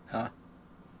 Huh.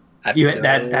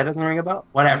 That doesn't ring a bell?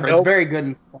 Whatever. Nope. It's very good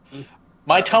and funny.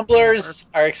 My Tumblrs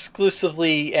are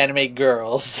exclusively anime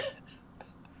girls.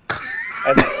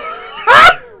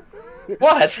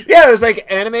 What? Yeah, there's like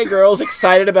anime girls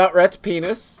excited about Rhett's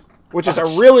penis, which is a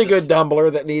really good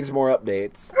Dumbler that needs more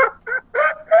updates.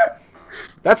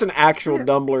 That's an actual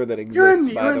Dumbler that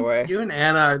exists, by the way. You and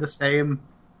Anna are the same.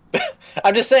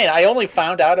 I'm just saying, I only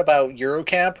found out about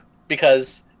Eurocamp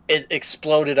because it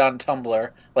exploded on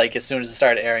Tumblr, like, as soon as it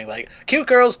started airing, like, cute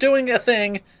girls doing a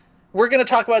thing, we're going to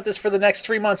talk about this for the next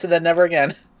 3 months and then never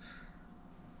again.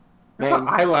 Man.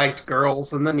 I liked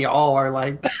girls, and then y'all are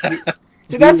like...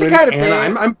 See, that's the kind of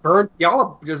thing. I'm burnt.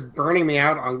 Y'all are just burning me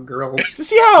out on girls. To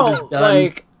see how,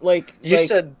 you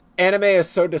said anime is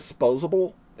so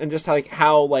disposable, and just like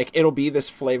how, like, it'll be this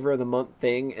flavor of the month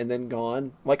thing and then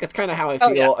gone. Like, it's kind of how I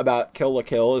feel about Kill la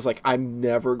Kill, is like, I'm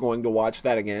never going to watch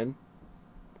that again.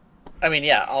 I mean,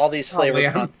 yeah, all these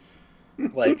flavors,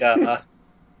 like,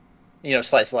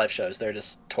 slice of life shows, they're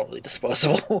just totally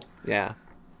disposable. Yeah.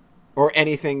 Or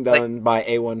anything done by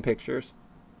A1 Pictures.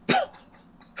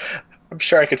 I'm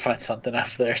sure I could find something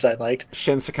out there I liked.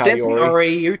 Shinsekai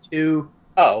Yori. You too.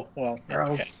 Oh, well.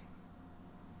 Girls.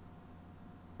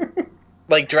 Okay.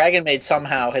 Like, Dragon Maid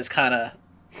somehow has kind of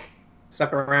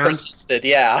stuck around. Persisted,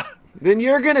 yeah. Then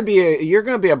you're gonna be a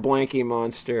Blanky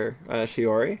monster,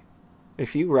 Shiori.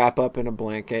 If you wrap up in a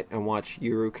blanket and watch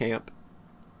Eurocamp.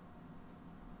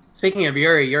 Speaking of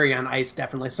Yuri on Ice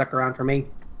definitely stuck around for me.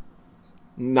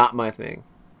 Not my thing.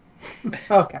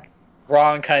 Okay.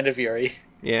 Wrong kind of Yuri.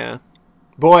 Yeah.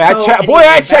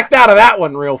 I checked out of that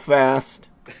one real fast.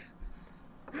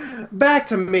 Back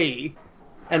to me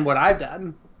and what I've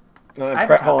done.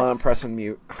 Hold on, I'm pressing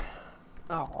mute.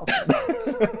 Oh.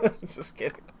 Just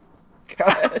kidding. Go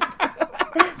ahead.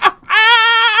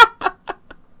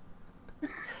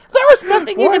 There was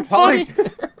nothing even funny.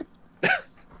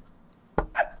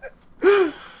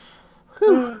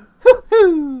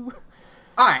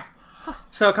 Alright.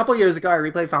 So a couple years ago, I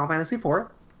replayed Final Fantasy IV.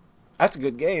 That's a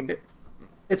good game.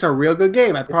 It's a real good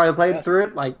game. I probably played through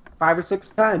it like 5 or 6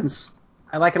 times.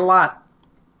 I like it a lot.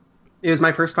 It was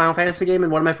my first Final Fantasy game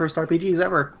and one of my first RPGs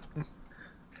ever.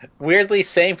 Weirdly,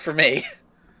 same for me.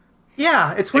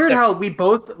 Yeah, it's weird how we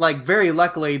both, like, very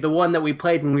luckily, the one that we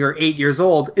played when we were 8 years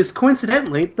old is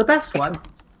coincidentally the best one.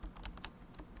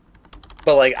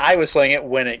 But, like, I was playing it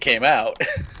when it came out.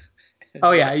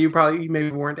 Oh, yeah, you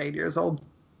maybe weren't 8 years old.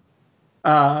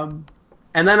 And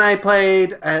then I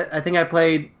played, I think I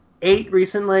played 8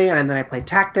 recently, and then I played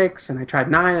Tactics, and I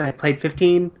tried 9, and I played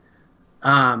 15.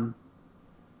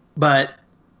 But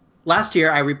last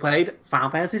year I replayed Final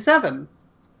Fantasy VII.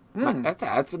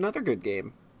 That's another good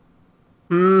game.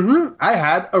 Mm-hmm. I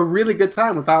had a really good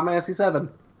time with Final Fantasy VII.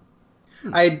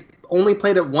 I only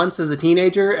played it once as a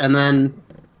teenager, and then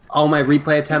all my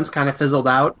replay attempts kind of fizzled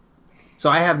out. So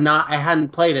I hadn't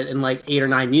played it in like 8 or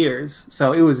 9 years.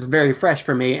 So it was very fresh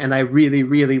for me, and I really,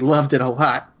 really loved it a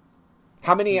lot.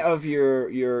 How many of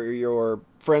your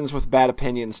friends with bad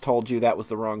opinions told you that was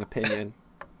the wrong opinion?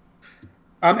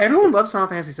 Everyone loves Final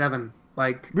Fantasy VII.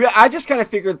 Like, Yeah, I just kind of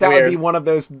figured that Weird. would be one of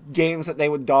those games that they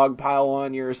would dogpile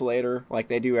on years later. Like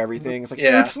they do everything. It's like,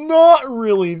 Yeah. it's not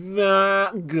really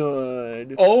that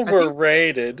good.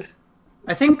 Overrated.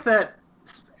 I think that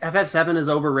FF7 is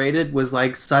overrated was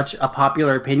like such a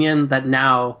popular opinion that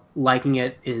now liking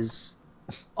it is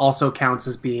also counts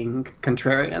as being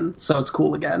contrarian. So it's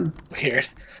cool again. Weird.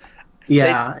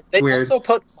 Yeah, They it's weird. also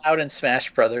put Cloud in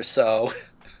Smash Brothers, so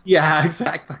Yeah,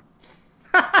 exactly.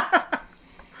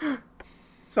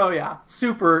 So yeah,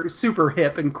 super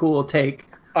hip and cool take.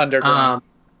 underground.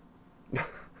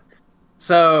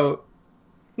 So,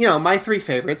 my 3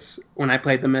 favorites when I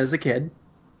played them as a kid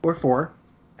were 4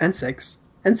 and 6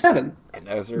 and 7. And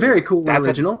those are Very cool and That's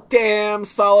original. a damn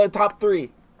solid top 3.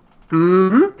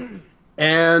 Mm-hmm.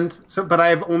 And so, but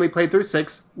I've only played through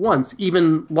 6 once,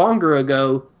 even longer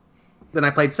ago than I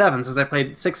played 7, since I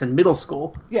played 6 in middle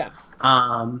school. Yeah.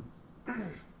 And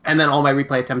then all my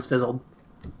replay attempts fizzled.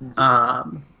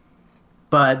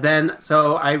 But then,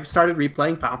 so I started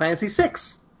replaying Final Fantasy VI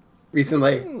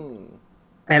recently,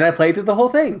 and I played through the whole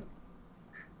thing.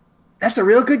 That's a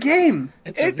real good game.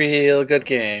 It's a real good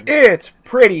game. It's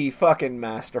pretty fucking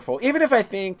masterful. Even if I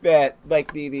think that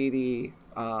like the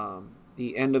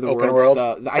end of the Open world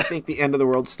world? stuff, I think the end of the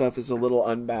world stuff is a little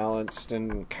unbalanced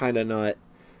and kind of not.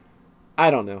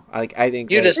 I don't know. I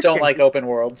think You that- just don't like open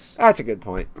worlds. That's a good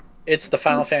point. It's the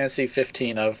Final Fantasy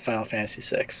 15 of Final Fantasy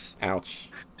 6. Ouch.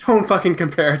 Don't fucking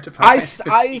compare it to Final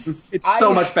Fantasy 15. It's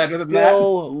so much better than that.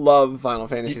 Still love Final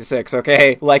Fantasy VI.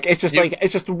 Okay, like it's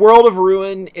just World of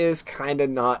Ruin is kind of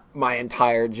not my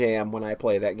entire jam when I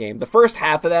play that game. The first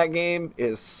half of that game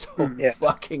is so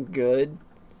fucking good.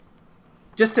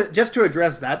 Just to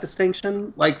address that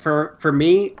distinction, like for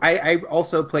me, I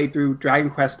also played through Dragon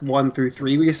Quest 1 through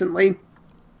 3 recently.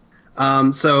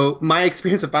 So my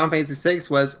experience of Final Fantasy VI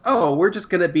was, we're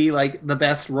just going to be like the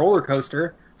best roller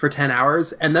coaster for 10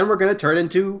 hours, and then we're going to turn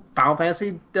into Final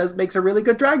Fantasy makes a really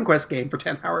good Dragon Quest game for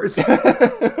 10 hours.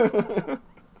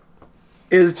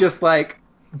 Is just like,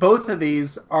 both of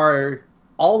these are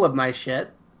all of my shit,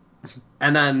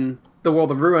 and then the World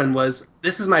of Ruin was,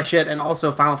 this is my shit, and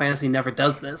also Final Fantasy never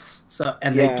does this, so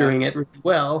they're doing it really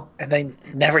well. And they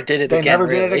never did it They again. never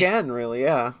did it really. again, really.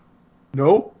 Yeah.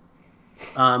 Nope.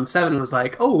 7 was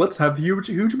like, let's have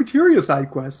huge materia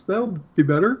side quests. That'll be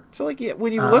better. So like,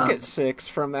 when you look at 6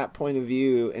 from that point of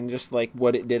view, and just like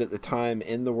what it did at the time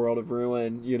in the World of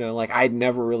Ruin, like I'd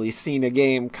never really seen a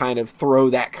game kind of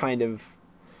throw that kind of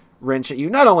wrench at you.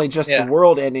 Not only just the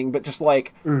world ending, but just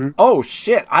like, oh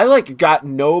shit, I like got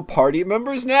no party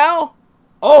members now.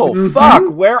 Oh fuck,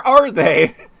 where are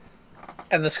they?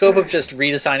 And the scope of just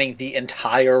redesigning the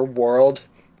entire world,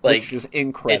 like, which is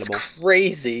incredible. It's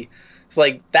crazy. It's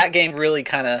like that game really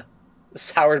kind of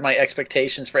soured my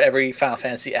expectations for every Final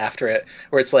Fantasy after it,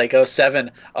 where it's like, 7,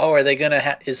 are they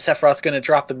gonna is Sephiroth gonna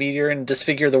drop the meteor and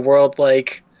disfigure the world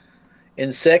like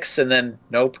in 6? And then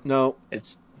nope,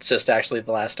 it's just actually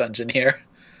the last dungeon here.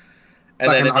 And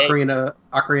like then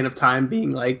Ocarina of Time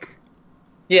being like,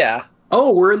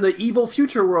 we're in the evil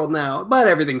future world now, but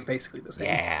everything's basically the same.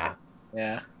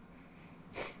 Yeah.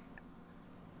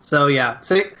 So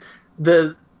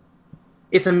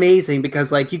it's amazing because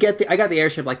like I got the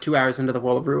airship like 2 hours into the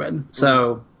World of Ruin,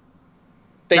 so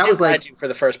they that did was like guide you for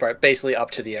the first part, basically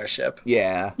up to the airship.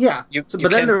 Yeah.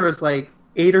 But then there was like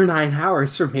 8 or 9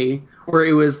 hours for me where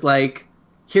it was like,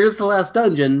 here's the last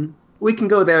dungeon, we can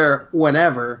go there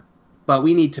whenever, but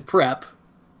we need to prep.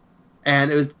 And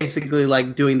it was basically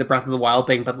like doing the Breath of the Wild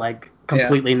thing, but like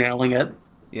completely nailing it.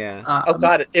 Yeah. Oh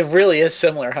god, it really is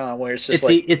similar, huh? Where it's just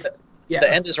the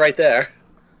end is right there.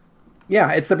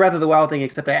 Yeah, it's the Breath of the Wild thing,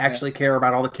 except I actually care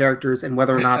about all the characters and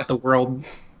whether or not the world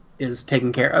is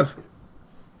taken care of.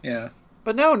 Yeah.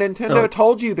 But no, Nintendo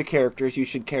told you the characters you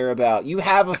should care about. You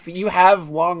have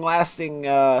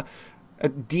long-lasting,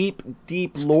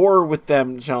 deep lore with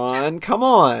them, John. Come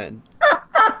on.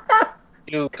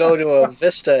 You go to a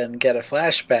Vista and get a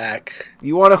flashback.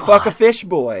 You want to fuck a fish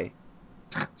boy.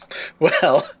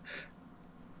 Well.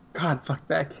 God, fuck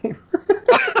that game.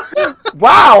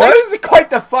 Wow, that is quite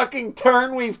the fucking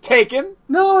turn we've taken.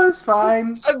 No, it's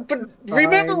fine. But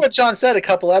remember what John said a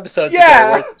couple episodes ago,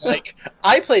 where it's like,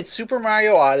 I played Super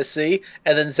Mario Odyssey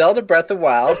and then Zelda Breath of the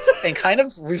Wild and kind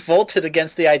of revolted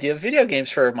against the idea of video games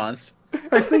for a month.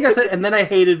 I think I said, and then I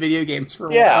hated video games for a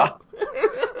while.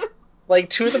 Like,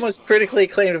 2 of the most critically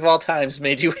acclaimed of all times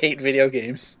made you hate video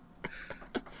games.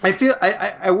 I feel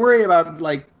I worry about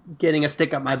like getting a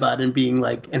stick up my butt and being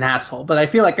like an asshole, but I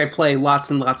feel like I play lots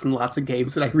and lots and lots of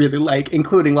games that I really like,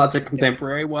 including lots of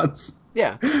contemporary ones.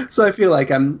 Yeah. So I feel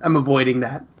like I'm avoiding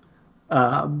that.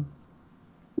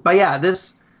 But yeah,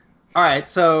 all right.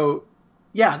 So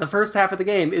the first half of the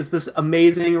game is this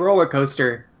amazing roller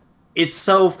coaster. It's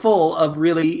so full of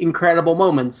really incredible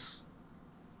moments.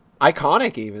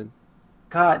 Iconic, even.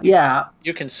 God, yeah.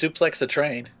 You can suplex a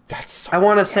train. That's so I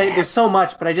want to say there's so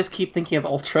much, but I just keep thinking of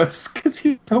Ultros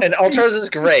and Ultros is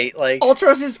great. Like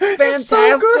Ultros is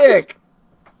fantastic.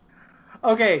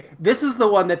 So okay, this is the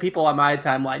one that people on my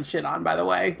timeline shit on, by the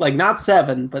way. Like not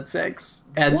 7, but 6,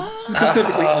 and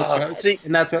specifically Ultros.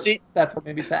 And that's what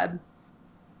made me sad.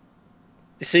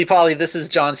 See, Polly, this is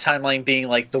John's timeline being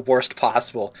like the worst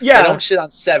possible. Yeah. They don't shit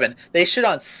on 7. They shit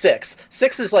on 6.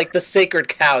 6 is like the sacred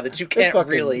cow that you can't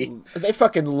really. They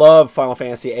fucking love Final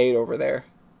Fantasy VIII over there.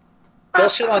 They'll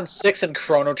shit on 6 and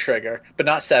Chrono Trigger, but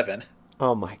not 7.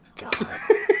 Oh my god.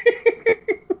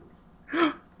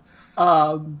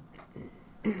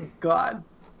 God.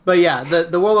 But yeah,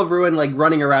 the World of Ruin, like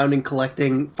running around and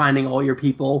collecting, finding all your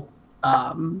people.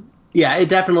 Yeah, it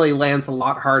definitely lands a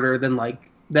lot harder than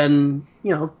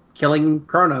killing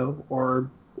Chrono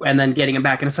and then getting him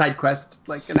back in a side quest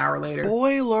like an hour later.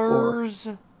 Spoilers.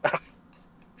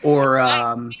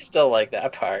 I still like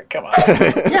that part. Come on.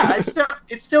 Yeah,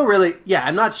 it's still really. Yeah,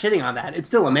 I'm not shitting on that. It's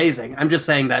still amazing. I'm just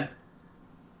saying that.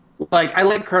 Like, I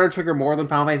like Chrono Trigger more than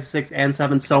Final Fantasy 6 and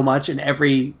 7 so much in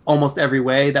almost every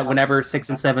way that whenever 6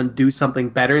 and 7 do something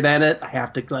better than it, I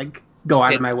have to like go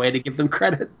out of my way to give them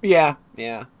credit. Yeah.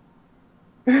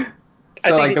 So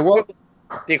like the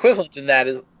equivalent in that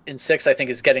is in 6, I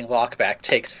think, is getting Lockback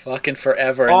takes fucking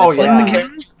forever. And like the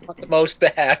character you want the most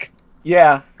back.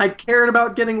 Yeah. I cared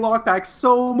about getting Lockback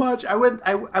so much. I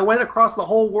went across the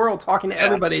whole world talking to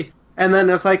everybody, and then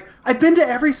it's like, I've been to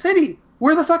every city.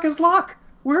 Where the fuck is Locke?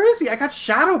 Where is he? I got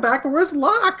Shadow back, but where's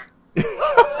Locke?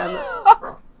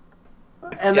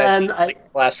 Then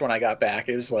last one I got back,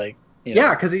 it was like,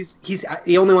 yeah, because he's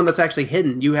the only one that's actually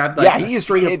hidden. You have like he's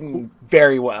hidden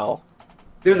very well.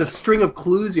 There's a string of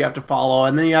clues you have to follow,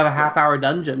 and then you have a half-hour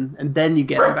dungeon, and then you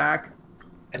get him back.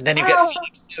 And then you get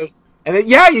Phoenix too. And then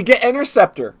you get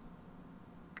Interceptor.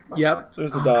 Yep.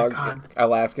 There's a dog. God. I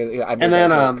laugh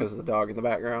because of the dog in the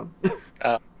background.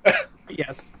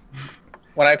 Yes.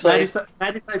 When I play,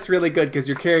 Magic Knight's really good because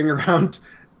you're carrying around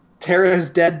Terra's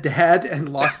dead dad and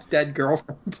Locke's dead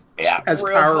girlfriend as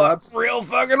power-ups. Real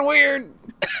fucking weird.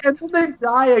 And then they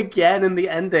die again in the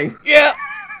ending. Yeah.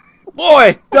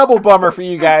 Boy, double bummer for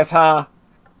you guys, huh?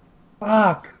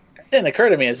 Fuck. It didn't occur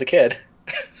to me as a kid.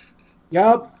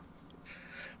 Yup.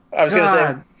 I was going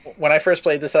to say, when I first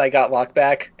played this and I got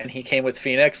Lockback and he came with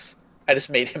Phoenix, I just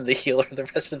made him the healer the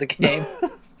rest of the game.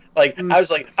 I was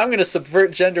like, I'm going to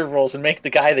subvert gender roles and make the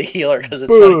guy the healer because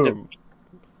it's funny to me.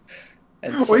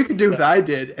 Or you could do what I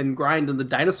did and grind in the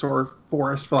dinosaur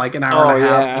forest for like an hour and a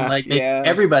half and like make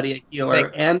everybody a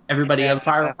healer and everybody a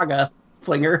Firaga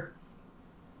flinger.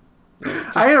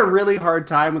 I had a really hard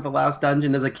time with the last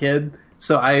dungeon as a kid,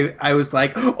 so I was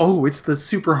like, oh, it's the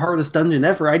super hardest dungeon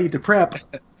ever. I need to prep.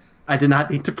 I did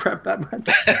not need to prep that much.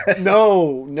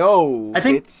 No. I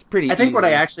think it's pretty easy. I think what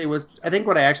I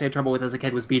actually had trouble with as a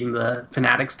kid was beating the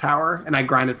Fanatics Tower, and I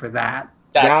grinded for that.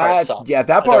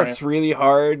 That part's really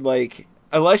hard. Like,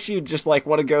 unless you just like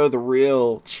want to go the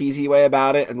real cheesy way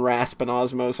about it and rasp an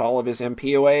Osmos all of his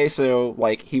MP away, so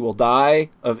like he will die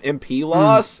of MP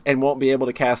loss and won't be able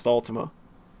to cast Ultima.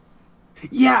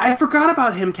 Yeah, I forgot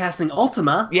about him casting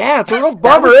Ultima. Yeah, it's a real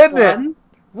bummer, isn't it?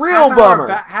 Real bummer.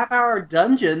 Half-hour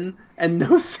dungeon and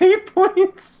no save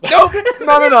points. Nope,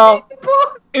 not at all.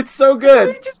 It's so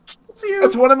good. He just kills you.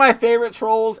 It's one of my favorite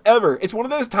trolls ever. It's one of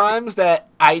those times that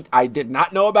I did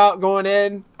not know about going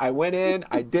in. I went in,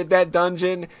 I did that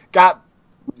dungeon, got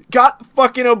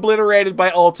fucking obliterated by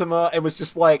Ultima, and was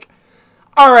just like,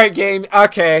 all right, game,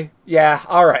 okay, yeah,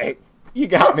 all right. You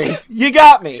got me. I'll give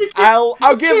that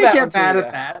one to you. You can't get mad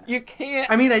at that. You can't.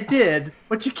 I mean, I did,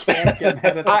 but you can't get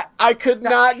mad at that. I could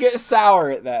not get sour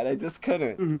at that. I just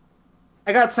couldn't. Mm-hmm.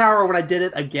 I got sour when I did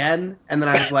it again, and then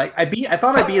I was like, I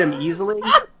thought I beat him easily,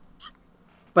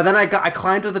 but then I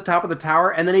climbed to the top of the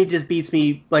tower, and then he just beats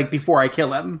me like before I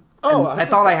kill him. Oh, I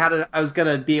thought I was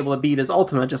gonna be able to beat his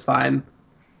Ultima just fine.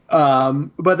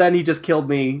 But then he just killed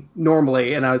me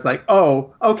normally, and I was like,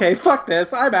 oh, okay, fuck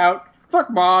this, I'm out. Fuck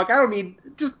Mog, I don't need,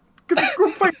 just go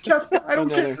fight Kevin. I don't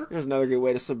care. There's another good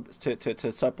way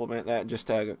to supplement that. Just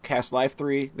cast Life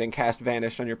 3, then cast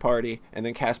Vanish on your party, and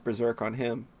then cast Berserk on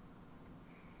him.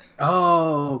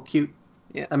 Oh, cute.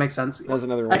 Yeah, that makes sense. That's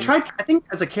another one. I think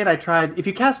as a kid I tried, if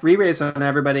you cast re-raise on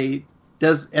everybody,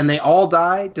 and they all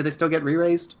die, do they still get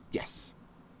re-raised? Yes.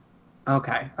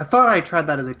 Okay. I thought I tried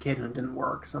that as a kid and it didn't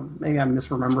work, so maybe I'm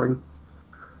misremembering.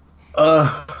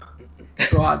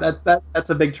 God,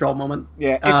 that's a big troll moment.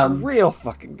 Yeah, it's real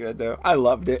fucking good though. I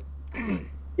loved it.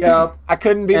 Yeah. I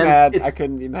couldn't be mad. I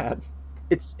couldn't be mad.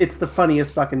 it's the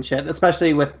funniest fucking shit,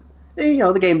 especially with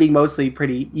the game being mostly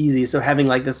pretty easy. So having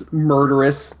like this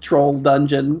murderous troll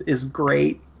dungeon is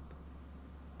great.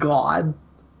 God.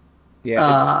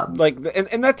 Yeah,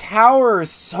 and the tower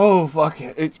is so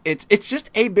fucking. It's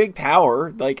just a big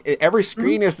tower. Like every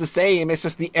screen is the same. It's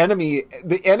just the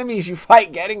enemies you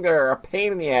fight getting there are a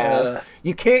pain in the ass.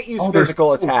 You can't use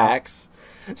physical attacks,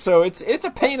 so it's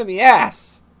a pain in the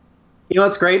ass. You know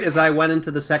what's great is I went into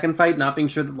the second fight not being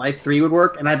sure that Life 3 would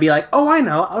work, and I'd be like, oh, I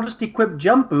know, I'll just equip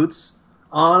jump boots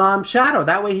on Shadow.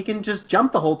 That way he can just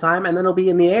jump the whole time, and then he'll be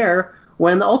in the air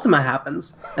when the Ultima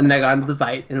happens. And then I got into the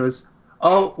fight, and it was,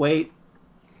 oh, wait,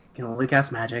 you can only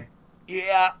cast magic.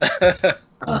 Yeah.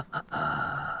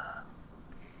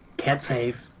 Can't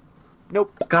save.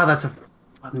 Nope. God, that's a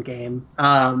fun game.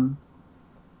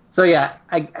 So yeah,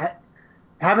 I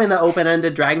having the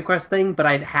open-ended Dragon Quest thing, but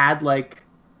I'd had like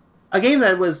a game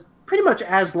that was pretty much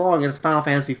as long as Final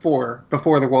Fantasy IV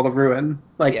before the World of Ruin.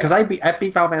 Like, because I beat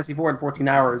Final Fantasy IV in 14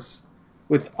 hours,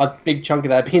 with a big chunk of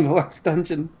that being the last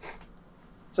dungeon.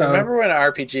 So remember when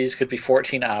RPGs could be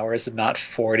 14 hours and not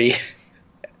 40?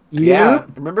 Yeah.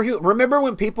 Remember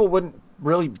when people wouldn't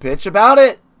really bitch about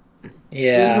it?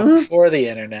 Yeah, before the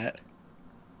internet.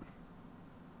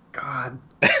 God.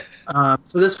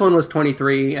 So this one was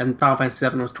 23, and Final Fantasy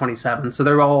VII was 27. So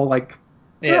they're all like,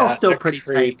 they're all still pretty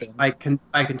tight by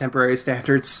contemporary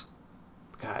standards.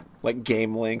 God, like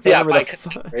game length. Yeah, by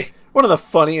contemporary. One of the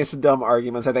funniest dumb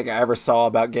arguments I think I ever saw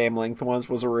about game length once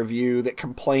was a review that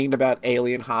complained about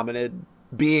Alien Hominid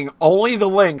being only the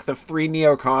length of 3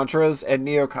 Neo Contras, and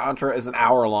Neo Contra is an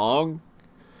hour long.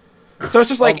 So it's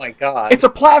just like, oh my God. It's a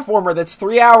platformer that's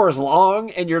 3 hours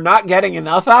long, and you're not getting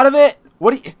enough out of it?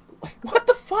 What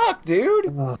the fuck, dude?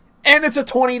 And it's a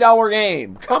 $20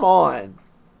 game. Come on.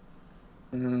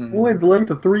 Only the length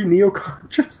of 3 Neo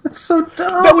Contras? That's so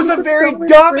dumb. That was a very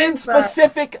dumb and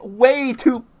specific way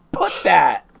to put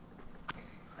that.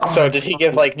 So did he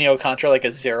give like Neo Contra like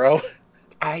a 0?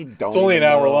 I don't. It's only an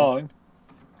hour long.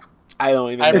 I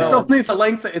don't even know. It's only the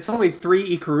length. It's only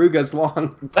 3 Ikarugas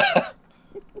long.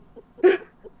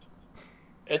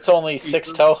 It's only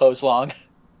 6 Tohos long.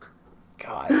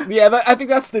 God. Yeah, I think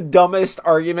that's the dumbest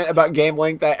argument about game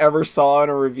length I ever saw in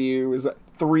a review, is that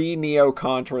 3 Neo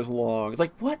Contras long. It's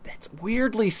like, what? That's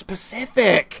weirdly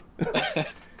specific.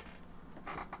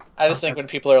 I just think when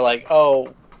people are like,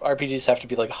 oh, RPGs have to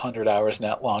be like 100 hours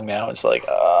long now, it's like,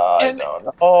 I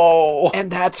don't know.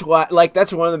 And that's why, like,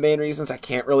 that's one of the main reasons I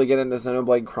can't really get into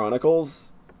Xenoblade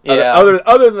Chronicles. Yeah.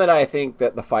 Other than that, I think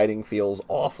that the fighting feels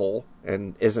awful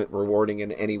and isn't rewarding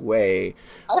in any way.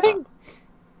 I think,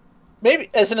 maybe,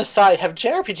 as an aside, have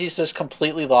JRPGs just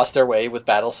completely lost their way with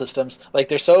battle systems? Like,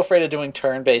 they're so afraid of doing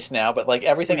turn-based now, but, like,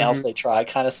 everything else they try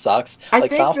kind of sucks. I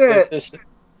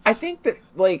think that,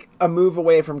 like, a move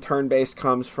away from turn-based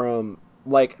comes from,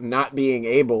 like, not being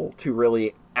able to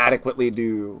really adequately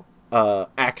do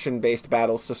action-based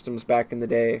battle systems back in the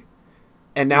day.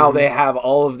 And now they have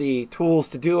all of the tools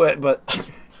to do it, but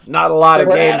not a lot of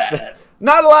games.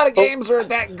 Not a lot of games are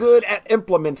that good at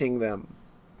implementing them.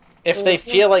 If they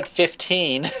feel like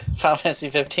 15, Final Fantasy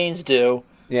 15s do.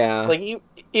 Yeah. Like,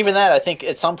 even that, I think,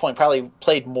 at some point, probably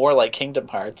played more like Kingdom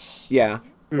Hearts. Yeah.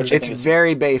 It's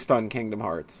very based on Kingdom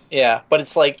Hearts. Yeah, but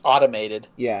it's, like, automated.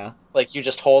 Yeah. Like, you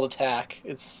just hold attack.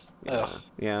 It's...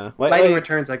 Yeah. Lightning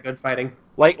Returns are good fighting.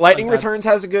 Lightning Returns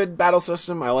has a good battle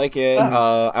system. I like it.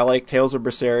 I like Tales of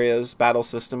Berseria's battle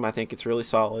system. I think it's really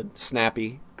solid.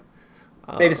 Snappy.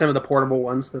 Maybe some of the portable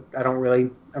ones that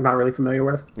I'm not really familiar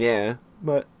with. Yeah.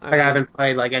 But I haven't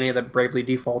played like any of the Bravely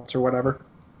Defaults or whatever.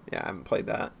 Yeah, I haven't played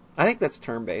that. I think that's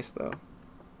turn-based, though.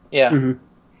 Yeah. Mm-hmm.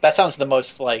 That sounds the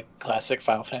most, like, classic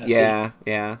Final Fantasy. Yeah.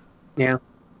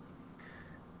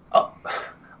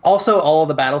 Also, all of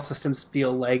the battle systems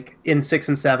feel like, in 6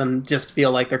 and 7, just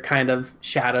feel like they're kind of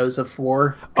shadows of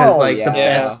 4. Best,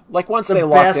 like, once they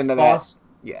locked into that.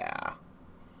 Yeah.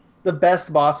 The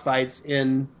best boss fights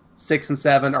in 6 and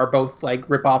 7 are both, like,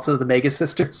 rip-offs of the Mega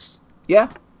Sisters. Yeah,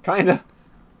 kind of.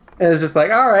 And it's just like,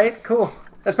 all right, cool.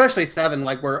 Especially 7,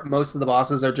 like, where most of the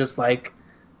bosses are just, like,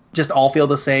 just all feel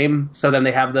the same. So then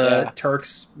they have the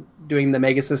Turks doing the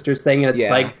Mega Sisters thing, and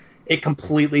it's like, it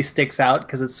completely sticks out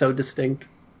because it's so distinct.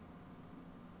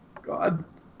 God.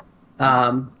 There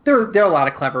are a lot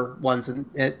of clever ones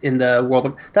in the World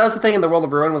of... That was the thing in the World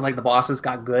of Ruin, was, like, the bosses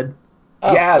got good.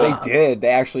 They did. They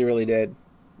actually really did.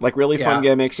 Like, really fun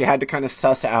gimmicks. You had to kind of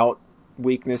suss out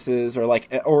weaknesses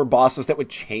or bosses that would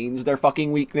change their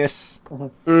fucking weakness.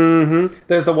 Mm-hmm.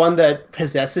 There's the one that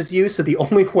possesses you, so the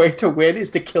only way to win is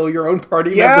to kill your own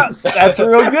party members. Yeah, that's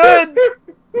real good.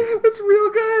 That's real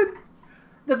good.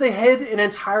 That they had an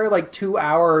entire, like,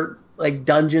 2-hour like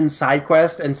dungeon side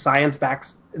quest and science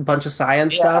a bunch of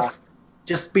science stuff.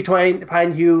 Just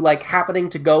behind you, like happening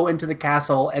to go into the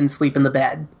castle and sleep in the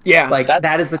bed. Yeah, like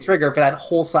that is the trigger for that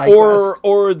whole side quest.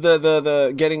 Or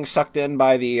the getting sucked in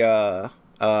by the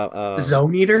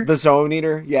Zone Eater. The Zone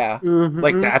Eater, yeah,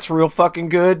 like that's real fucking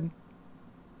good.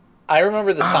 I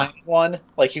remember the sign one.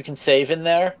 Like you can save in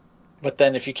there, but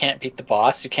then if you can't beat the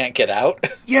boss, you can't get out.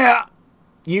 Yeah,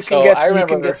 you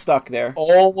can get stuck there.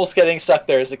 Almost getting stuck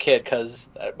there as a kid because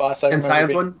that boss. And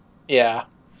science one. Yeah.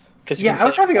 I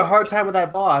was having a hard time with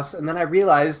that boss, and then I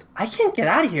realized I can't get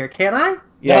out of here, can I?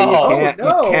 Yeah, you can't.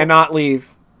 No. You cannot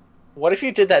leave. What if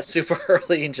you did that super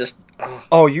early and just?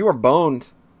 Oh, you are boned.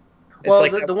 Well,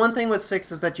 like the one thing with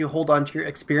 6 is that you hold on to your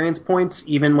experience points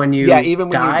even when you when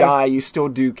you die, you still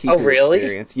do keep your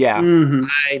experience. Yeah,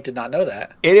 I did not know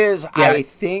that. It is, I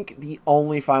think, the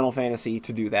only Final Fantasy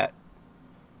to do that.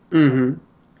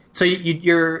 So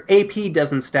your AP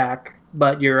doesn't stack,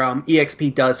 but your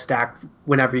EXP does stack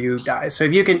whenever you die. So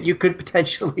if you could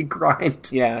potentially grind.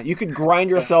 Yeah, you could grind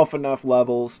yourself enough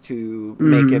levels to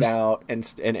make it out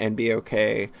and be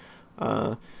okay.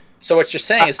 So what you're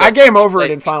saying is I game over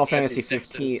it in Final Fantasy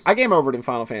 15. I game over it in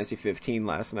Final Fantasy 15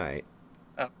 last night.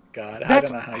 Oh God, I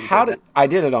don't know how you did that. I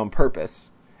did it on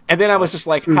purpose. And then I was just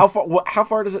like, how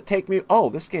far does it take me? Oh,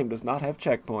 this game does not have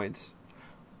checkpoints.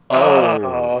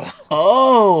 Oh.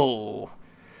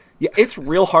 Yeah, it's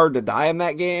real hard to die in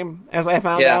that game, as I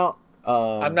found out.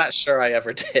 I'm not sure I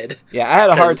ever did. Yeah, I had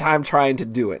a hard time trying to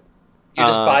do it. You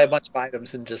just buy a bunch of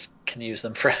items and just can use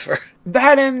them forever.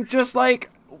 That and just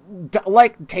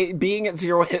being at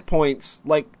 0 hit points,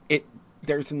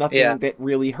 there's nothing that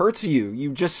really hurts you.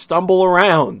 You just stumble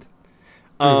around.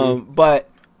 But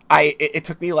it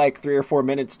took me like 3 or 4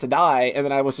 minutes to die, and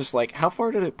then I was just like, how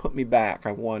far did it put me back?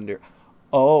 I wonder.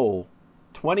 20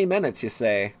 minutes, you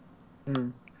say?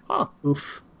 Huh.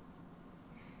 Oof.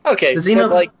 Okay,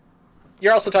 but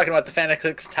you're also talking about the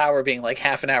Phoenix Tower being like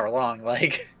half an hour long,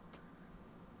 like.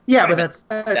 Yeah, but that's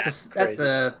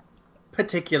a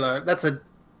particular.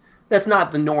 That's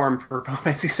not the norm for Final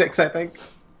Fantasy VI, I think.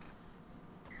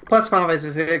 Plus, Final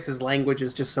Fantasy VI's language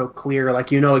is just so clear. Like,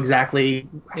 you know exactly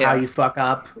how you fuck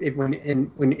up when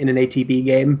in an ATB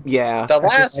game. Yeah. The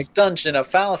last dungeon of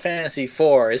Final Fantasy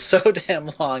IV is so damn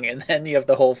long, and then you have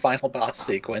the whole final boss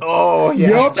sequence. Oh,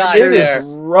 yeah. It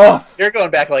is rough. You're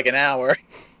going back like an hour.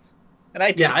 And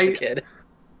I did as a kid.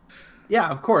 Yeah,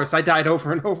 of course. I died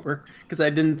over and over because I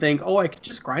didn't think, I could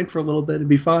just grind for a little bit and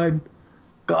be fine.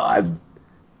 God.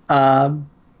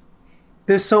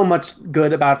 There's so much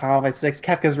good about Final Fantasy VI.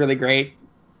 Kefka's really great.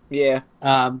 Yeah.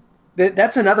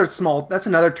 That's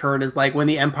another turn is like when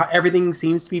the Empire, everything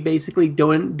seems to be basically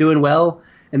doing well,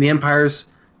 and the Empire's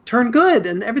turn good,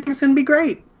 and everything's going to be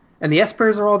great. And the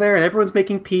Espers are all there, and everyone's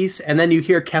making peace, and then you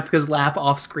hear Kefka's laugh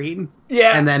off screen.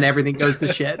 Yeah. And then everything goes to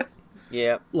shit.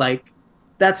 Yeah. Like,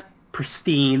 that's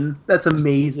pristine. That's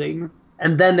amazing.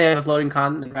 And then they have a floating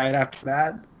continent right after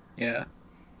that. Yeah.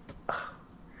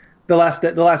 The last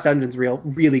dungeon's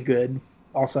really good.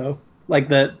 Also,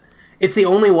 it's the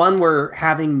only one where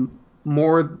having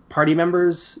more party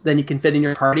members than you can fit in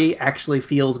your party actually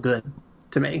feels good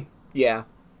to me. Yeah.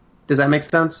 Does that make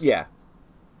sense? Yeah.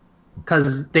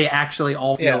 Because they actually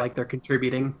all feel like they're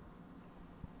contributing.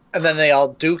 And then they all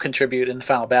do contribute in the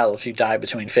final battle if you die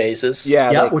between phases.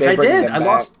 Yeah, which I did. I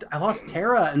lost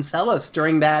Terra and Celis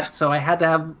during that, so I had to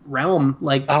have Realm.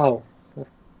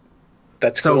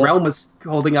 That's so cool. Realm was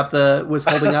holding up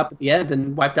at the end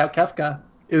and wiped out Kefka.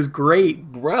 It was great.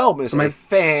 Realm is a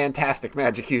fantastic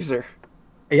magic user.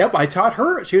 Yep, I taught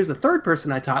her. She was the third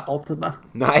person I taught Ultima.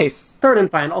 Nice. Third and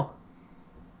final.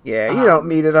 Yeah, you don't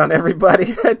need it on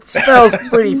everybody. That spell's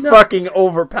pretty fucking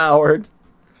overpowered.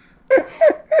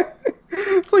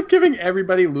 It's like giving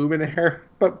everybody Luminaire,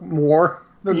 but more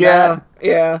than that.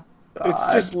 Yeah.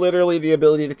 It's just literally the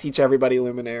ability to teach everybody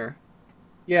Luminaire.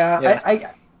 Yeah.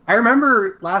 I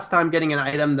remember last time getting an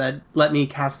item that let me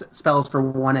cast spells for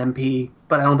 1 MP,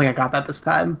 but I don't think I got that this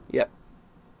time. Yep.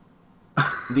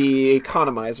 The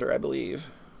Economizer, I believe.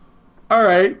 All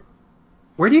right.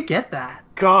 Where do you get that?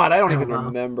 God, I don't even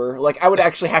remember. I would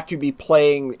actually have to be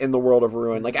playing in the World of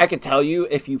Ruin. I could tell you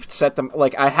if you set them...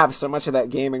 I have so much of that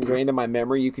game ingrained in my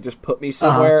memory, you could just put me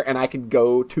somewhere and I could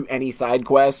go to any side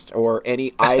quest or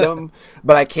any item,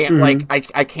 but I can't,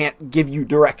 I can't give you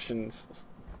directions.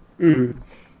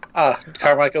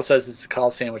 Carmichael says it's the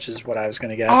Coliseum, which is what I was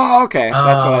going to guess. Oh, okay.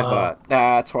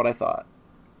 That's what I thought.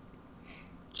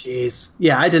 Jeez.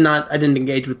 Yeah, I didn't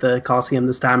engage with the Coliseum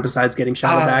this time besides getting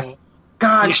Shadow back.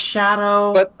 God,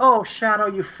 Shadow. Shadow,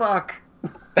 you fuck.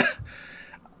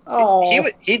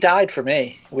 He died for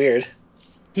me. Weird.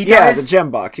 He Yeah, dies, the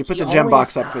gem box. You put he the gem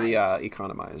box always up for the dies.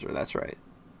 economizer. That's right.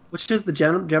 Which is the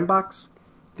gem box?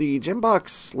 The gem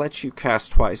box lets you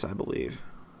cast twice, I believe.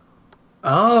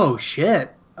 Oh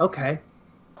shit. Okay.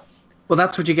 Well,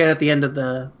 that's what you get at the end of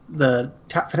the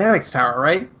Fanatics Tower,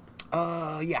 right?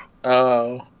 Yeah.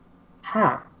 Oh.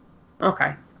 Huh.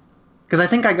 Okay. Because I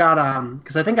think I got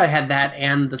because I think I had that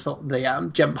and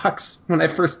the gem box when I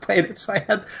first played it, so I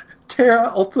had Terra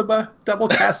Ultima double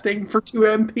casting for 2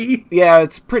 MP. Yeah,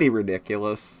 it's pretty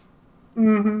ridiculous.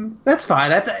 Mm-hmm. That's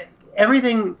fine.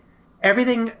 Everything,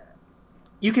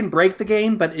 you can break the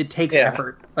game, but it takes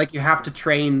effort. Like, you have to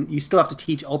train. You still have to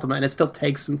teach Ultima, and it still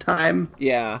takes some time.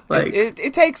 Yeah, like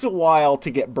it takes a while to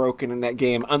get broken in that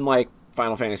game. Unlike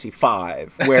Final Fantasy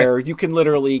V, where you can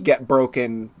literally get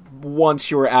broken once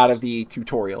you're out of the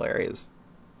tutorial areas.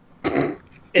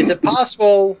 Is it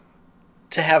possible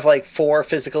to have like 4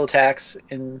 physical attacks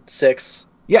in 6?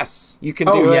 Yes, you can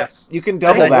do it. Yes. You can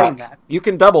double that. that. You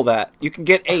can double that. You can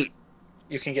get 8.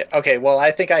 You can get well. I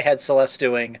think I had Celeste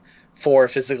doing 4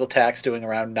 physical attacks, doing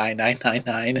around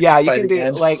 9999. Yeah, you can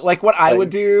do like what I would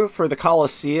do for the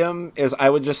Colosseum is I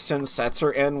would just send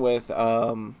Setzer in with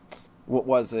what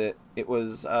was it? It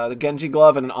was the Genji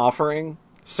glove and an offering.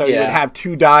 So he would have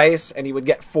 2 dice, and he would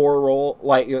get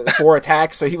 4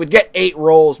 attacks. So he would get 8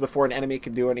 rolls before an enemy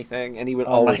could do anything, and he would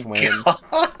always win.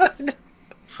 God.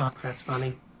 Fuck, that's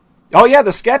funny. Oh yeah,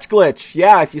 the sketch glitch.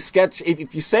 Yeah, if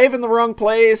you save in the wrong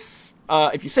place,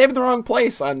 if you save in the wrong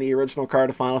place on the original card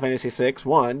of Final Fantasy VI,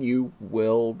 you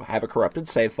will have a corrupted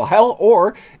save file,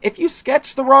 or if you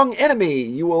sketch the wrong enemy,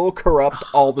 you will corrupt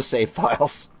all the save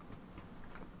files.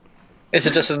 Is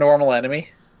it just a normal enemy?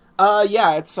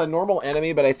 Yeah, it's a normal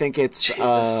enemy, but I think it's Jesus.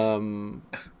 I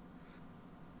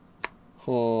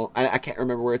can't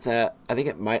remember where it's at. I think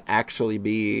it might actually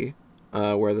be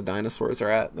where the dinosaurs are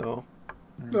at, though.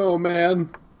 Oh man.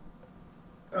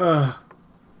 Because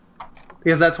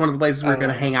that's one of the places we're going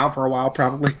to hang out for a while,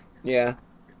 probably. Yeah,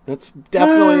 that's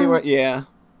definitely what. Yeah,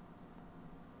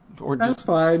 or That's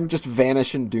fine. Just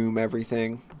vanish and doom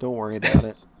everything. Don't worry about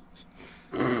it.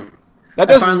 I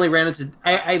finally ran into.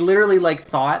 I literally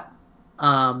thought,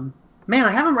 man,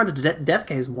 I haven't run into Death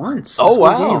Gaze once. Oh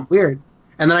wow, weird.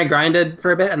 And then I grinded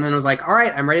for a bit, and then was like, all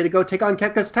right, I'm ready to go take on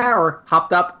Kefka's Tower.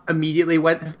 Hopped up, immediately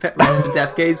ran into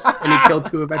Death Gaze, and he killed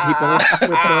 2 of my people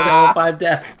with level 5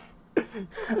 death.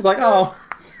 I was like, oh.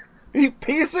 You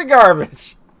piece of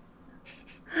garbage.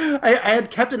 I had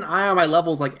kept an eye on my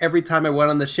levels every time I went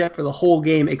on the ship for the whole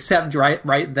game, except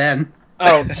right then.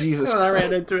 Oh, Jesus. When I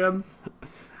ran into him.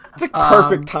 It's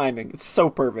perfect timing. It's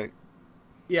so perfect.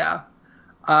 Yeah.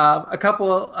 A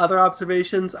couple of other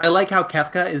observations. I like how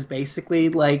Kefka is basically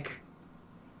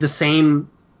the same.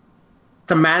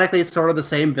 Thematically, it's sort of the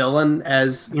same villain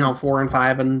as 4 and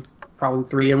 5 and probably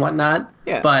 3 and whatnot.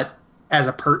 Yeah. But as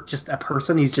just a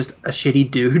person, he's just a shitty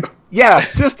dude. Yeah,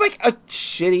 just like a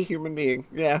shitty human being.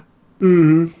 Yeah.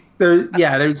 Mm-hmm. There's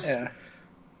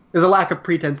a lack of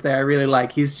pretense there. I really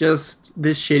like. He's just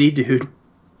this shitty dude,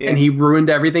 and he ruined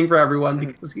everything for everyone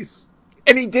because he's.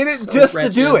 And he did it just to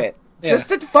do it. Yeah. Just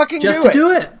to fucking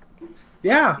do it.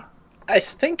 Yeah. I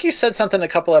think you said something a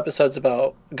couple episodes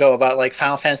ago about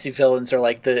Final Fantasy villains are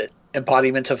the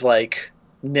embodiment of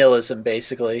nihilism,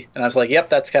 basically. And I was like, yep,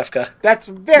 that's Kefka. That's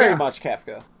very much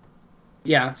Kefka.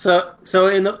 Yeah. So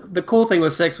in the cool thing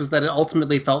with 6 was that it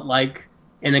ultimately felt like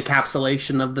an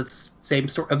encapsulation of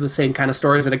the same kind of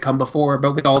stories that had come before,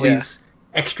 but with all these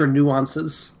extra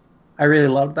nuances. I really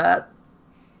loved that.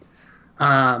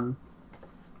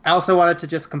 I also wanted to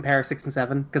just compare 6 and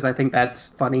 7 because I think that's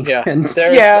funny. Yeah, and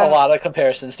there's a lot of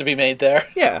comparisons to be made there.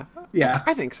 Yeah, yeah,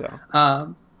 I think so.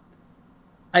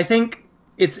 I think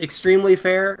it's extremely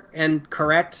fair and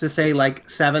correct to say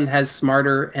 7 has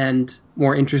smarter and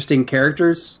more interesting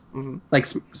characters,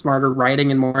 smarter writing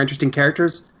and more interesting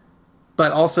characters,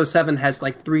 but also 7 has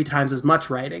 3 times as much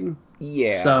writing.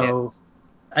 Yeah. So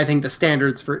I think the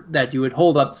standards for that you would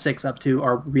hold up 6 up to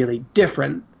are really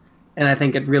different. And I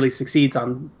think it really succeeds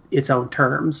on its own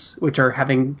terms, which are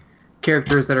having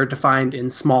characters that are defined in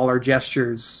smaller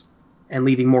gestures and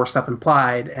leaving more stuff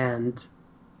implied, and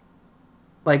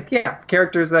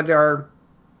characters that are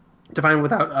defined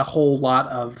without a whole lot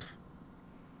of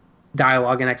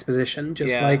dialogue and exposition.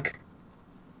 Just like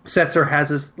Setzer has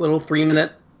this little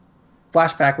 3-minute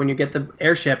flashback when you get the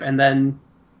airship, and then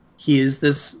he is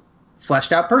this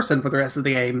fleshed out person for the rest of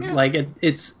the game. Yeah.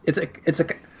 It's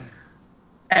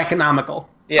economical.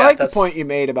 Yeah, I like the point you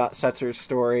made about Setzer's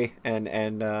story and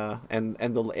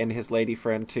his lady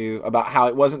friend too, about how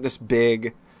it wasn't this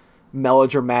big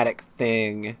melodramatic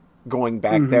thing going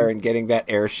back there and getting that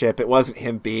airship. It wasn't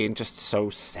him being just so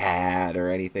sad or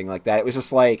anything like that. It was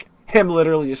just him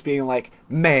literally just being like,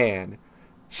 man,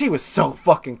 she was so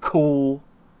fucking cool.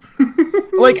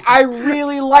 Like, I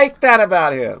really liked that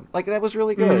about him. Like, that was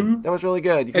really good. Mm-hmm. That was really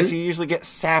good. Because you usually get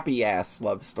sappy-ass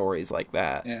love stories like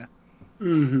that. Yeah.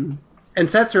 Mm-hmm. And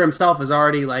Setzer himself is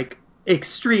already, like,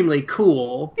 extremely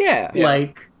cool. Yeah.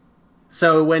 Like,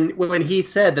 so when he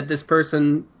said that this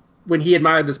person, when he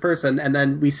admired this person, and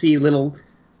then we see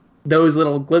those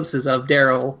little glimpses of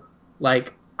Daryl,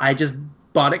 like, I just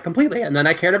bought it completely. And then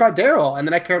I cared about Daryl, and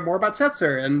then I cared more about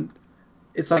Setzer, and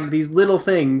it's like these little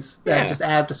things that just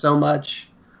add up to so much.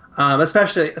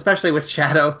 Especially with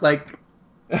Shadow, like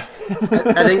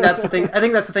I think that's the thing. I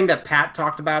think that's the thing that Pat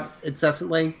talked about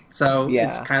incessantly. So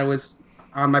it's kind of was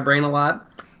on my brain a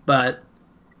lot. But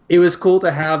it was cool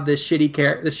to have this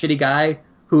shitty guy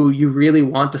who you really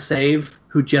want to save,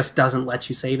 who just doesn't let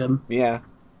you save him. Yeah,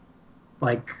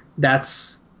 like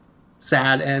that's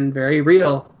sad and very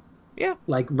real. Yeah,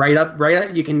 like right up.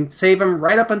 You can save him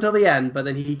right up until the end, but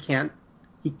then he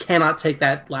cannot take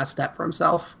that last step for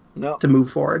himself. No. To move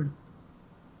forward.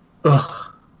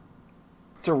 Ugh.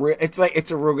 It's a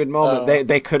real good moment.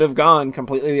 They could have gone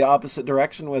completely the opposite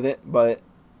direction with it, but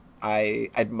I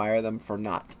admire them for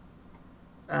not.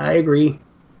 I agree.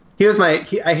 He was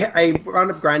I wound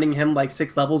up grinding him like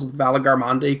 6 levels with Vala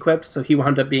Garmonda equipped, so he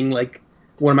wound up being like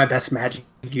one of my best magic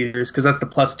users because that's the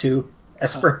 +2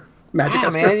 Esper. Magic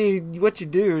Esper. Man, what you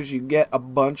do is you get a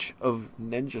bunch of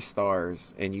ninja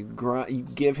stars, and you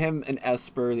give him an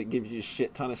Esper that gives you a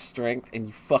shit ton of strength, and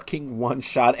you fucking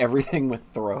one-shot everything with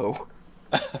throw.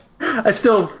 I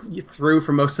still threw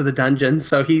for most of the dungeons,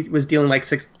 so he was dealing like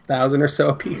 6,000 or so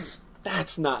a piece.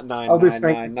 That's not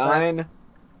 9,999.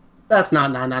 That's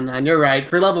not 999. You're right.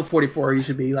 For level 44, you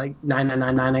should be like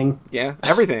 999ing. Yeah,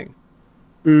 everything.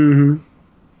 Mm-hmm.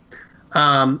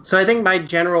 So I think my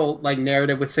general like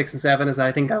narrative with 6 and 7 is that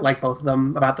I think I like both of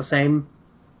them about the same.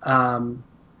 I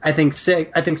think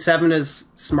 7 is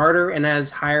smarter and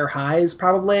has higher highs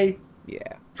probably.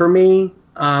 Yeah. For me,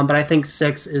 but I think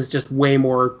 6 is just way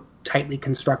more tightly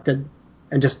constructed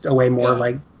and just a way more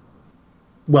like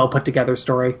well put together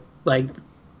story. Like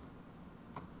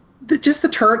just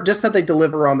that they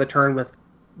deliver on the turn with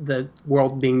the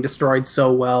world being destroyed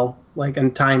so well, like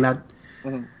and tying that.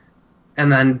 Mm-hmm. And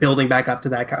then building back up to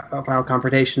that final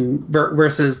confrontation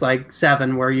versus like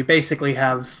 7, where you basically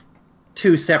have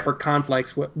 2 separate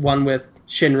conflicts, one with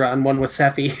Shinra and one with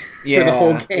Sephi for the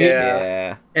whole game.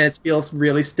 Yeah. And it feels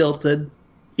really stilted,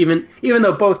 even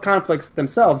though both conflicts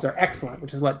themselves are excellent,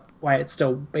 which is why it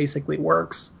still basically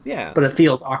works. Yeah. But it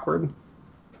feels awkward.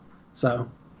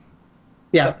 So,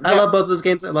 I love both of those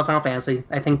games. I love Final Fantasy.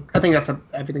 I think that's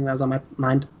everything that was on my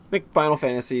mind. I think Final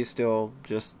Fantasy is still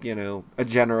just, a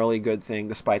generally good thing,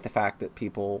 despite the fact that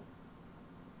people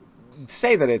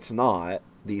say that it's not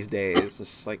these days. It's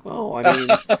just like, well, I mean,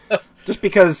 just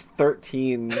because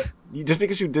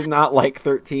you did not like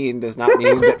 13 does not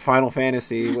mean that Final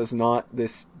Fantasy was not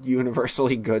this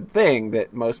universally good thing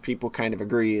that most people kind of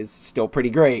agree is still pretty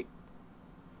great.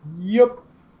 Yep.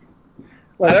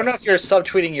 I don't know if you're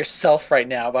subtweeting yourself right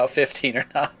now about 15 or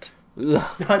not.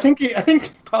 I think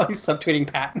probably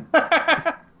subtweeting Pat.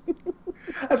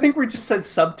 I think we just said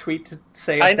subtweet to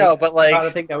say. I know, but like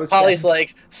Polly's said.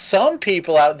 like, some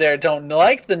people out there don't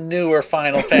like the newer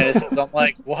Final Fantasies. I'm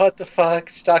like, what the fuck?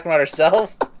 She's talking about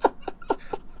herself.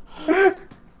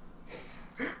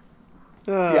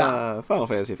 Final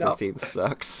Fantasy 15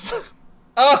 sucks.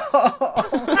 But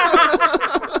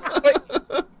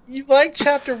you like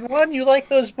Chapter 1. You like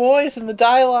those boys and the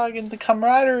dialogue and the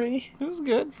camaraderie. It was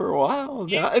good for a while.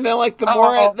 Yeah. And then, like, the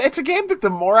more it's a game that the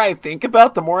more I think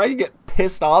about, the more I get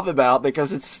pissed off about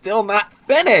because it's still not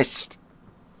finished.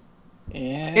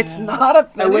 Yeah. It's not a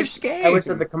finished game. I wish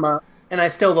that the camaraderie, and I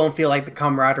still don't feel like the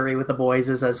camaraderie with the boys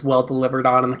is as well delivered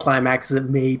on in the climax as it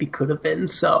maybe could have been.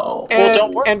 So,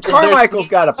 don't worry. And Carmichael's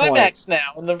got a point. Climax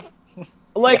now.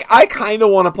 I kind of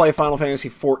want to play Final Fantasy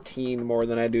 14 more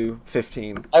than I do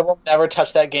 15. I will never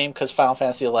touch that game because Final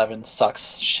Fantasy 11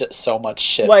 sucks so much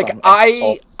shit. Like,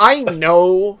 I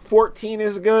know 14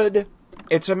 is good.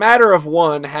 It's a matter of,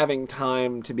 one, having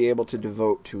time to be able to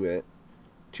devote to it.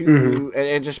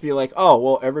 And just be like, oh,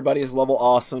 well, everybody's level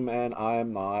awesome, and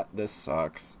I'm not. This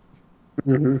sucks.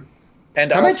 Mm-hmm.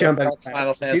 And I also jump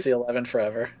Final Fantasy 11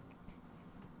 forever.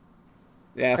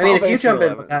 Yeah, I mean, if you jump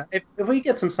in with that, if we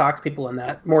get some more Sox people in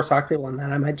that,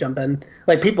 I might jump in.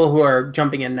 Like people who are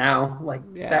jumping in now, like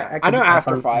I know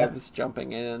After 5 is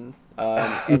jumping in,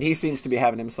 and he seems to be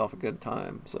having himself a good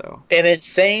time. So an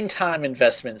insane time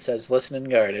investment, says Listening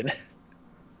Garden.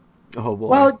 Oh boy.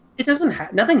 Well, it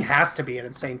doesn't. Nothing has to be an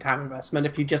insane time investment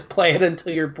if you just play it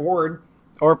until you're bored.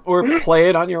 Or play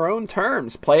it on your own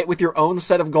terms. Play it with your own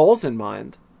set of goals in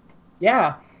mind.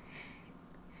 Yeah.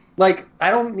 Like,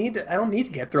 I don't need to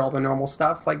get through all the normal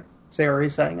stuff, like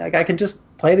Sayori's saying. Like, I can just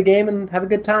play the game and have a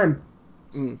good time.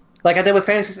 Like I did with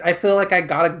Phantasy. I feel like I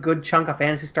got a good chunk of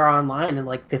Phantasy Star Online in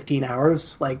like 15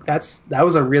 hours. Like that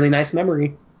was a really nice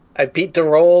memory. I beat the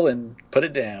roll and put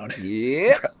it down.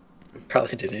 Yeah.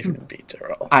 Probably didn't even beat the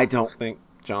roll. I don't think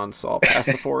John saw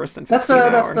past the forest in 15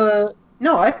 hours.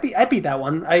 No, I beat that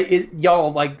one.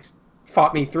 Y'all like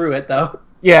fought me through it though.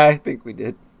 Yeah, I think we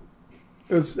did.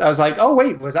 I was like, oh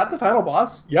wait, was that the final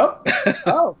boss? Yep.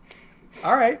 Oh,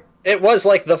 all right. It was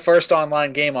like the first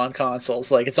online game on consoles.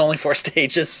 Like it's only 4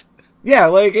 stages. Yeah,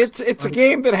 like it's a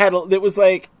game that was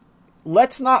like,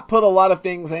 let's not put a lot of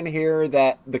things in here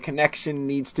that the connection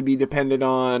needs to be dependent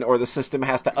on or the system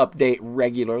has to update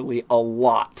regularly a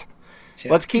lot.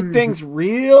 Yeah. Let's keep things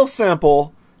real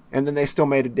simple, and then they still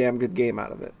made a damn good game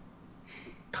out of it.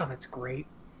 God, that's great.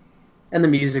 And the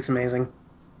music's amazing.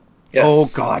 Yes. Oh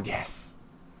God, yes.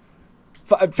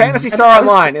 Phantasy Star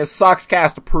Online is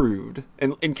Soxcast approved,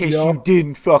 in case you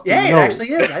didn't fucking know. Yeah, it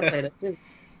actually is. I played it too.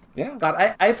 Yeah.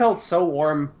 God, I felt so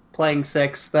warm playing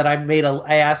 6 that I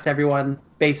asked everyone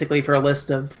basically for a list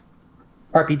of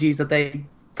RPGs that they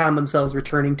found themselves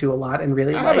returning to a lot and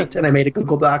really liked, and I made a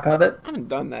Google Doc of it. I haven't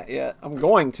done that yet. I'm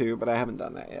going to, but I haven't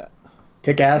done that yet.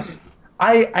 Kick ass.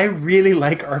 I really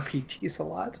like RPGs a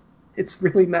lot. It's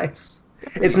really nice.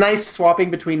 It's nice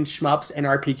swapping between shmups and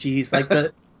RPGs. Like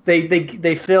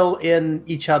they fill in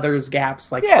each other's gaps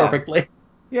perfectly.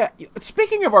 Yeah.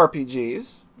 Speaking of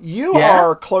RPGs, you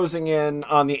are closing in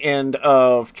on the end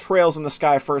of Trails in the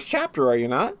Sky first chapter, are you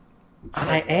not?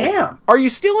 I am. Are you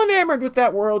still enamored with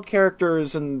that world,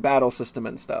 characters, and battle system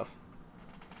and stuff?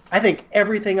 I think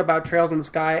everything about Trails in the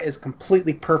Sky is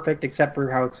completely perfect, except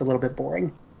for how it's a little bit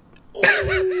boring.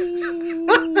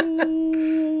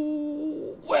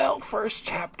 Well, first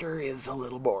chapter is a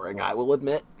little boring, I will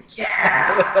admit.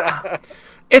 Yeah.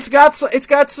 It's got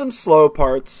some slow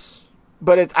parts,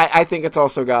 but I think it's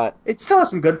also got... It still has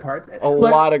some good parts. A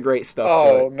lot of great stuff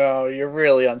to it. Oh, no, you're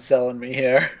really unselling me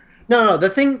here. No, the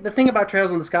thing about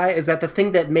Trails in the Sky is that the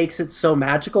thing that makes it so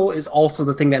magical is also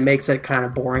the thing that makes it kind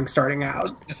of boring starting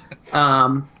out.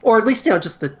 Or at least,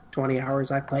 just the 20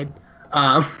 hours I played.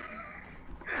 And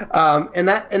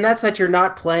that's that you're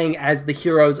not playing as the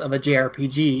heroes of a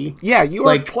JRPG. Yeah, you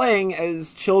are playing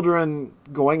as children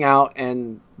going out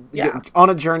and on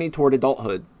a journey toward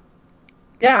adulthood.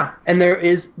 Yeah, and there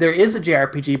is a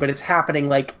JRPG, but it's happening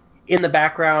like in the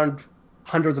background,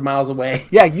 hundreds of miles away.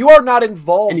 Yeah, you are not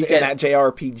involved in that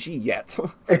JRPG yet.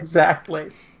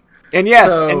 Exactly. And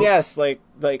yes, like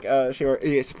Shiori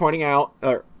is pointing out,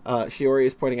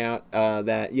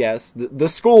 that yes, the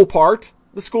school part.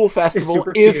 The school festival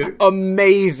is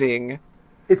amazing.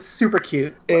 It's super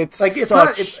cute. It's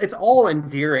all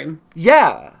endearing.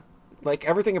 Yeah. Like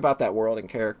everything about that world and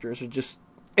characters are just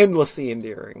endlessly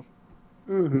endearing.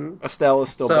 Mm-hmm. Estelle is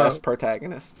still best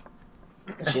protagonist.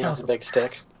 She has a big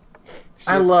stick.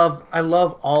 I love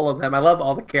all of them. I love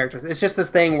all the characters. It's just this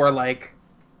thing where we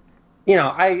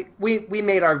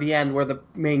made our VN where the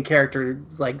main characters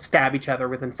stab each other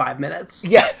within 5 minutes.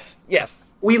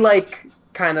 Yes. We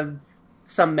kind of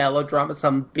some melodrama,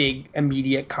 some big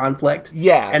immediate conflict.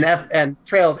 Yeah. And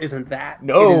Trails isn't that.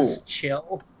 No. It is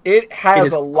chill. It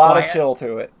has a lot of chill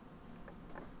to it.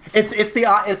 It's the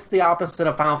opposite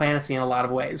of Final Fantasy in a lot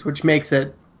of ways, which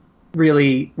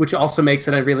also makes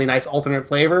it a really nice alternate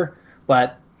flavor.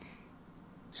 But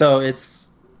so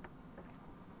it's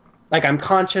I'm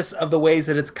conscious of the ways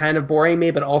that it's kind of boring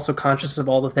me, but also conscious of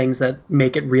all the things that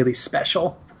make it really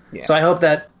special. Yeah. So I hope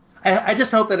that I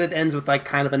just hope that it ends with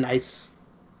kind of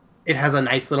it has a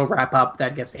nice little wrap up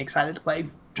that gets me excited to play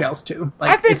Trails 2.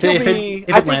 I think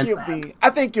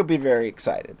you'll be very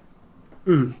excited.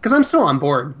 Because I'm still on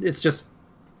board. It's just,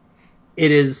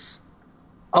 it is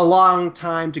a long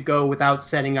time to go without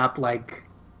setting up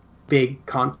big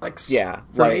conflicts. Yeah,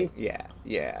 right. Me.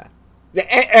 Yeah.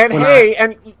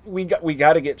 And we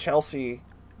got to get Chelsea.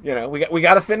 We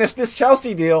got to finish this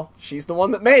Chelsea deal. She's the one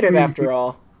that made it after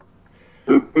all.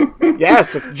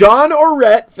 Yes, if John or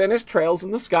Rhett finish Trails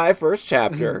in the Sky first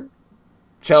chapter,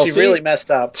 Chelsea... She really messed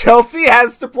up. Chelsea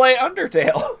has to play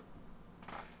Undertale.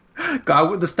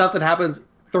 God, the stuff that happens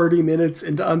 30 minutes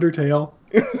into Undertale.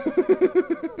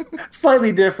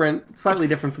 Slightly different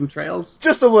from Trails.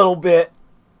 Just a little bit.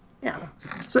 Yeah.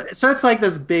 So it's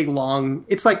this big, long...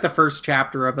 It's like the first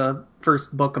chapter of a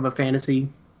first book of a fantasy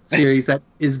series that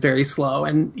is very slow,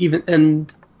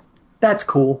 and that's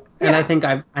cool. Yeah. And I think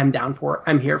I'm down for it.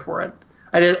 I'm here for it.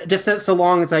 Just so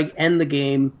long as I end the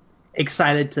game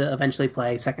excited to eventually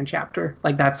play second chapter.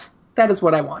 That's that is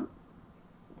what I want.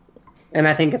 And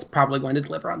I think it's probably going to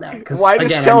deliver on that. Why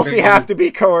does Chelsea have to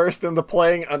be coerced into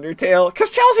playing Undertale? Because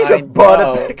Chelsea's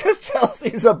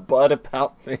a butt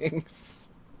about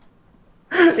things.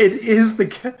 It is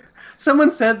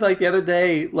someone said like the other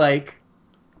day, like,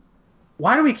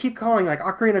 why do we keep calling like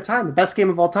Ocarina of Time the best game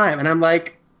of all time? And I'm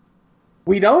like,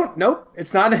 we don't. Nope,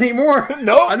 it's not anymore.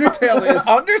 Nope. Undertale is.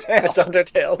 Undertale. It's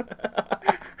Undertale.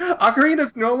 Ocarina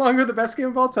is no longer the best game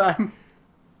of all time.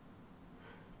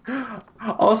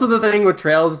 Also, the thing with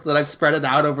Trails is that I've spread it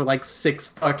out over like 6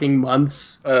 fucking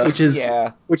months, which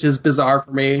is bizarre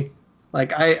for me.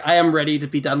 Like, I am ready to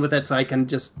be done with it, so I can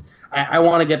just. I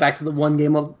want to get back to the one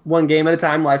game at a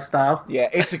time lifestyle. Yeah,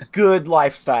 it's a good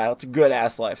lifestyle. It's a good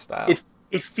ass lifestyle.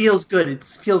 It feels good. It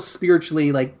feels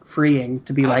spiritually like freeing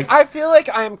to be like. I feel like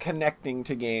I'm connecting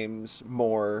to games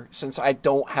more since I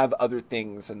don't have other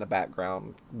things in the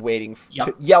background waiting,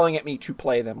 yelling at me to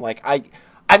play them. Like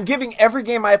I'm giving every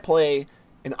game I play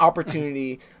an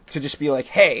opportunity to just be like,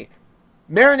 hey,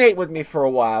 marinate with me for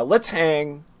a while. Let's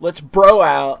hang. Let's bro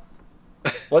out.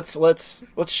 Let's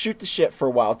shoot the shit for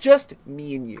a while. Just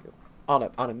me and you on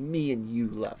a me and you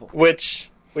level.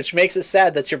 Which makes it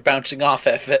sad that you're bouncing off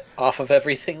of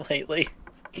everything lately.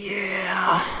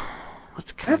 Yeah.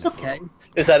 That's okay.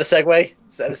 Is that a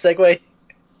segue?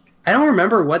 I don't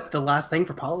remember what the last thing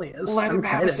for Polly is. Let him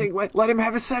have a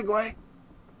segue.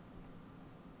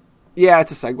 Yeah,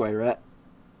 it's a segue, right?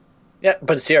 Yeah,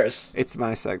 but it's yours. It's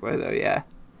my segue, though, yeah.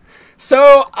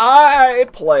 So, I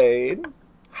played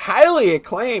highly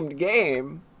acclaimed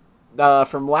game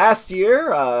from last year.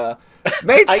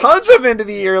 Made tons of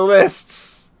end-of-the-year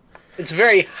lists. It's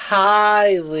very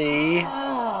highly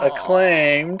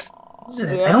acclaimed.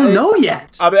 I don't know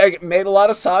yet. I made a lot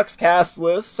of Soxcast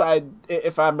lists.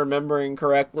 If I'm remembering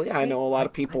correctly, I know a lot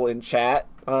of people in chat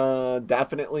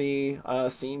definitely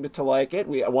seemed to like it.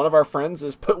 One of our friends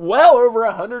has put well over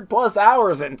 100+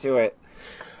 hours into it.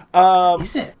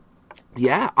 Is it?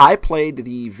 Yeah, I played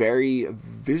the very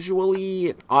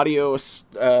visually audio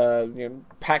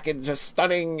package, just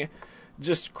stunning.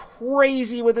 Just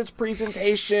crazy with its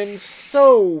presentation.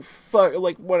 So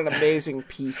what an amazing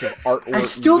piece of artwork. I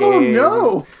still don't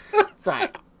know. So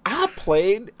I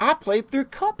played through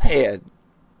Cuphead.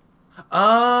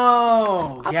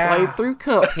 Oh, I played through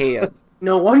Cuphead.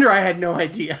 No wonder I had no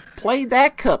idea. Played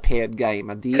that Cuphead game,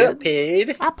 I did.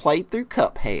 Cuphead. I played through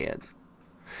Cuphead.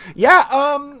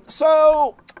 Yeah,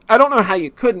 so I don't know how you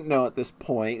couldn't know at this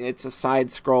point. It's a side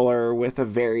scroller with a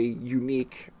very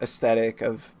unique aesthetic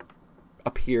of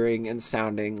appearing and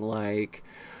sounding like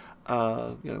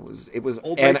it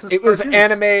was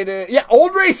animated. Yeah,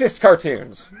 old racist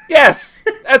cartoons. Yes,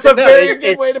 that's a very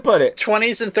good way to put it.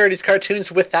 20s and 30s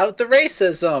cartoons without the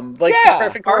racism, like the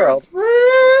perfect world.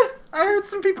 I heard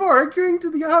some people arguing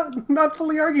not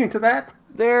fully arguing to that.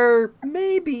 There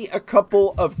may be a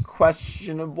couple of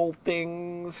questionable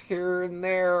things here and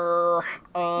there.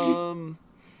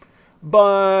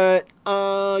 But,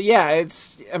 yeah,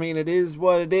 it is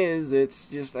what it is. It's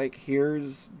just like,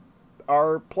 here's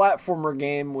our platformer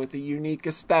game with a unique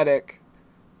aesthetic.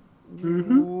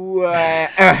 Mm-hmm.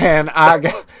 And I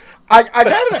got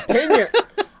an opinion.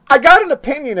 I got an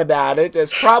opinion about it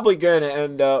that's probably going to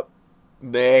end up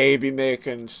maybe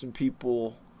making some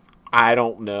people, I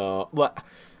don't know. Look,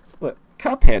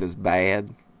 Cuphead is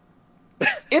bad.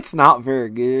 It's not very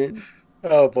good.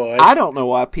 Oh boy! I don't know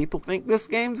why people think this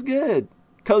game's good.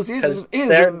 Because it is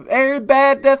a very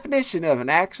bad definition of an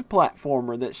action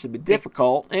platformer that should be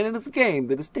difficult, and it is a game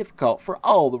that is difficult for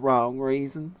all the wrong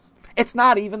reasons. It's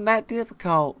not even that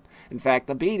difficult. In fact,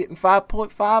 I beat it in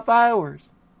 5.5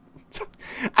 hours.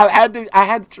 I had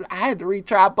to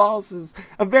retry bosses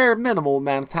a very minimal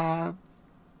amount of times.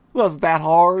 It wasn't that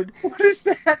hard. What is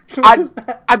that?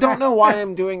 I don't know why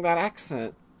I'm doing that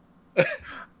accent.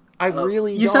 I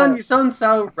really don't. You sound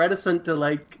so reticent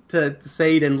to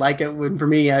say you didn't like it. When for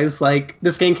me, I was like,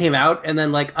 this game came out, and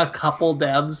then like a couple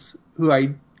devs who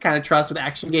I kind of trust with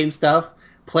action game stuff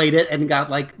played it and got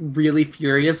like really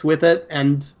furious with it,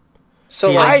 and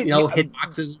so hit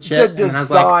boxes and shit. The design, and I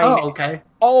was like, oh, okay.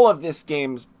 All of this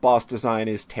game's boss design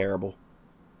is terrible.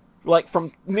 Like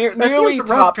from nearly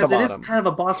top to bottom. Because it is kind of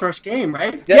a boss rush game,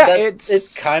 right? Yeah,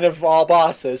 it's kind of all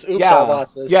bosses. All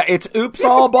bosses. Yeah, it's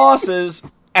all bosses,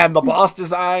 and the boss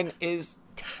design is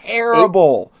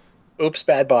terrible. Oops,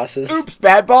 bad bosses. Oops,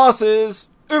 bad bosses.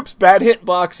 Oops, bad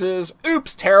hitboxes.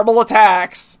 Oops, terrible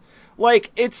attacks.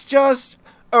 Like, it's just...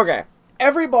 Okay,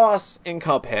 every boss in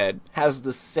Cuphead has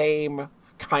the same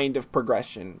kind of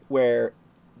progression, where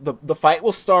the fight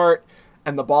will start,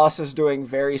 and the boss is doing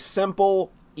very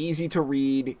simple, easy to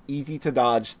read, easy to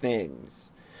dodge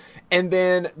things. And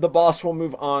then the boss will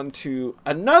move on to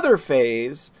another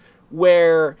phase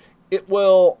where it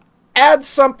will add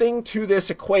something to this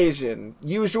equation,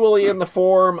 usually in the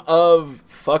form of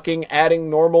fucking adding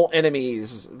normal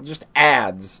enemies, just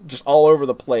adds, just all over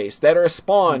the place, that are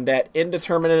spawned at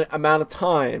indeterminate amount of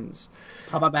times.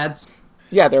 Pop-up ads.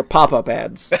 Yeah, they're pop-up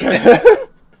ads.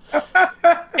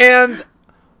 And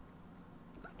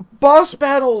boss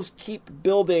battles keep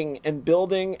building and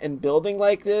building and building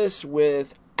like this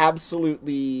with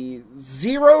absolutely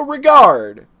zero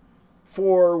regard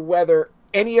for whether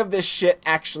any of this shit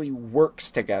actually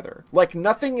works together. Like,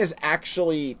 nothing is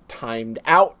actually timed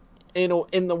out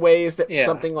in the ways that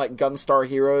something like Gunstar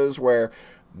Heroes, where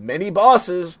many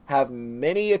bosses have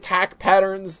many attack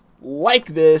patterns like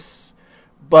this,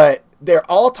 but they're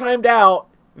all timed out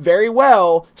very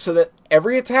well so that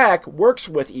every attack works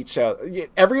with each other.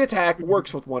 Every attack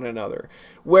works with one another.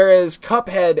 Whereas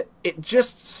Cuphead, it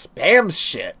just spams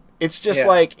shit. It's just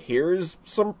like, here's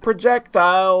some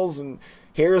projectiles and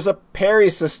here's a parry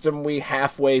system we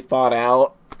halfway thought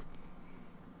out.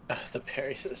 The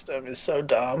parry system is so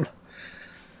dumb.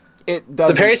 It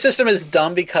doesn't... The parry system is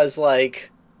dumb because,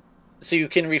 like, so you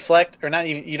can reflect, or not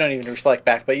even, you don't even reflect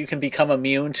back, but you can become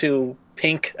immune to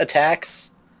pink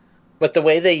attacks. But the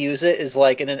way they use it is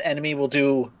like an enemy will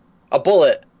do a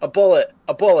bullet, a bullet,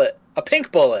 a bullet, a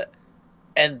pink bullet.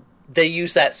 And they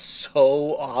use that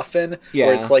so often,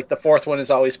 where it's like the fourth one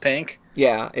is always pink.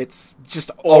 Yeah, it's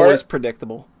just always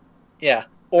predictable. Yeah,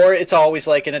 or it's always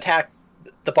like an attack.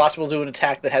 The boss will do an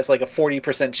attack that has like a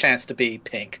 40% chance to be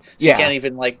pink. So you can't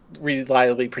even like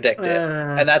reliably predict it.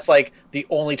 And that's like the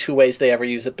only two ways they ever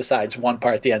use it besides one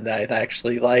part at the end that I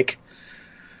actually like.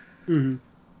 Mm-hmm.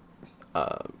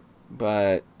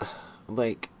 But,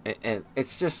 like, and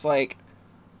it's just like,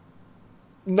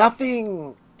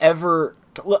 nothing ever,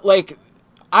 like,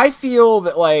 I feel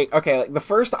that, like, okay, like, the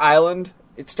first island,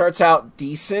 it starts out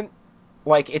decent,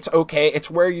 like, it's okay, it's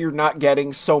where you're not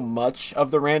getting so much of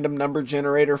the random number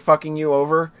generator fucking you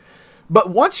over, but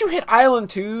once you hit Island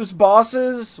 2's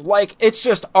bosses, like, it's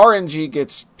just RNG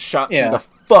gets shot through the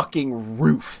fucking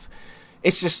roof.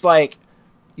 It's just like,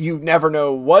 you never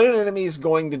know what an enemy's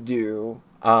going to do.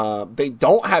 They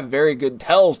don't have very good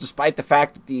tells, despite the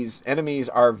fact that these enemies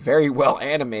are very well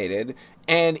animated.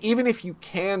 And even if you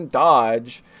can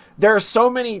dodge, there are so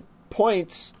many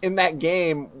points in that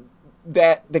game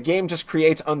that the game just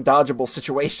creates undodgeable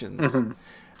situations.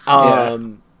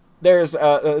 Mm-hmm. There's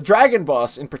a dragon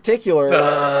boss in particular.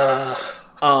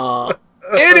 It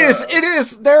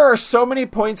is. There are so many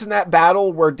points in that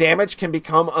battle where damage can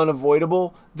become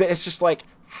unavoidable that it's just like,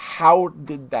 how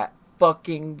did that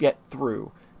fucking get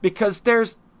through? Because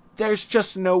there's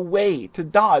just no way to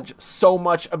dodge so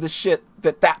much of the shit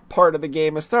that part of the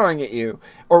game is throwing at you.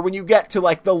 Or when you get to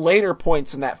like the later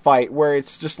points in that fight where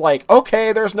it's just like,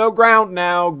 okay, there's no ground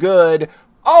now, good.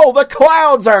 Oh, the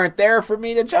clouds aren't there for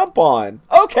me to jump on.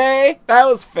 Okay, that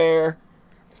was fair.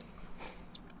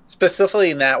 Specifically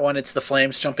in that one, it's the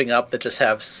flames jumping up that just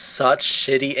have such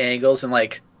shitty angles and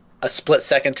like a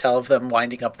split-second tell of them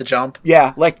winding up the jump.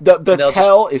 Yeah, like the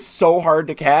tell is so hard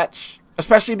to catch,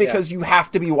 especially because you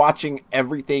have to be watching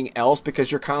everything else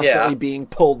because you're constantly being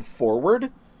pulled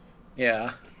forward.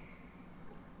 Yeah.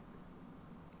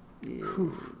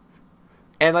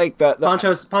 And like the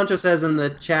Poncho says in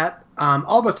the chat,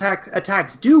 all the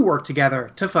attacks do work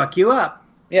together to fuck you up.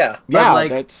 Yeah. But like,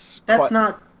 that's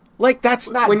not like that's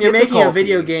not when you're making a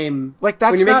video game. Like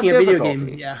that's when you're not making a difficulty. video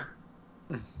game. Yeah.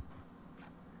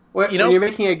 When you're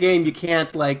making a game, you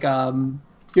can't like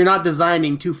you're not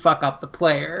designing to fuck up the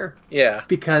player. Yeah.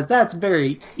 Because that's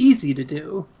very easy to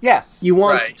do. Yes. You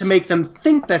want to make them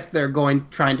think that they're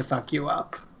trying to fuck you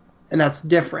up, and that's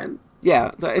different.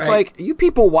 Yeah, it's like, you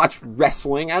people watch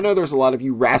wrestling. I know there's a lot of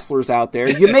you wrestlers out there.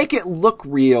 You make it look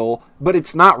real, but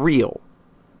it's not real.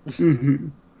 Mm-hmm.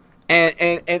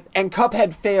 And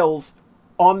Cuphead fails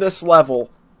on this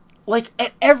level, like,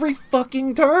 at every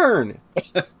fucking turn.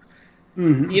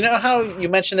 Mm-hmm. You know how you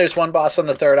mentioned there's one boss on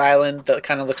the third island that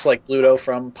kind of looks like Bluto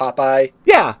from Popeye?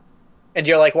 Yeah. And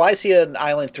you're like, why is he an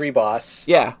Island 3 boss?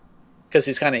 Yeah. Because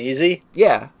he's kind of easy?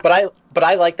 Yeah. But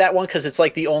I like that one because it's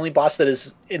like the only boss that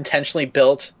is intentionally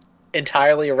built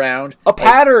entirely around a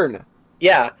pattern.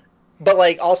 Yeah. But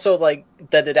like also like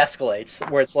that it escalates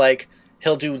where it's like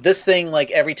he'll do this thing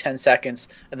like every 10 seconds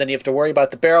and then you have to worry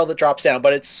about the barrel that drops down,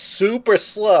 but it's super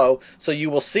slow so you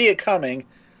will see it coming.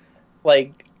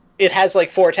 Like it has like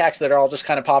 4 attacks that are all just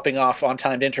kind of popping off on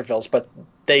timed intervals, but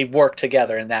they work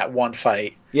together in that one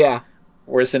fight. Yeah.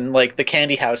 Whereas in like the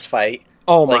Candy House fight,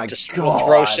 oh like, my just god,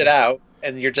 throw shit out,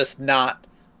 and you're just not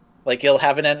Like, you'll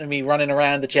have an enemy running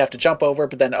around that you have to jump over,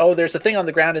 but then, oh, there's a thing on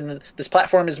the ground, and this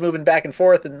platform is moving back and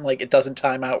forth, and, like, it doesn't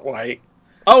time out right.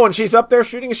 Oh, and she's up there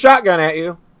shooting a shotgun at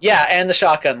you. Yeah, and the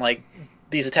shotgun, like,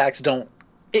 these attacks don't...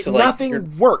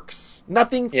 Nothing works.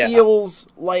 Nothing feels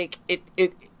like...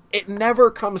 It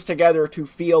never comes together to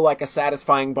feel like a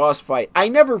satisfying boss fight. I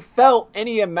never felt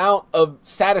any amount of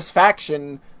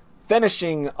satisfaction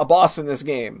finishing a boss in this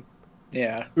game.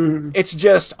 Yeah. Mm-hmm. It's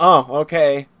just,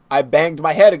 okay, I banged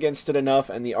my head against it enough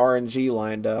and the RNG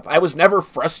lined up. I was never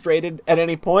frustrated at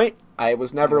any point. I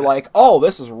was never like, oh,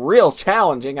 this is real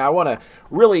challenging. I want to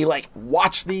really, like,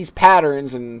 watch these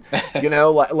patterns and, you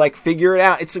know, like figure it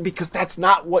out. It's because that's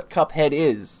not what Cuphead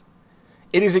is.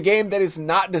 It is a game that is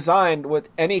not designed with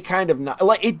any kind of...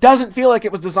 it doesn't feel like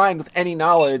it was designed with any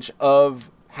knowledge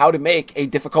of how to make a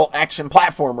difficult action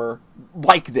platformer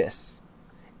like this.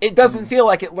 It doesn't feel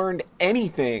like it learned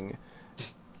anything.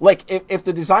 Like, if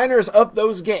the designers of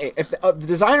those if the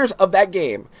designers of that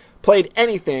game played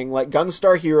anything like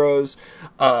Gunstar Heroes,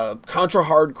 Contra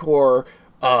Hardcore,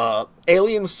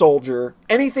 Alien Soldier,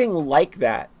 anything like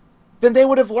that, then they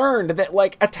would have learned that,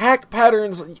 like, attack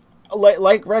patterns,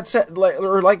 like Red said,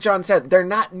 like John said, they're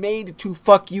not made to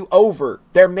fuck you over.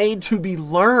 They're made to be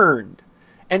learned.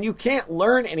 And you can't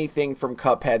learn anything from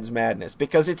Cuphead's madness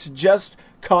because it's just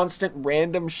constant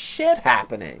random shit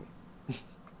happening.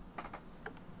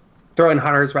 Throw in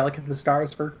Hunter's Relic of the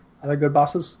Stars for other good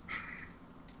bosses.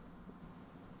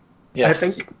 Yes. I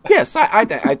think. Yes,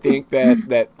 I think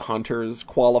that Hunters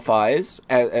qualifies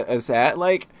as that.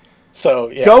 Like, so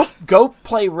yeah. Go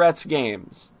play Rhett's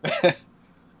games.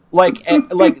 like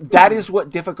that is what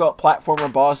difficult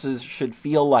platformer bosses should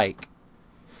feel like.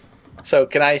 So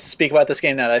can I speak about this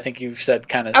game now that I think you've said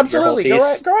kind of absolutely your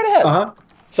whole piece? Go right ahead. Uh-huh.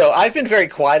 So I've been very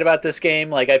quiet about this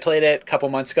game. Like, I played it a couple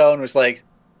months ago and was like,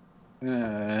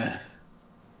 that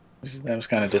was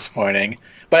kind of disappointing.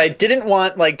 But I didn't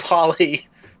want, like, Polly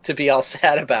to be all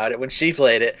sad about it when she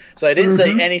played it. So I didn't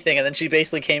say anything, and then she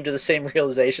basically came to the same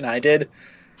realization I did.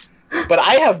 But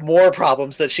I have more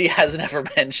problems that she has never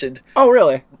mentioned. Oh,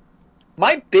 really?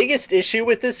 My biggest issue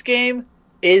with this game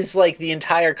is, like, the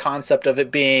entire concept of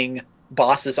it being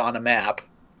bosses on a map.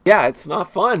 Yeah, it's not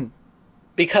fun.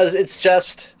 Because it's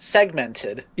just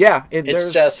segmented. Yeah,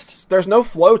 there's no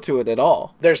flow to it at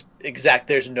all. There's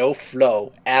no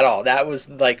flow at all. That was,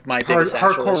 like, my biggest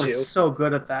actual Hardcore issue. was so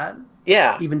good at that.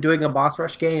 Yeah. Even doing a boss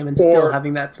rush game and still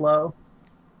having that flow.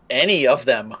 Any of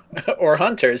them. Or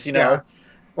Hunters, you know. Yeah.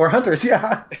 Or Hunters,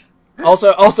 yeah.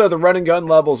 Also, the run and gun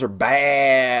levels are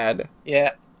bad.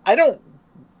 Yeah. I don't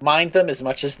mind them as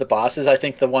much as the bosses. I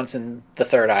think the ones in the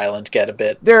third island get a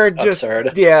bit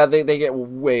absurd. Yeah, they get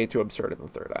way too absurd in the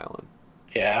third island.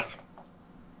 Yeah.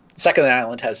 Second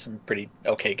island has some pretty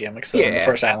okay gimmicks. The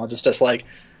first island is just, like,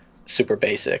 super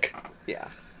basic. Yeah.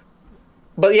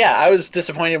 But yeah, I was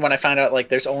disappointed when I found out, like,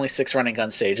 there's only 6 running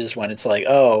gun stages, when it's like,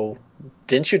 oh,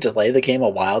 didn't you delay the game a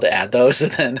while to add those?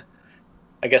 And then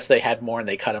I guess they had more and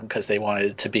they cut them because they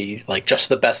wanted it to be, like, just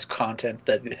the best content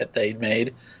that they'd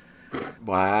made.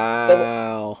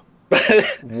 Wow.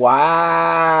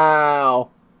 Wow.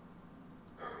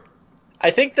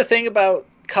 I think the thing about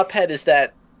Cuphead is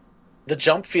that the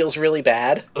jump feels really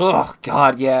bad. Oh,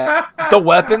 God, yeah. The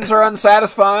weapons are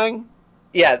unsatisfying.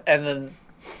 Yeah, and then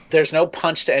there's no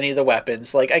punch to any of the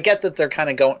weapons. Like, I get that they're kind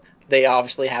of going... They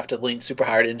obviously have to lean super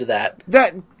hard into that.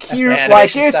 That cute,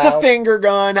 like, it's style. A finger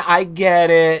gun, I get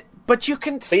it. But you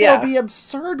can still be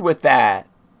absurd with that.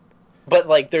 But,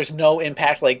 like, there's no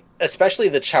impact, like, especially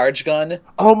the charge gun.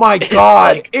 Oh my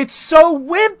God, like, it's so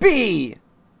wimpy!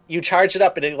 You charge it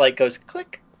up and it, like, goes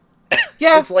click.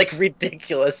 Yeah. It's, like,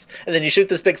 ridiculous. And then you shoot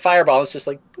this big fireball and it's just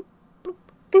like, boop, boop,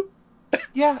 boop.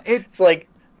 Yeah, it's, like,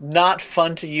 not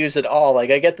fun to use at all. Like,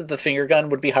 I get that the finger gun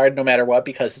would be hard no matter what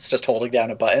because it's just holding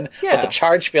down a button. Yeah. But the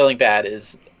charge feeling bad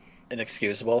is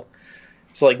inexcusable.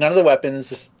 So, like, none of the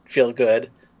weapons feel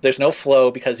good. There's no flow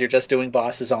because you're just doing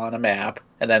bosses on a map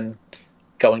and then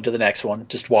going to the next one,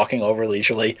 just walking over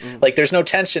leisurely. Like, there's no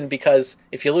tension because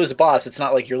if you lose a boss, it's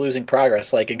not like you're losing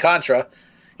progress. Like in Contra,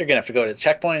 you're going to have to go to the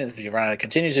checkpoint, and if you run out of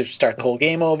continues, you have to start the whole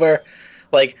game over.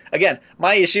 Like, again,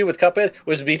 my issue with Cuphead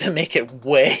was to make it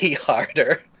way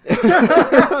harder.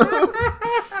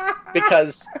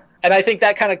 Because, and I think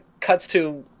that kind of cuts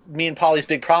to me and Polly's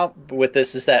big problem with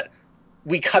this, is that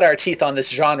we cut our teeth on this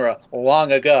genre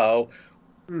long ago,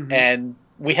 and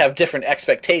we have different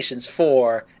expectations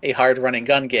for a hard running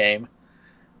gun game.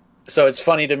 So it's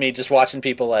funny to me just watching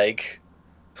people, like,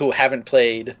 who haven't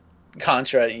played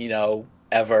Contra, you know,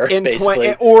 ever,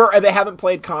 basically. Or they haven't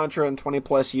played Contra in 20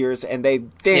 plus years and they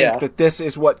think that this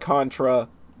is what Contra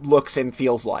looks and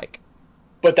feels like.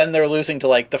 but then they're losing to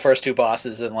like the first two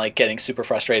bosses and like getting super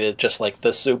frustrated, just like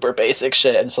the super basic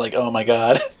shit. And it's like, oh my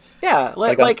god. Yeah,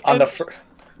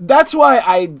 that's why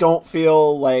I don't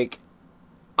feel like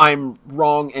I'm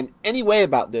wrong in any way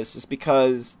about this, is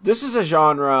because this is a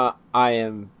genre I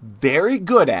am very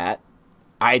good at.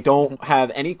 I don't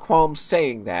have any qualms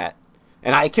saying that,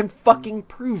 and I can fucking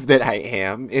prove that I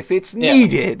am if it's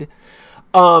needed.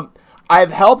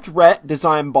 I've helped Rhett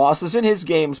design bosses in his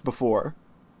games before.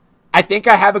 I think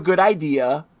I have a good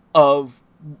idea of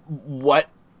what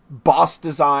boss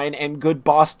design and good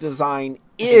boss design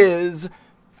is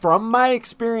from my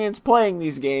experience playing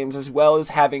these games, as well as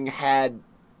having had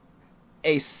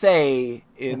a say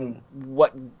in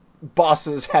what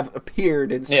bosses have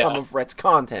appeared in some of Rhett's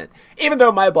content. Even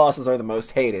though my bosses are the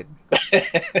most hated.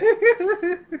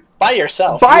 By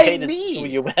yourself. By me.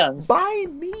 You wins. By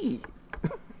me.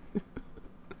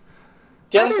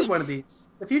 There's one of these.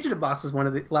 The Fugitive boss is one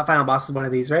of the final boss is one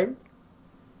of these, right?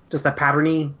 Just that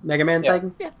patterny Mega Man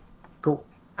thing? Yeah. Cool.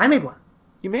 I made one.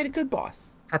 You made a good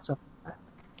boss. That's a...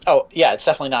 Oh, yeah, it's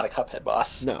definitely not a Cuphead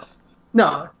boss. No.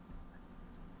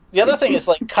 The other thing is,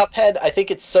 like, Cuphead, I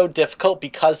think it's so difficult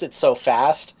because it's so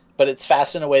fast, but it's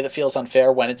fast in a way that feels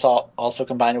unfair when it's also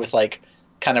combined with, like,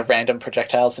 kind of random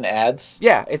projectiles and ads.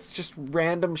 Yeah, it's just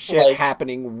random shit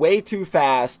happening way too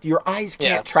fast. Your eyes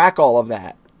can't track all of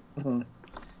that.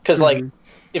 Because, like,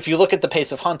 if you look at the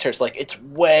pace of Hunters, like, it's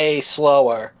way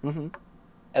slower.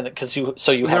 And because you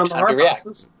have time to react.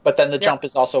 Bosses. But then the jump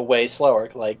is also way slower.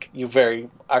 Like, you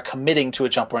are committing to a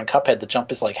jump, where in Cuphead, the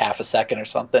jump is, like, half a second or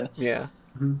something. Yeah.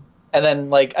 Mm-hmm. And then,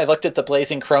 like, I looked at the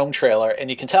Blazing Chrome trailer, and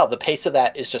you can tell the pace of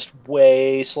that is just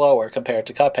way slower compared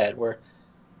to Cuphead, where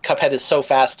Cuphead is so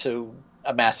fast to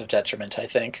a massive detriment, I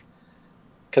think.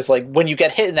 Because, like, when you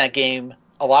get hit in that game,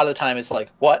 a lot of the time it's like,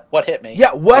 what? What hit me?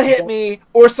 Yeah, what hit me?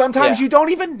 Or sometimes you don't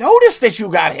even notice that you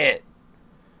got hit.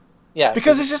 Yeah.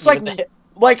 Because it's just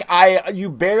you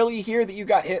barely hear that you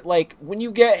got hit. Like, when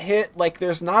you get hit, like,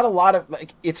 there's not a lot of,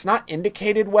 like, it's not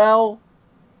indicated well.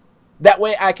 That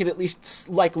way I could at least,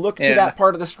 like, look to that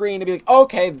part of the screen and be like,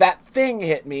 okay, that thing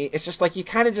hit me. It's just like you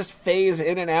kind of just phase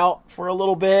in and out for a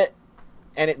little bit.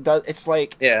 And it's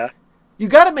like, you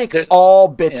got to make all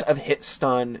bits of hit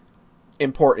stun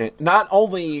important. Not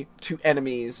only to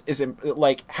enemies is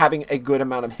like having a good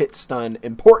amount of hit stun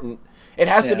important. It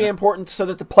has to be important so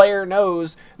that the player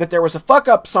knows that there was a fuck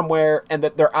up somewhere and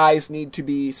that their eyes need to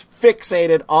be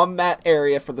fixated on that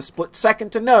area for the split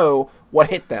second to know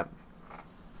what hit them.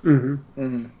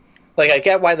 Like, I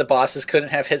get why the bosses couldn't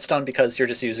have hit stun, because you're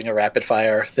just using a rapid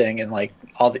fire thing, and like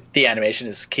all the animation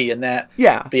is key in that.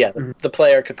 Yeah. But yeah, the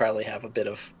player could probably have a bit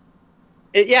of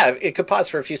it could pause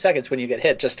for a few seconds when you get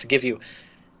hit, just to give you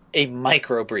a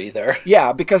micro breather.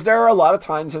 Yeah, because there are a lot of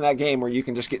times in that game where you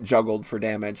can just get juggled for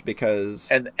damage because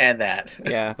and that.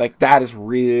 Yeah, like that is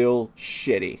real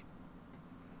shitty.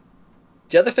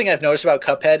 The other thing I've noticed about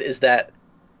Cuphead is that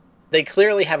they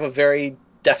clearly have a very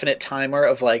definite timer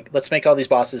of, like, let's make all these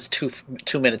bosses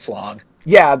 2 minutes long.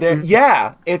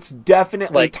 Yeah, it's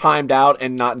definitely timed out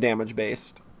and not damage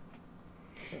based.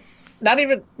 Not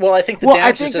even, well, I think the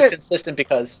damage is just consistent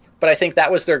but I think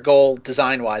that was their goal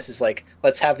design wise, is like,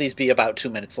 let's have these be about 2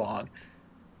 minutes long.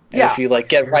 And if you, like,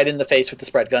 get right in the face with the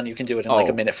spread gun, you can do it in like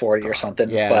a minute 40 or something.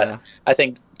 Yeah. But I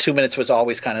think 2 minutes was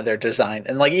always kind of their design.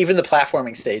 And, like, even the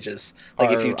platforming stages,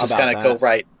 like, if you just kind of go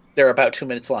right, they're about 2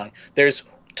 minutes long. There's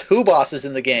 2 bosses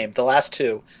in the game, the last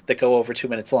 2, that go over 2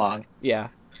 minutes long. Yeah.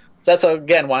 So that's,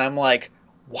 again, why I'm like,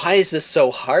 why is this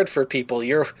so hard for people?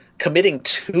 You're committing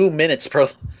 2 minutes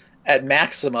at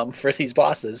maximum for these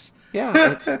bosses.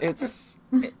 Yeah, it's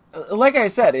like I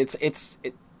said,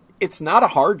 it's not a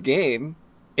hard game.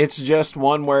 It's just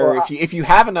one where if you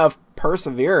have enough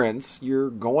perseverance, you're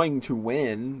going to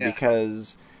win,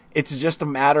 because it's just a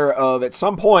matter of, at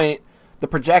some point, the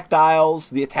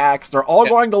projectiles, the attacks, they're all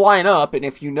going to line up, and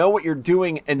if you know what you're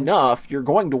doing enough, you're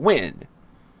going to win.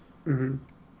 Mm-hmm.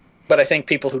 But I think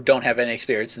people who don't have any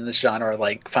experience in this genre,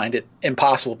 like, find it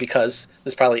impossible, because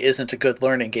this probably isn't a good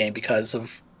learning game because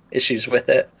of issues with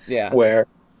it. Yeah. Where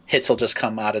hits will just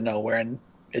come out of nowhere and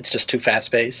it's just too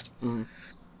fast paced. Mm-hmm.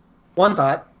 One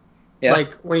thought. Yeah.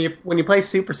 Like, when you play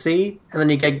Super C and then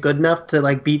you get good enough to,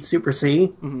 like, beat Super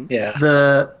C,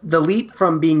 the leap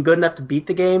from being good enough to beat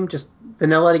the game, just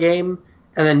vanilla game,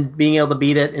 and then being able to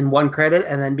beat it in 1 credit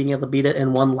and then being able to beat it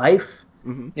in 1 life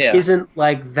isn't,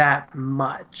 like, that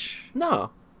much.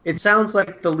 No. It sounds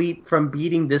like the leap from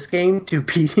beating this game to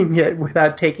beating it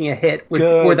without taking a hit,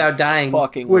 without dying,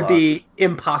 would be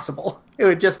impossible. It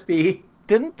would just be...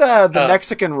 Didn't the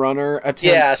Mexican runner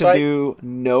attempt to do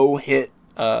no-hit...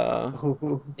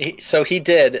 So he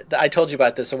did. I told you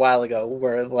about this a while ago,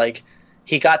 where, like,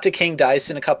 he got to King Dice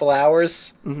in a couple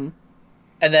hours, and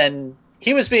then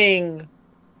he was being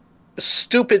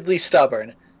stupidly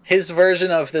stubborn. His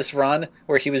version of this run,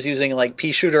 where he was using like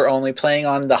pea shooter only, playing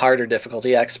on the harder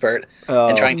difficulty expert,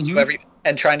 and trying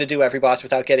to do every boss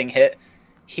without getting hit.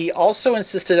 He also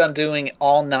insisted on doing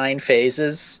all 9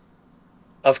 phases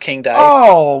of King Dice.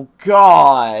 Oh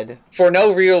God! For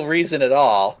no real reason at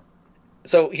all.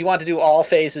 So he wanted to do all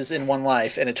phases in one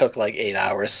life, and it took like 8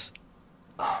 hours.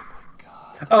 Oh my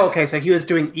God! Oh, okay. So he was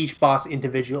doing each boss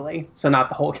individually, so not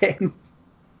the whole game.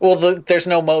 Well, there's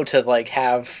no mode to like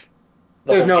have.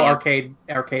 There's no arcade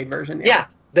version. Yeah,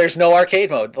 there's no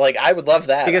arcade mode. Like I would love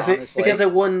that because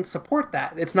it wouldn't support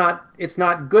that. It's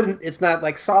not good. It's not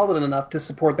like solid enough to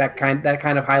support that kind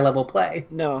of high level play.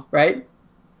 No, right?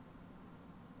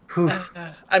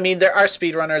 I mean, there are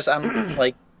speedrunners. I'm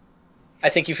like, I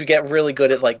think if you get really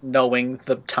good at like knowing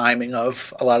the timing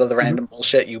of a lot of the random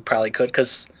bullshit, you probably could,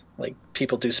 because like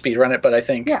people do speedrun it. But I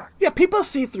think people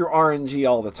see through RNG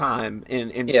all the time in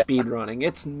speedrunning.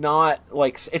 It's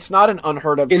not an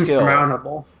unheard of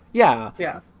insurmountable skill. Yeah.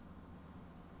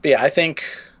 But yeah, I think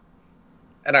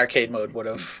an arcade mode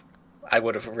I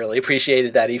would have really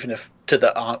appreciated that, even if to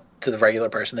the regular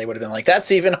person they would have been like,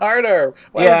 that's even harder.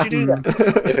 Why would you do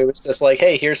that? If it was just like,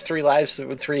 hey, here's 3 lives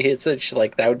with 3 hits each,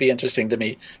 like that would be interesting to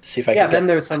me to see if I could. Yeah, then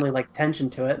there's something like tension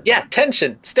to it. Yeah,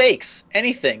 tension, stakes,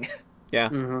 anything.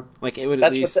 Yeah, like it would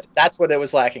that's what it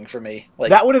was lacking for me. Like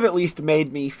that would have at least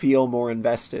made me feel more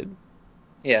invested.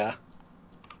 Yeah.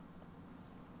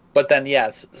 But then,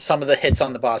 some of the hits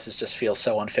on the bosses just feel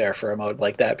so unfair for a mode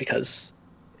like that because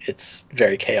it's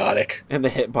very chaotic. And the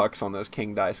hitbox on those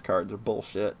King Dice cards are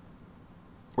bullshit.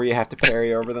 Where you have to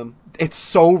parry over them. It's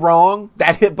so wrong.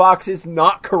 That hitbox is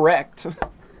not correct.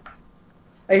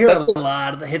 I hear a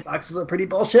lot of the hitboxes are pretty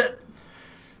bullshit.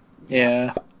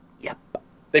 Yeah. Yep.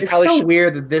 It's so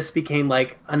weird that this became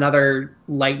like another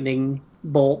lightning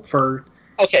bolt for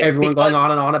everyone going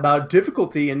on and on about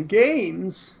difficulty in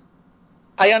games.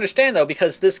 I understand though,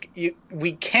 because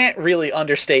we can't really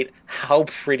understate how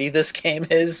pretty this game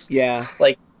is. Yeah.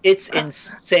 Like it's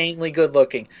insanely good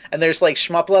looking. And there's like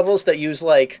shmup levels that use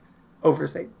like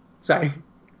overstate. Sorry.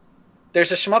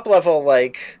 There's a shmup level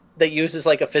like that uses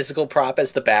like a physical prop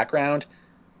as the background.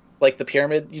 Like the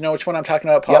pyramid, you know which one I'm talking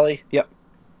about, Pauly? Yep.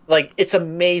 Like it's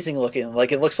amazing looking.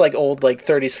 Like it looks like old like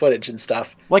 30s footage and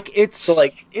stuff. Like it's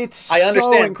I understand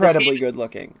so incredibly good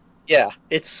looking. Yeah,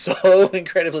 it's so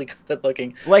incredibly good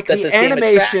looking. Like the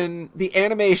animation,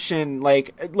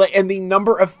 like, and the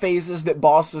number of phases that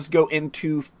bosses go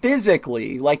into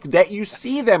physically, like that you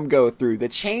see them go through, the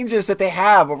changes that they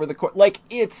have over the course, like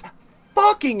it's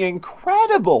fucking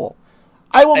incredible.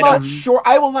 I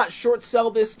will not short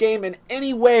sell this game in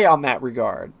any way on that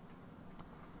regard.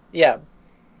 Yeah.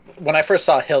 When I first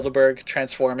saw Hildeberg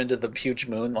transform into the huge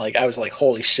moon, like I was like,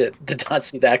 "Holy shit!" Did not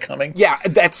see that coming. Yeah,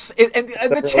 that's it, and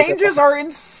the changes are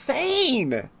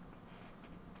insane.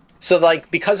 So, like,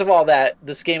 because of all that,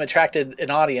 this game attracted an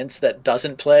audience that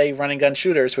doesn't play run and gun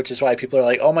shooters, which is why people are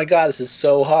like, "Oh my god, this is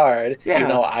so hard." Yeah. You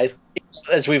know,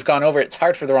 as we've gone over, it's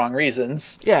hard for the wrong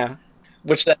reasons. Yeah.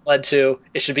 Which then led to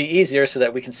it should be easier so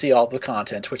that we can see all the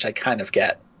content, which I kind of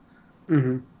get.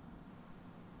 Mm-hmm.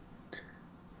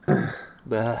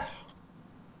 But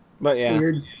yeah,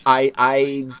 weird.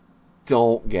 I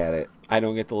don't get it. I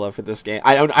don't get the love for this game.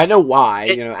 I know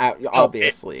why.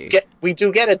 Obviously, we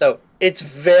do get it though. It's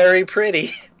very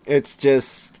pretty. It's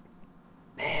just,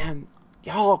 man,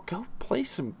 y'all go play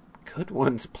some good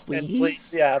ones, please. Play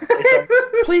some.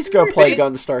 Please go play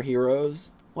Gunstar Heroes.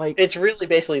 Like it's really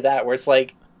basically that, where it's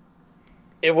like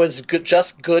it was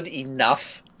just good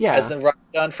enough as a run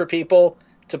gun for people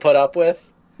to put up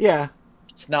with. Yeah.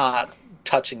 It's not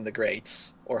touching the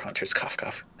greats or Hunter's Cough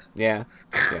Cough. Yeah.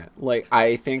 Like,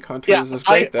 I think Hunter's is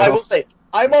great, though. I will say,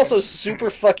 I'm also super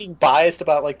fucking biased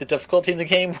about, like, the difficulty in the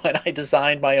game when I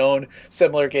designed my own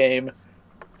similar game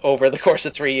over the course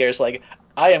of 3 years. Like,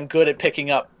 I am good at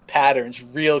picking up patterns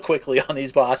real quickly on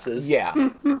these bosses. Yeah.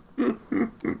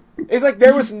 It's like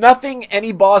there was nothing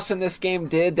any boss in this game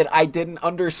did that I didn't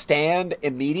understand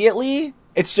immediately.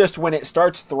 It's just when it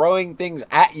starts throwing things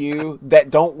at you that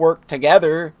don't work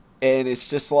together, and it's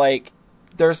just like,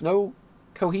 there's no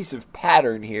cohesive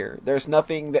pattern here. There's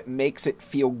nothing that makes it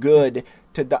feel good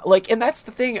to like, and that's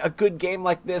the thing, a good game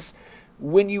like this,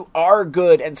 when you are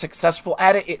good and successful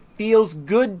at it, it feels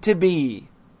good to be.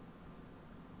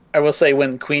 I will say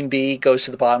when Queen Bee goes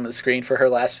to the bottom of the screen for her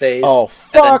last phase. Oh,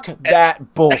 fuck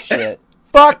that bullshit.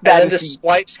 Fuck that. And then just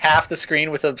swipes half the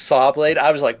screen with a saw blade.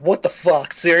 I was like, what the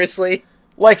fuck? Seriously?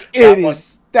 Like,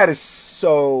 that is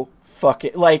so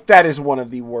fucking, like, that is one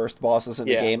of the worst bosses in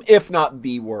the game, if not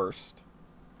the worst.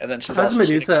 and then she's how's also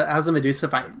Medusa? How's the Medusa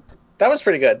fight? That was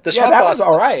pretty good. The Yeah, Schmuck that boss was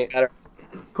all right. better,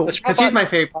 Cool, The Schmuck because she's boss- my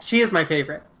favorite. She is my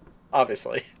favorite.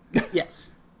 obviously.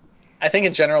 Yes. I think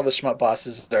in general the Schmuck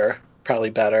bosses are probably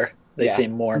better. They Yeah.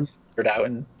 seem more figured out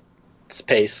in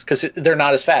pace because they're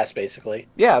not as fast, basically.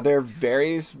 Yeah, they're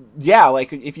very... Yeah,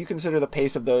 like, if you consider the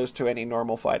pace of those to any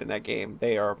normal fight in that game,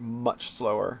 they are much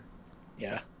slower.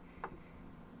 Yeah.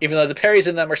 Even though the parries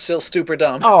in them are still super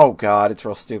dumb, Oh, God, it's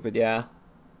real stupid, yeah.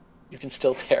 you can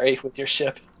still parry with your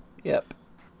ship. Yep.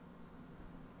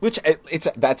 Which,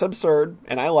 that's absurd,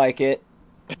 and I like it.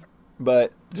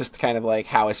 But just kind of like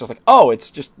how it's just like, oh,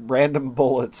 it's just random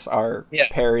bullets are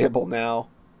parryable now.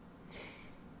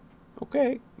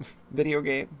 Okay. Video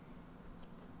game.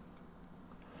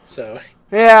 So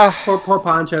Yeah. Poor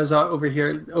Poncho's over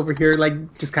here,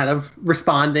 like just kind of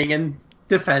responding and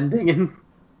defending, and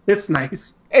it's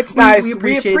nice. It's nice. We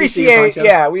appreciate it too, appreciate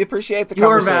Poncho. we appreciate the You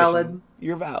are conversation. valid.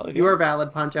 You're valid. You are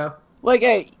valid, Poncho. Like,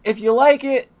 hey, if you like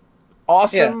it,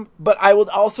 awesome. Yeah. But I would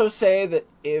also say that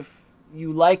if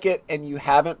you like it and you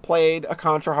haven't played a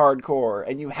Contra Hardcore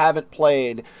and you haven't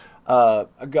played a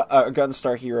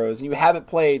Gunstar Heroes and you haven't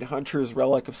played Hunter's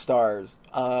Relic of Stars,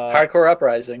 Hardcore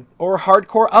Uprising. or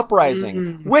Hardcore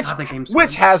Uprising, which God, that game's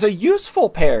which fun. has a useful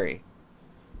parry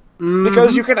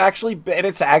because you can actually, and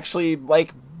it's actually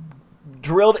like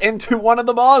drilled into one of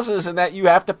the bosses, and that you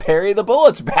have to parry the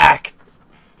bullets back.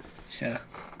 Yeah.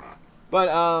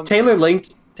 But Taylor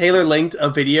linked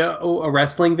a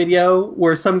wrestling video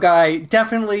where some guy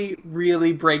definitely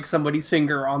really breaks somebody's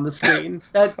finger on the screen.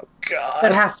 That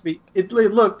God. has to be. It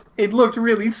looked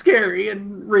really scary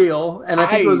and real, and I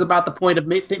think it was about the point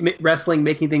of wrestling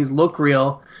making things look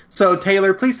real. So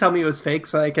Taylor, please tell me it was fake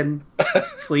so I can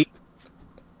sleep.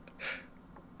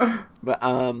 But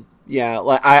yeah,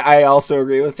 like I also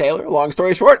agree with Taylor. Long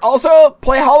story short, also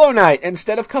play Hollow Knight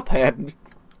instead of Cuphead.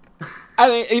 I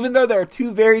mean, even though there are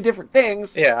two very different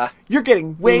things, Yeah. you're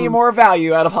getting way more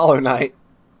value out of Hollow Knight.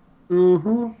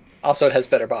 Mm-hmm. Also, it has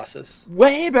better bosses.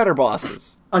 Way better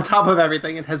bosses. On top of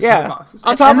everything, it has Yeah, good bosses.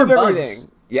 on top And of bugs.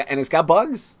 everything. Yeah, and it's got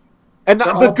bugs, and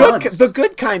They're the all good bugs. the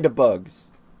good kind of bugs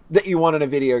that you want in a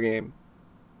video game.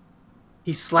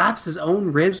 He slaps his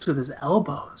own ribs with his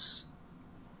elbows.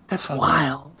 That's Oh.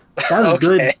 wild. That was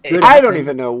Okay. good. I don't acting.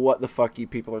 even know what the fuck you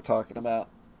people are talking about.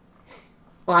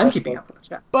 Well, I'm keeping up with the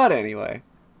chat. But anyway,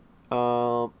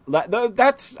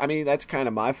 that's kind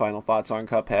of my final thoughts on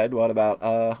Cuphead. What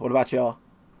about y'all?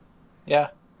 Yeah.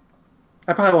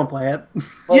 I probably won't play it.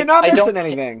 You're not I don't- missing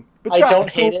anything. But I try- don't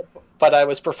hate it, but I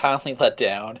was profoundly let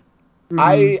down.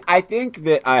 I think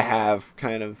that I have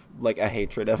kind of like a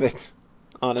hatred of it,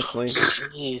 honestly.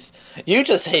 Jeez. You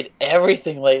just hate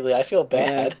everything lately. I feel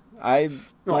bad. I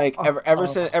like ever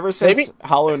since Maybe-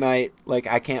 Hollow Knight, like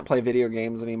I can't play video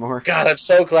games anymore. God, I'm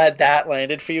so glad that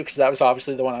landed for you because that was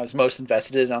obviously the one I was most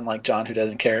invested in, unlike John, who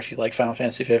doesn't care if you like Final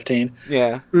Fantasy 15.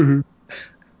 Yeah. Mhm.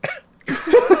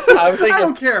 I'm I thinking,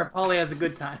 don't care if Polly has a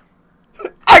good time.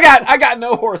 I got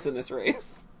no horse in this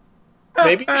race.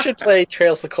 maybe you should play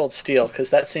Trails of Cold Steel because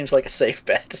that seems like a safe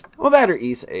bet. Well, that or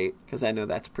Ys 8, because I know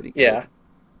that's pretty good. Yeah.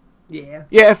 Yeah.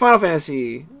 Yeah, if Final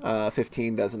Fantasy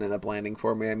 15 doesn't end up landing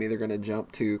for me, I'm either going to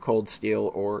jump to Cold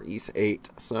Steel or Ys 8.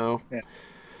 So Yeah.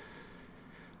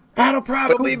 that'll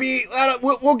probably be...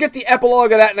 We'll get the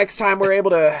epilogue of that next time we're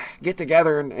able to get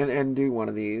together and do one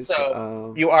of these.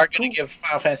 So you are going to give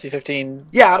Final Fantasy 15?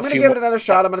 Yeah, I'm a going to few give it more- another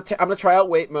shot. I'm going to try out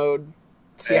wait mode,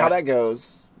 see Yeah. how that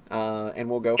goes, and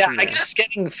we'll go Yeah, from I there. guess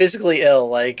getting physically ill,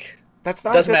 like, That's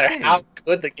not doesn't a good matter thing. how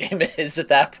good the game is at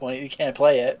that point. You can't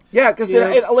play it. Yeah, because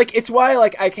Yeah. it's why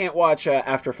like I can't watch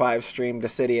After 5 stream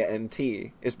Dissidia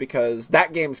NT is because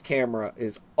that game's camera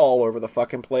is all over the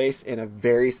fucking place in a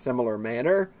very similar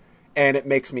manner, and it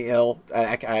makes me ill.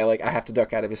 I have to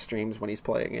duck out of his streams when he's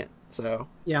playing it. So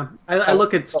Yeah. I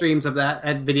look at streams of that,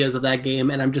 at videos of that game,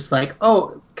 and I'm just like,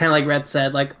 oh, kind of like Red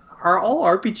said, like, are all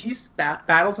RPGs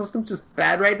battle systems just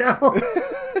bad right now?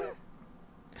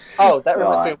 Oh, that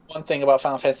reminds me of one thing about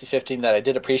Final Fantasy 15 that I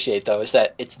did appreciate, though, is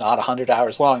that it's not 100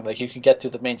 hours long. Like, you can get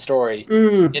through the main story.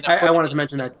 I wanted to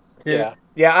mention that too. Yeah.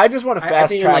 yeah, I just want to I fast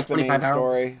think in, track like, the main 25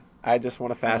 hours. story. I just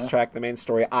want to fast track the main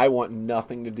story. I want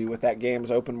nothing to do with that game's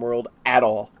open world at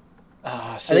all.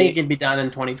 I think it can be done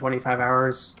in 20-25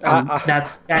 hours.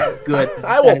 That's good.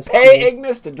 I will pay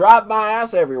Ignis to drop my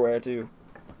ass everywhere too.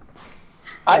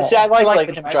 I like like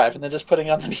letting the him drive and then just putting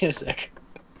on the music.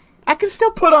 I can still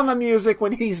put on the music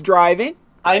when he's driving.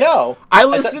 I know. I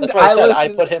listened. That's what I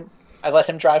said. listened. I let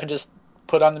him drive and just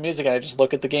put on the music, and I just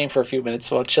look at the game for a few minutes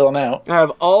while chilling out. I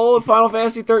have all of Final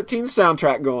Fantasy 13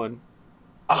 soundtrack going.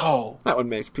 Oh, That one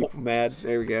makes people mad.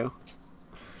 There we go.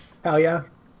 Hell yeah.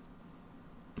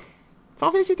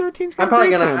 Final Fantasy 13's got I'm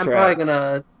probably a great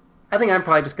gonna. I think I'm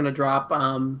probably just gonna drop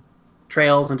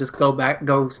Trails and just go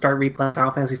start replaying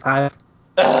Final Fantasy 5.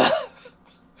 I'm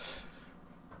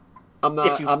not.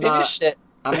 If you finish it,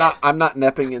 I'm not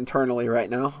nepping internally right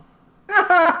now.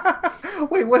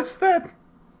 Wait, what's that?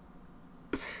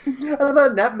 I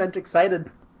thought nep meant excited.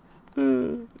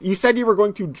 You said you were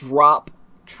going to drop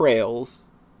Trails.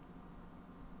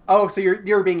 Oh, so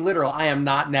you're being literal. I am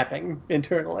not nepping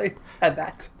internally at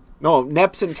that. No,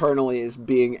 neps internally is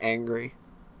being angry.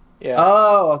 yeah.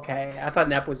 Oh, okay. I thought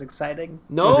nep was exciting.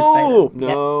 No.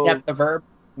 Nep the verb.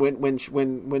 When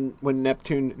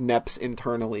Neptune neps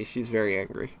internally, she's very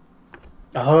angry.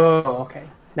 Oh, okay.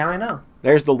 Now I know.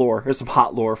 There's the lore. There's some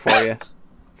hot lore for you.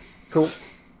 Cool.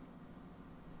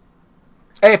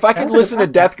 Hey, if I could listen to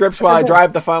Death Grips while I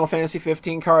drive the Final Fantasy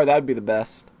 15 car, that'd be the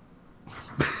best.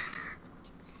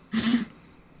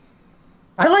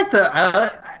 I like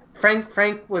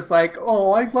Frank was like,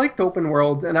 "Oh, I liked open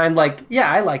world," and I'm like,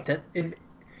 "Yeah, I liked it.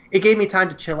 It gave me time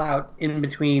to chill out in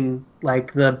between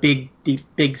like the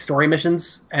big story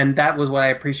missions, and that was what I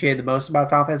appreciated the most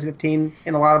about Final Fantasy 15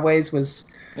 in a lot of ways was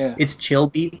its chill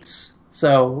beats.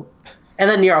 So, and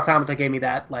then Nier Automata gave me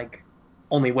that like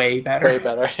only way better. Way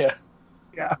better, yeah.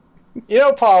 Yeah. You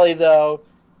know, Polly, though,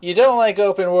 you don't like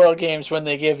open world games when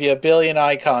they give you a billion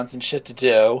icons and shit to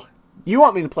do. You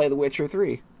want me to play The Witcher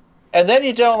 3. And then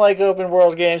you don't like open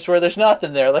world games where there's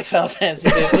nothing there, like Final Fantasy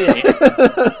 15.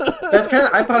 That's kind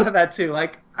of, I thought of that too.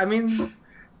 Like, I mean,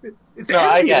 it's No,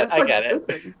 empty. I get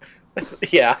it.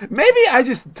 Yeah. Maybe I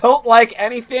just don't like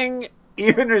anything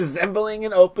even resembling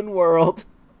an open world.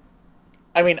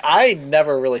 I mean, I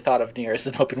never really thought of Nier as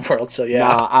an open world, so yeah.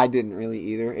 Nah, I didn't really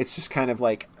either. It's just kind of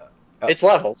like... It's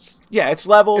levels. Yeah, it's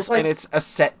levels, It's like- and it's a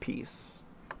set piece.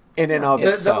 In and of The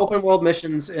itself. open world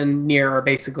missions in Nier are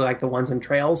basically like the ones in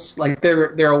Trails. Like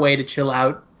they're a way to chill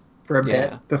out for a Yeah.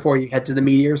 bit before you head to the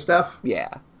meteor stuff. Yeah.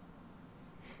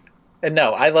 And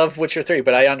no, I love Witcher 3,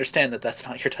 but I understand that that's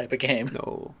not your type of game.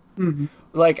 No. Mm-hmm.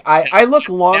 Like, I look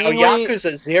Now, longingly...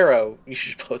 Yakuza 0, you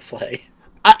should both play.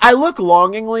 I look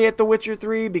longingly at The Witcher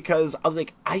 3 because I was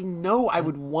like, I know I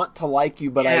would want to like you,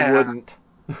 but I Yeah. wouldn't.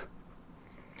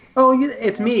 Oh,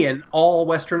 it's me and all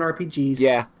Western RPGs.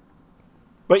 Yeah.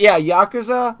 But yeah,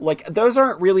 Yakuza, like, those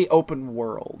aren't really open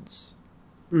worlds.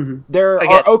 Mm-hmm. There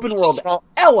Again, are open it's a world small-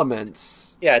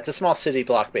 elements. Yeah, it's a small city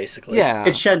block, basically. Yeah.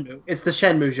 It's Shenmue. It's the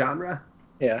Shenmue genre.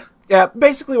 Yeah. Yeah,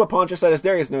 basically what Poncho said is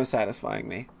there is no satisfying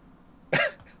me.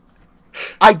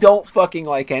 I don't fucking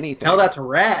like anything. Tell that to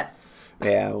Rat.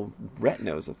 Yeah, well, Rhett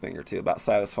knows a thing or two about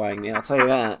satisfying me, I'll tell you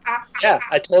that. Yeah,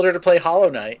 I told her to play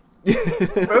Hollow Knight. Ooh.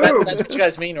 That's what you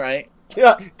guys mean, right?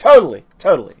 Yeah, totally.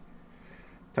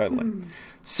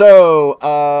 So,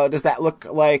 does that look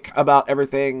like about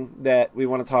everything that we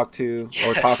want to talk to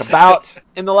or Yes. talk about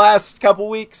in the last couple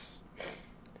weeks?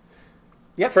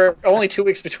 Yep. For only 2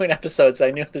 weeks between episodes, I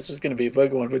knew this was going to be a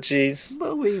big one, but geez.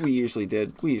 Well, we usually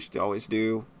did. We usually always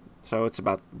do. So it's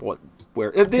about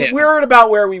where Yeah. we're at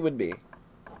about where we would be.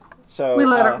 So we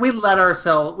let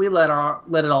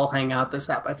it all hang out this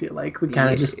app. I feel like we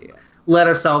kind of just yeah. let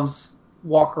ourselves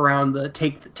walk around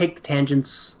take the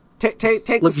tangents, take the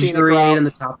scenic luxuriate in the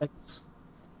route. topics.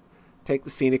 Take the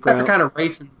scenic After route. kind of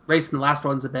racing the last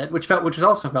ones a bit, which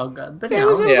also felt good. But Yeah, it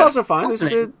was Yeah. also fine.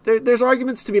 Fascinating. There's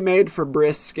arguments to be made for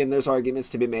brisk, and there's arguments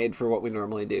to be made for what we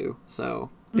normally do. So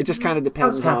it just kind of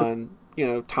depends happy.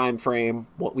 on time frame,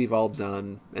 what we've all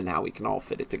done, and how we can all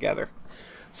fit it together.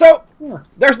 So Yeah.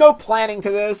 there's no planning to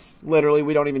this. Literally,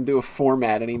 we don't even do a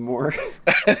format anymore.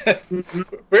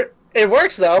 It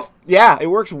works, though. Yeah, it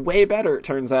works way better. It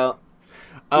turns out.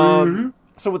 Mm-hmm.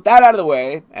 So with that out of the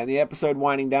way, and the episode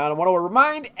winding down, I want to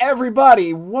remind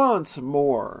everybody once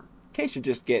more, in case you're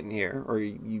just getting here, or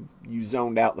you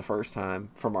zoned out the first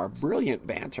time from our brilliant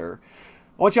banter,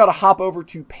 I want y'all to hop over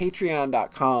to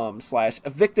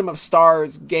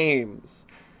patreon.com/avictimofstarsgames.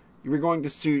 You're going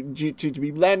to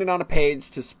be landing on a page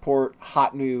to support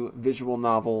hot new visual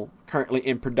novel currently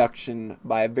in production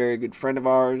by a very good friend of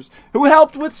ours who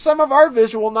helped with some of our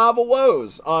visual novel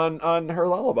woes on her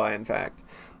lullaby, in fact.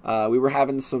 We were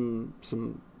having some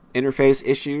interface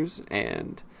issues,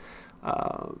 and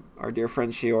our dear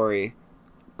friend Shiori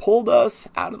pulled us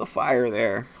out of the fire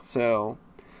there. So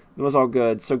it was all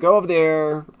good. So go over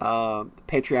there,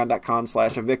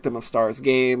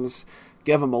 patreon.com/avictimofstarsgames.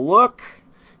 Give them a look.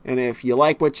 And if you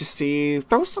like what you see,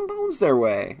 throw some bones their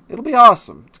way. It'll be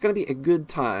awesome. It's going to be a good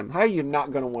time. How are you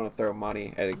not going to want to throw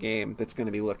money at a game that's going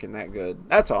to be looking that good?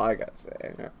 That's all I got to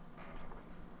say.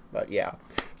 But yeah.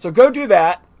 So go do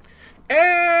that.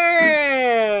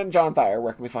 And John Thayer,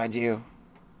 where can we find you?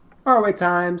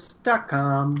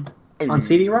 farawaytimes.com on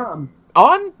CD-ROM.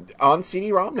 On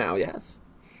CD-ROM now, yes.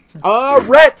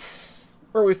 Rhett,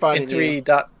 where are we finding you?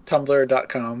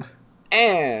 in3.tumblr.com.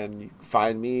 And you can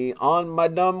find me on my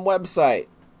dumb website.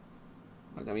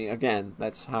 I mean, again,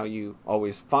 that's how you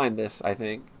always find this, I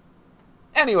think.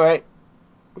 Anyway,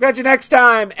 we'll catch you next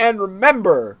time, and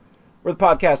remember, we're the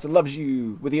podcast that loves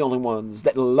you. We're the only ones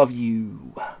that love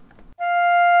you.